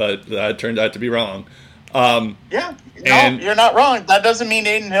 Yeah, but that turned out to be wrong. You're not wrong. That doesn't mean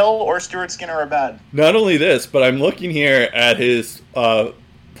Adin Hill or Stuart Skinner are bad. Not only this, but I'm looking here at his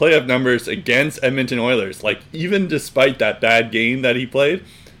playoff numbers against Edmonton Oilers. Like, even despite that bad game that he played,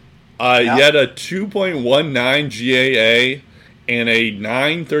 he had a 2.19 GAA and a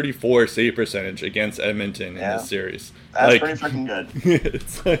 934 save percentage against Edmonton in this series. That's pretty freaking good.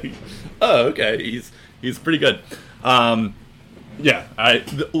 It's like, oh, okay, he's pretty good. Laurent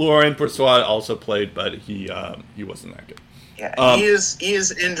Brossoit also played, but he wasn't that good. Yeah, he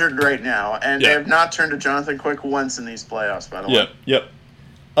is injured right now, and they have not turned to Jonathan Quick once in these playoffs, by the way. Yep.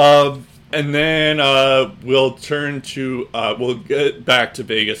 And then we'll turn to we'll get back to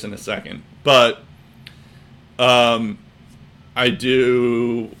Vegas in a second, but I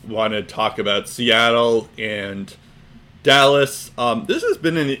do want to talk about Seattle and Dallas. This has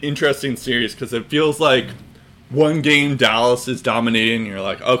been an interesting series because it feels like one game Dallas is dominating, and you're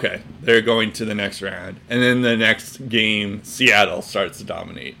like, okay, they're going to the next round. And then the next game, Seattle starts to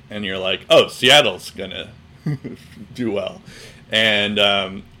dominate. And you're like, oh, Seattle's going to do well. And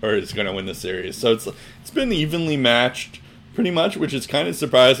or is going to win the series. So it's been evenly matched pretty much, which is kind of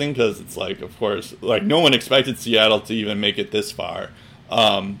surprising because it's like, of course, like no one expected Seattle to even make it this far.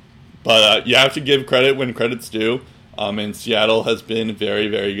 But you have to give credit when credit's due. And Seattle has been very,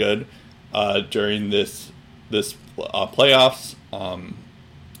 very good during this playoffs,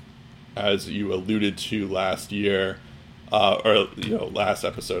 as you alluded to last year, or last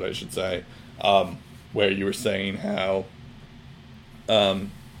episode, I should say, where you were saying how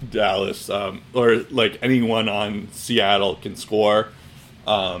Dallas or like anyone on Seattle can score,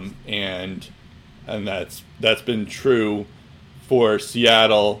 and that's been true for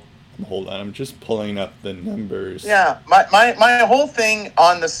Seattle. Hold on, I'm just pulling up the numbers. Yeah, my whole thing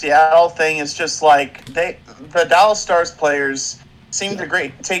on the Seattle thing is just like the Dallas Stars players seem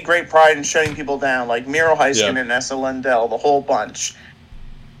to take great pride in shutting people down, like Miro Heiskanen and Essa Lundell, the whole bunch,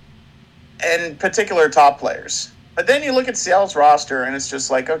 and particular top players. But then you look at Seattle's roster, and it's just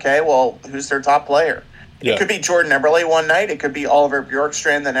like, okay, well, who's their top player? It could be Jordan Eberle one night. It could be Oliver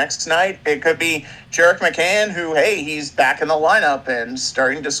Bjorkstrand the next night. It could be Jarek McCann, who, hey, he's back in the lineup and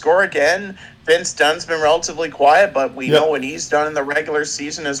starting to score again. Vince Dunn's been relatively quiet, but we know what he's done in the regular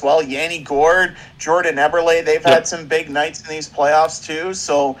season as well. Yanni Gourde, Jordan Eberle, they've had some big nights in these playoffs too.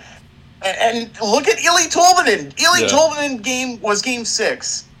 So, and look at Ilya Tolvanen. Tolvanen was game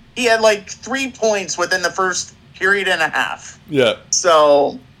 6. He had like 3 points within the first period and a half. Yeah.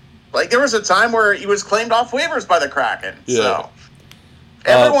 So, like, there was a time where he was claimed off waivers by the Kraken. Yeah. So,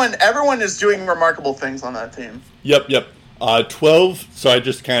 everyone is doing remarkable things on that team. Yep. 12. So I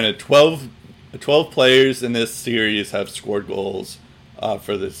just counted 12 players in this series have scored goals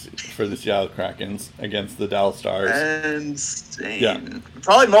for the Seattle Krakens against the Dallas Stars. Insane. Yeah.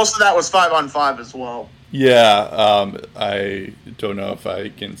 Probably most of that was 5-on-5 as well. Yeah. I don't know if I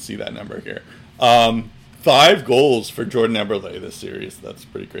can see that number here. 5 goals for Jordan Eberle this series. That's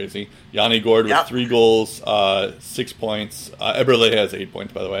pretty crazy. Yanni Gourde with 3 goals, 6 points. Eberle has 8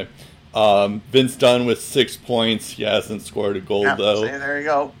 points, by the way. Vince Dunn with 6 points. He hasn't scored a goal, though. There you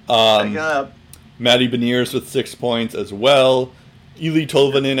go. Matty Beniers with 6 points as well. Ilya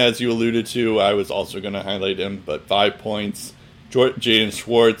Tolvanen, as you alluded to, I was also going to highlight him, but 5 points. Jaden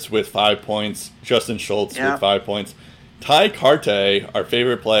Schwartz with 5 points. Justin Schultz with 5 points. Ty Carte, our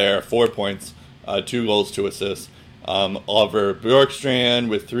favorite player, 4 points. 2 goals, 2 assists. Oliver Bjorkstrand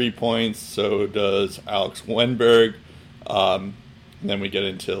with 3 points. So does Alex Wenberg. And then we get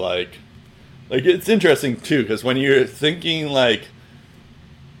into like it's interesting too, because when you're thinking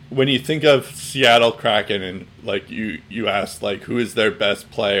when you think of Seattle Kraken and like you ask like who is their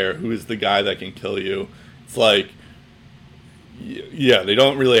best player, who is the guy that can kill you, it's like they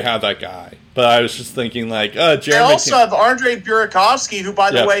don't really have that guy. But I was just thinking, like, Jeremy. They also have Andrei Burakovsky, who,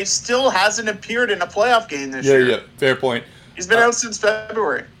 by the way, still hasn't appeared in a playoff game this year. Yeah, fair point. He's been out since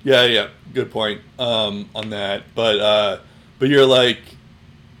February. Yeah, good point on that. But you're like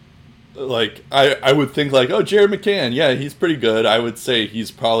I would think like, oh, Jared McCann, yeah, he's pretty good. I would say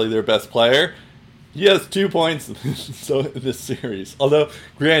he's probably their best player. He has 2 points this series. Although,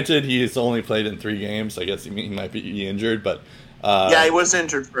 granted, he's only played in 3 games. I guess he might be injured, but. He was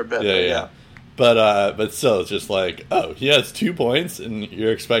injured for a bit. Yeah. But still, it's just like, oh, he has 2 points, and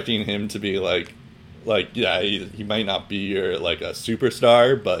you're expecting him to be he might not be your like a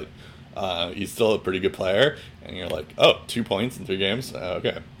superstar, but he's still a pretty good player. And you're like, oh, 2 points in 3 games,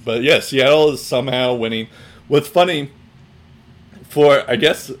 okay. But yeah, Seattle is somehow winning. What's funny, I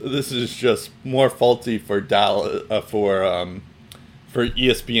guess this is just more faulty for Dallas for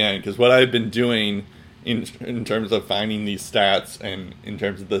ESPN, because what I've been doing in terms of finding these stats and in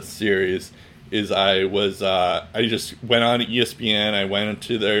terms of the series is I just went on ESPN. I went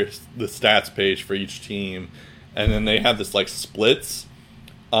into the stats page for each team, and then they have this like splits,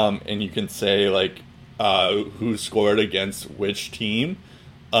 and you can say like who scored against which team,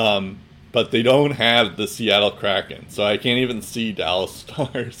 but they don't have the Seattle Kraken, so I can't even see Dallas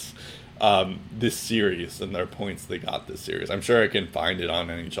Stars this series and their points they got this series. I'm sure I can find it on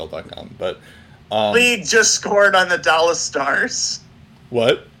NHL.com, but League just scored on the Dallas Stars.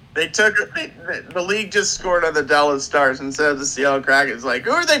 What? The league just scored on the Dallas Stars instead of the Seattle Kraken. It's like,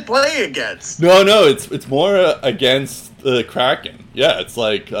 who are they playing against? No, it's more against the Kraken. Yeah, it's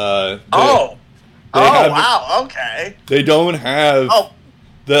like wow, okay. They don't have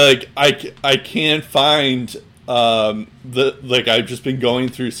I can't find I've just been going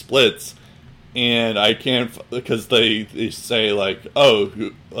through splits and I can't because they say like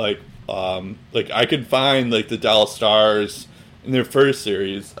I could find like the Dallas Stars in their first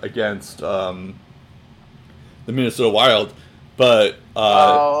series against the Minnesota Wild, but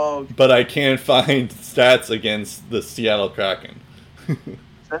I can't find stats against the Seattle Kraken.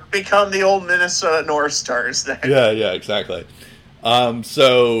 Become the old Minnesota North Stars then. Yeah, exactly.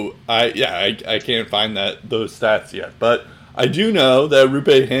 So I can't find those stats yet, but I do know that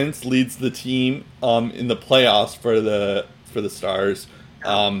Rupe Hintz leads the team in the playoffs for the Stars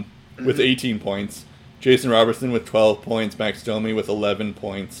with 18 points. Jason Robertson with 12 points. Max Domi with 11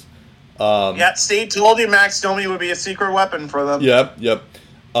 points. Steve told you Max Domi would be a secret weapon for them. Yep.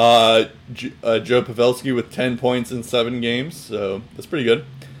 Joe Pavelski with 10 points in 7 games, so that's pretty good.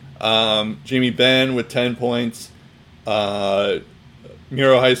 Jamie Benn with 10 points. Miro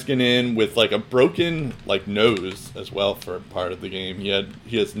Heiskanen with like a broken nose as well for part of the game.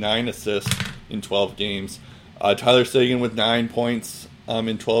 He has 9 assists in 12 games. Tyler Seguin with 9 points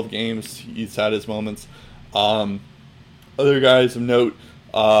in 12 games. He's had his moments. Other guys of note,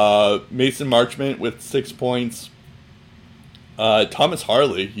 Mason Marchment with 6 points. Thomas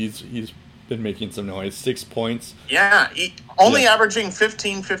Harley, he's been making some noise. 6 points. Yeah, averaging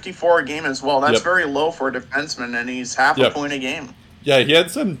 15.54 a game as well. That's very low for a defenseman, and he's half a point a game. Yeah, he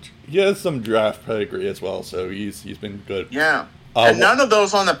has some draft pedigree as well, so he's been good. Yeah, and none of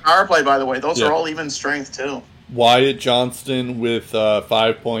those on the power play, by the way. Those are all even strength too. Wyatt Johnston with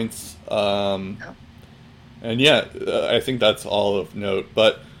 5 points. And I think that's all of note.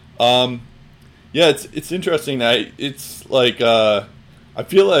 But it's interesting. It's like I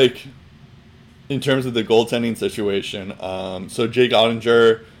feel like in terms of the goaltending situation, so Jake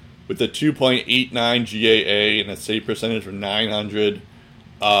Ottinger with a 2.89 GAA and a save percentage of 900,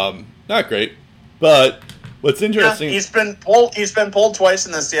 not great. But what's interesting, he's been pulled twice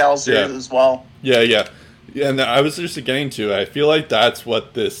in the Seattle series as well. Yeah. And I was just getting to, I feel like that's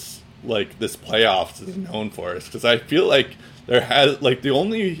what this playoffs is known for, because I feel like the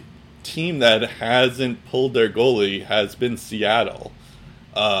only team that hasn't pulled their goalie has been Seattle.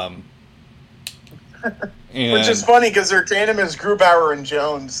 Which is funny because their tandem is Grubauer and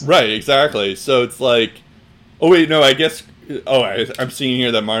Jones. Right, exactly. So it's like, I'm seeing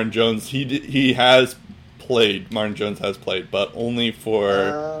here that Martin Jones, he has played. Martin Jones has played, but only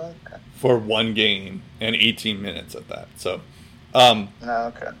for 1 game and 18 minutes at that. So,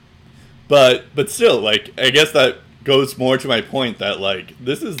 okay. But still, I guess that goes more to my point that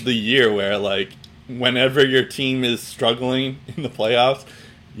this is the year where whenever your team is struggling in the playoffs,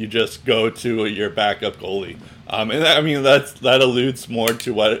 you just go to your backup goalie. And that alludes more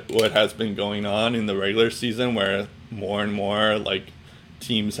to what has been going on in the regular season, where more and more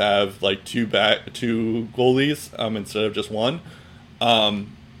teams have two goalies instead of just one.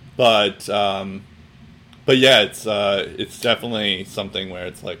 But yeah, it's definitely something where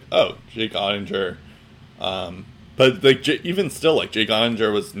it's Jake Ottinger. But even still, Jake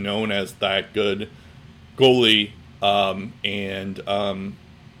Ottinger was known as that good goalie, and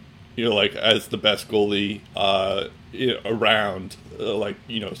as the best goalie around,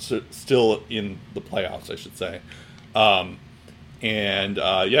 still in the playoffs, I should say.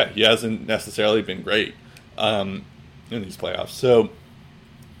 He hasn't necessarily been great in these playoffs. So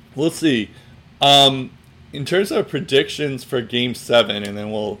we'll see. In terms of predictions for Game 7, and then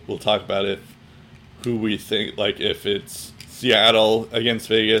we'll talk about who we think, if it's Seattle against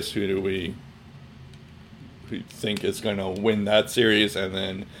Vegas, who do we think is going to win that series, and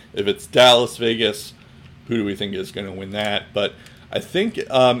then if it's Dallas Vegas, who do we think is going to win that? But I think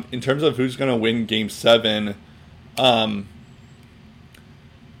in terms of who's going to win Game 7, I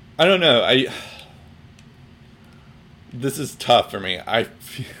don't know. This is tough for me. I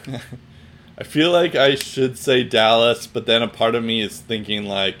feel like I should say Dallas, but then a part of me is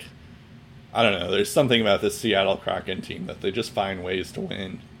thinking I don't know. There's something about this Seattle Kraken team that they just find ways to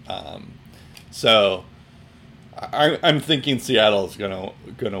win. So I'm thinking Seattle's gonna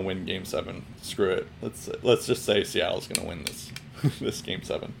win Game 7. Screw it. Let's just say Seattle's gonna win this Game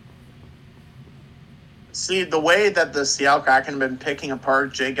 7. See, the way that the Seattle Kraken have been picking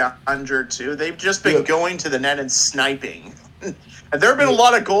apart Jake Unger, too, they've just been going to the net and sniping. And there have been a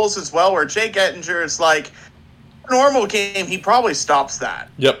lot of goals as well where Jake Ettinger is like, normal game, he probably stops that.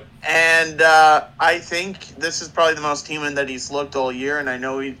 Yep. And I think this is probably the most human that he's looked all year. And I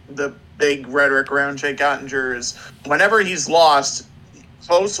know the big rhetoric around Jake Ottinger is whenever he's lost,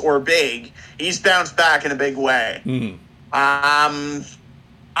 close or big, he's bounced back in a big way. Mm-hmm.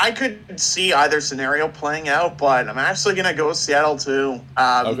 I could see either scenario playing out, but I'm actually going to go with Seattle too.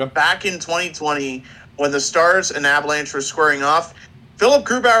 Okay. Back in 2020, when the Stars and Avalanche were squaring off, Philip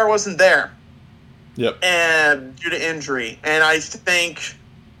Grubauer wasn't there. Yep. And due to injury. And I think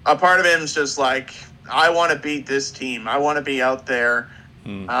a part of him is just like, I want to beat this team. I want to be out there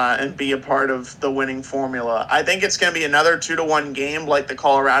and be a part of the winning formula. I think it's going to be another 2-1 game like the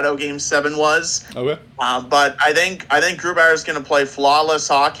Colorado Game 7 was. Okay. But I think Grubauer is going to play flawless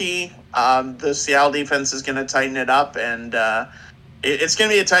hockey. The Seattle defense is going to tighten it up, and it's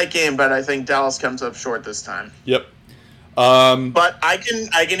going to be a tight game, but I think Dallas comes up short this time. Yep. But I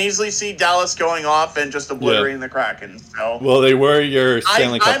can easily see Dallas going off and just obliterating the Kraken. So well, they were your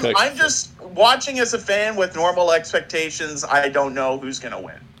Stanley Cup picks. I'm just watching as a fan with normal expectations. I don't know who's going to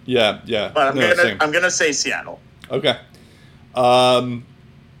win. Yeah. But I'm gonna say Seattle. Okay.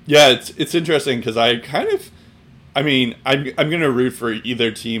 Yeah, it's interesting because I'm gonna root for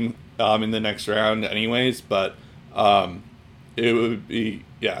either team in the next round, anyways. But it would be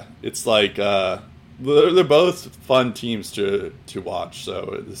it's like they're both fun teams to watch.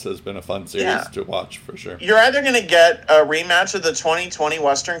 So this has been a fun series to watch for sure. You're either going to get a rematch of the 2020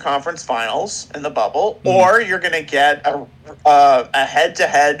 Western Conference Finals in the bubble, or you're going to get a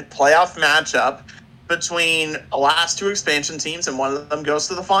head-to-head playoff matchup between the last two expansion teams, and one of them goes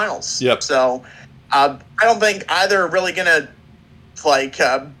to the finals. Yep. So I don't think either are really going to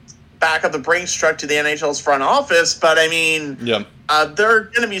back up the Brinks truck to the NHL's front office, but I mean, there are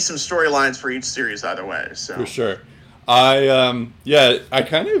going to be some storylines for each series either way. So for sure, I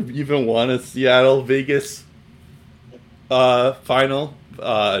kind of even want a Seattle Vegas final,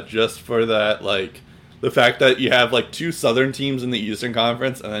 just for that, like the fact that you have like two Southern teams in the Eastern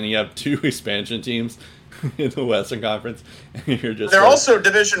Conference, and then you have two expansion teams in the Western Conference, and they're also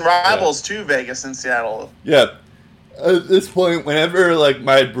division rivals too, Vegas and Seattle. Yeah. At this point, whenever like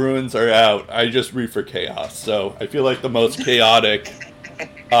my Bruins are out, I just root for chaos. So I feel like the most chaotic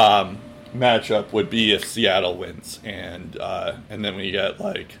matchup would be if Seattle wins, and then we get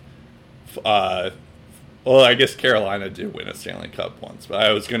like, I guess Carolina did win a Stanley Cup once, but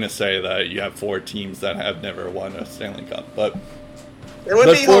I was gonna say that you have four teams that have never won a Stanley Cup, but. It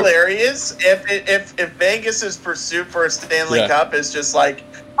would be hilarious if Vegas's pursuit for a Stanley Cup is just like,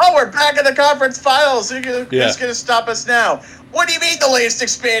 oh, we're back in the conference finals. Who's going to stop us now? What do you mean the latest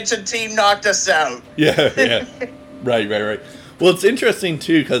expansion team knocked us out? Yeah. Right. Well, it's interesting,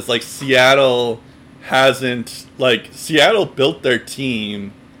 too, because, like, Seattle built their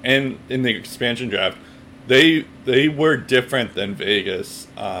team, and in the expansion draft, they were different than Vegas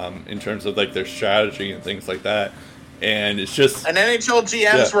in terms of, like, their strategy and things like that. And it's just... And NHL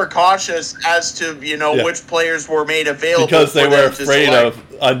GMs were cautious as to, which players were made available. Because they were afraid of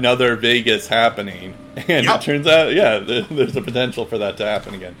another Vegas happening. And it turns out, there's a potential for that to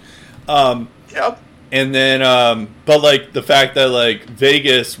happen again. And then, but, like, the fact that, like,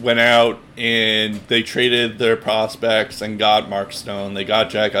 Vegas went out and they traded their prospects and got Mark Stone. They got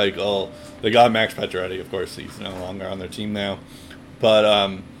Jack Eichel. They got Max Pacioretty. Of course, he's no longer on their team now.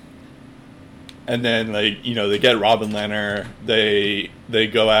 But, and then, like, they get Robin Lehner. They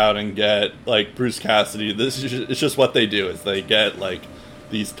go out and get, like, Bruce Cassidy. It's just what they do, is they get, like,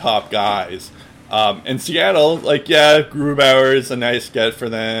 these top guys. And Seattle, like, Grubauer is a nice get for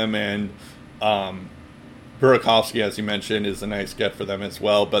them, and Burakovsky, as you mentioned, is a nice get for them as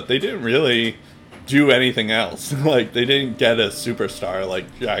well. But they didn't really do anything else. Like, they didn't get a superstar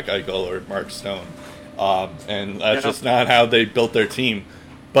like Jack Eichel or Mark Stone. And that's just not how they built their team.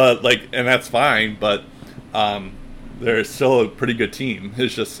 But, like, and that's fine, but they're still a pretty good team.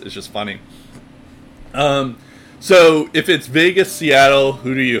 It's just funny. So if it's Vegas, Seattle,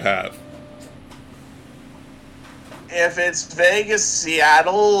 who do you have? If it's Vegas,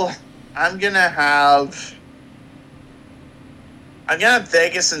 Seattle, I'm gonna have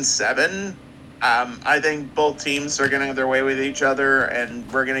Vegas in 7. I think both teams are gonna have their way with each other,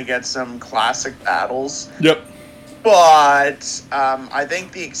 and we're gonna get some classic battles. Yep. But I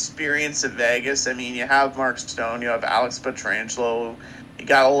think the experience of Vegas, I mean, you have Mark Stone, you have Alex Pietrangelo, you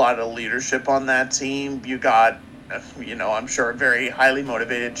got a lot of leadership on that team. You got, I'm sure, a very highly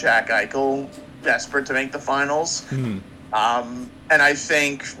motivated Jack Eichel, desperate to make the finals. And I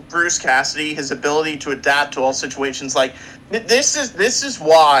think Bruce Cassidy, his ability to adapt to all situations, like this is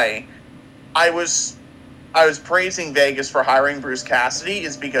why I was praising Vegas for hiring Bruce Cassidy,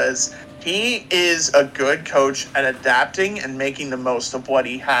 is because he is a good coach at adapting and making the most of what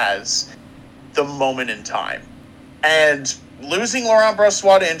he has the moment in time. And losing Laurent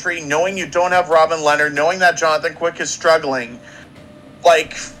Brossoit to injury, knowing you don't have Robin Leonard, knowing that Jonathan Quick is struggling,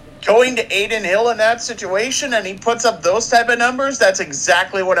 like going to Aiden Hill in that situation and he puts up those type of numbers, that's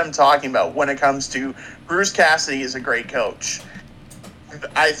exactly what I'm talking about when it comes to Bruce Cassidy is a great coach.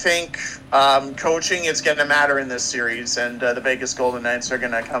 I think coaching is going to matter in this series, and the Vegas Golden Knights are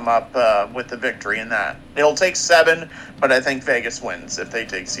going to come up with the victory in that. It'll take 7, but I think Vegas wins if they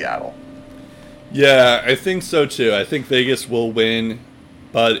take Seattle. Yeah, I think so too. I think Vegas will win,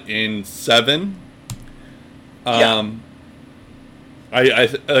 but in 7. I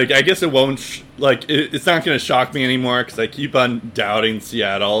guess it won't it's not going to shock me anymore because I keep on doubting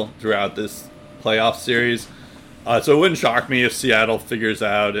Seattle throughout this playoff series. So it wouldn't shock me if Seattle figures it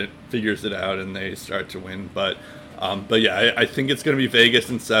out and they start to win. But yeah, I think it's going to be Vegas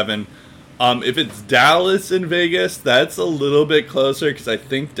in 7. If it's Dallas in Vegas, that's a little bit closer because I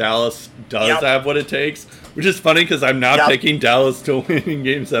think Dallas does have what it takes. Which is funny because I'm not picking Dallas to win in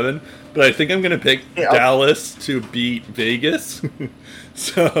Game 7, but I think I'm going to pick Dallas to beat Vegas.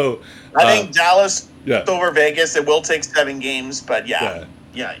 So I think Dallas over Vegas. It will take 7 games, but yeah,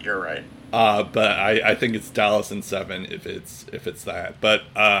 you're right. But I think it's Dallas in 7 if it's that. But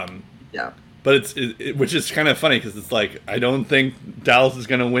but it's which is kind of funny because it's like I don't think Dallas is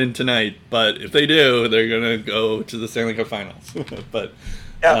going to win tonight, but if they do, they're going to go to the Stanley Cup Finals. But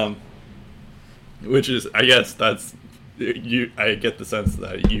which is, I guess that's you. I get the sense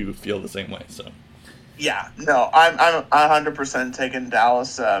that you feel the same way. So. Yeah, no, I'm 100% taking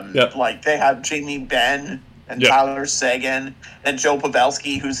Dallas. Like they have Jamie Benn and Tyler Seguin and Joe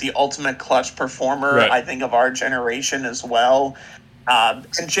Pavelski, who's the ultimate clutch performer, I think, of our generation as well. And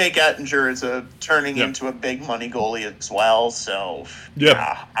Jake Ettinger is turning into a big money goalie as well. So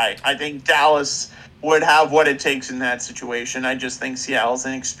I think Dallas would have what it takes in that situation. I just think Seattle's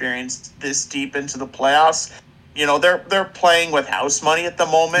inexperienced this deep into the playoffs. You know, they're playing with house money at the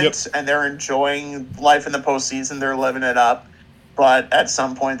moment, and they're enjoying life in the postseason. They're living it up. But at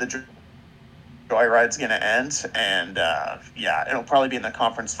some point, the joyride's going to end. And, it'll probably be in the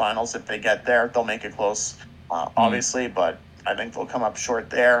conference finals if they get there. They'll make it close, obviously, but I think they'll come up short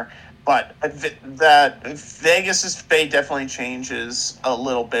there. But that Vegas's fate definitely changes a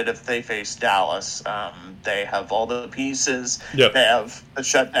little bit if they face Dallas. They have all the pieces. They have a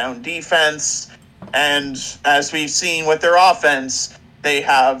shutdown defense. And as we've seen with their offense, they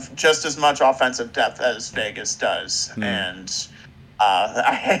have just as much offensive depth as Vegas does. And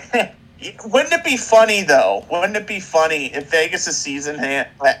wouldn't it be funny, though? Wouldn't it be funny if Vegas' season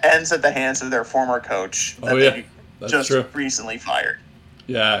ends at the hands of their former coach that that's just true. Recently fired?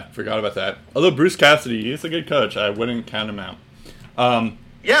 Yeah, forgot about that. Although Bruce Cassidy, he's a good coach. I wouldn't count him out.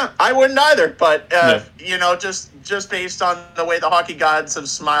 Yeah, I wouldn't either. But, just based on the way the hockey gods have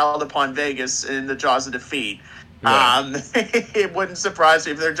smiled upon Vegas in the jaws of defeat, it wouldn't surprise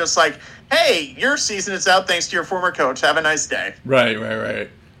me if they're just like, hey, your season is out thanks to your former coach. Have a nice day. Right.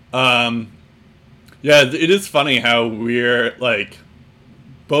 It is funny how we're, like,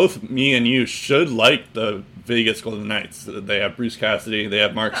 both me and you should like the Vegas Golden Knights. They have Bruce Cassidy. They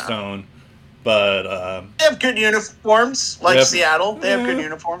have Mark Stone. But they have good uniforms, like Seattle. They have good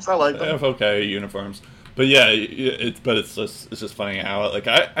uniforms. I like them. They have okay uniforms. But yeah, it's just funny how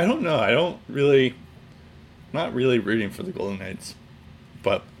I don't know. I'm not really rooting for the Golden Knights.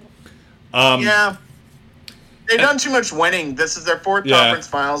 But they've done too much winning. This is their 4th conference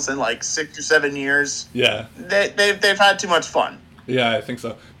finals in like 6 or 7 years. Yeah, they've had too much fun. Yeah, I think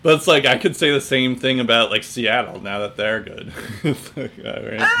so. But it's like I could say the same thing about like Seattle now that they're good.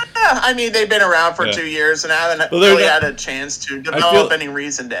 Right? I mean, they've been around for 2 years and haven't really had a chance to develop any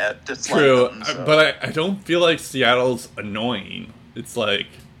reason to dislike them. So. But I don't feel like Seattle's annoying. It's like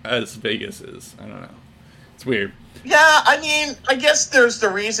as Vegas is. I don't know. It's weird. Yeah, I mean, I guess there's the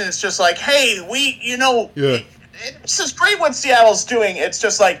reason. It's just like, hey, this is great what Seattle's doing. It's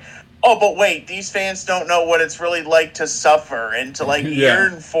just like, oh, but wait, these fans don't know what it's really like to suffer and to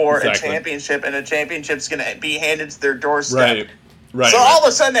yearn for a championship, and a championship's going to be handed to their doorstep. Right. So all of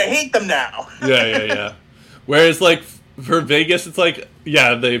a sudden they hate them now. Yeah. Whereas, like, for Vegas, it's like,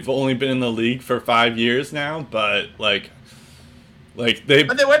 they've only been in the league for 5 years now, but But they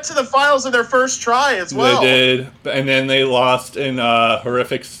went to the finals of their first try as well. They did, and then they lost in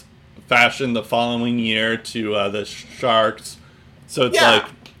horrific fashion the following year to the Sharks. So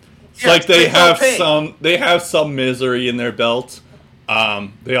it's It's like they have some misery in their belt.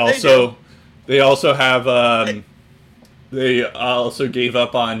 They also have they also gave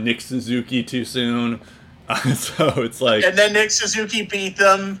up on Nick Suzuki too soon. So it's like, and then Nick Suzuki beat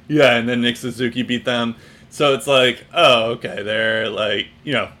them. Yeah, and then Nick Suzuki beat them. So it's like, oh, okay, they're like,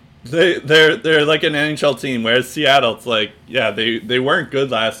 they're like an NHL team. Whereas Seattle, it's like, yeah, they weren't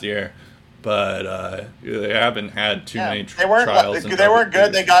good last year, but they haven't had too many trials. They weren't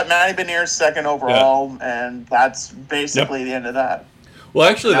good. They got Matty Beniers second overall, and that's basically the end of that. Well,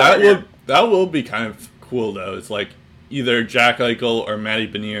 actually, that will be kind of cool though. It's like either Jack Eichel or Matty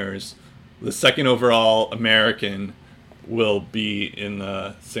Beniers, the second overall American, will be in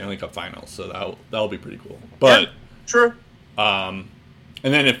the Stanley Cup Finals. So that'll be pretty cool. But true. And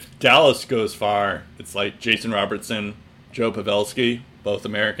then if Dallas goes far, it's like Jason Robertson, Joe Pavelski, both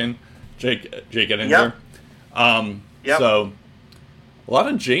American, Jake Ettinger. So a lot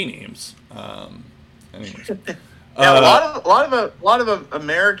of J names. Anyways. Yeah, a lot of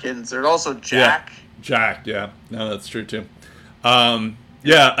Americans. There's also Jack. Jack, yeah. No, that's true too.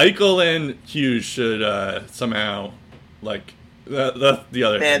 Eichel and Hughes should somehow, like, that's the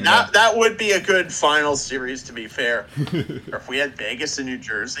other thing. That would be a good final series, to be fair. Or if we had Vegas and New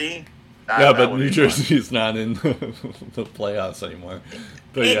Jersey. But New Jersey's not in the playoffs anymore.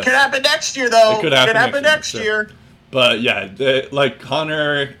 But it could happen next year, though. It could happen next year. But yeah, like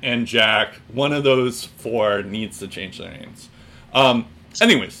Connor and Jack, one of those four needs to change their names.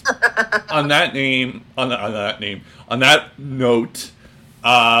 Anyways, on that note,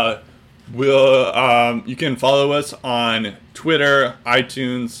 you can follow us on Twitter,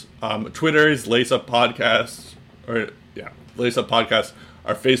 iTunes. Twitter is Lace Up Podcast, Lace Up Podcast.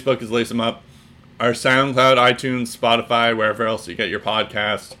 Our Facebook is Lace 'em Up. Our SoundCloud, iTunes, Spotify, wherever else you get your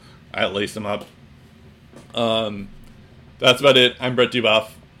podcast, at Lace 'em Up. That's about it. I'm Brett Duboff.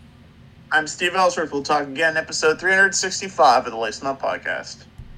 I'm Steve Ellsworth. We'll talk again, episode 365 of the Lace 'em Up Podcast.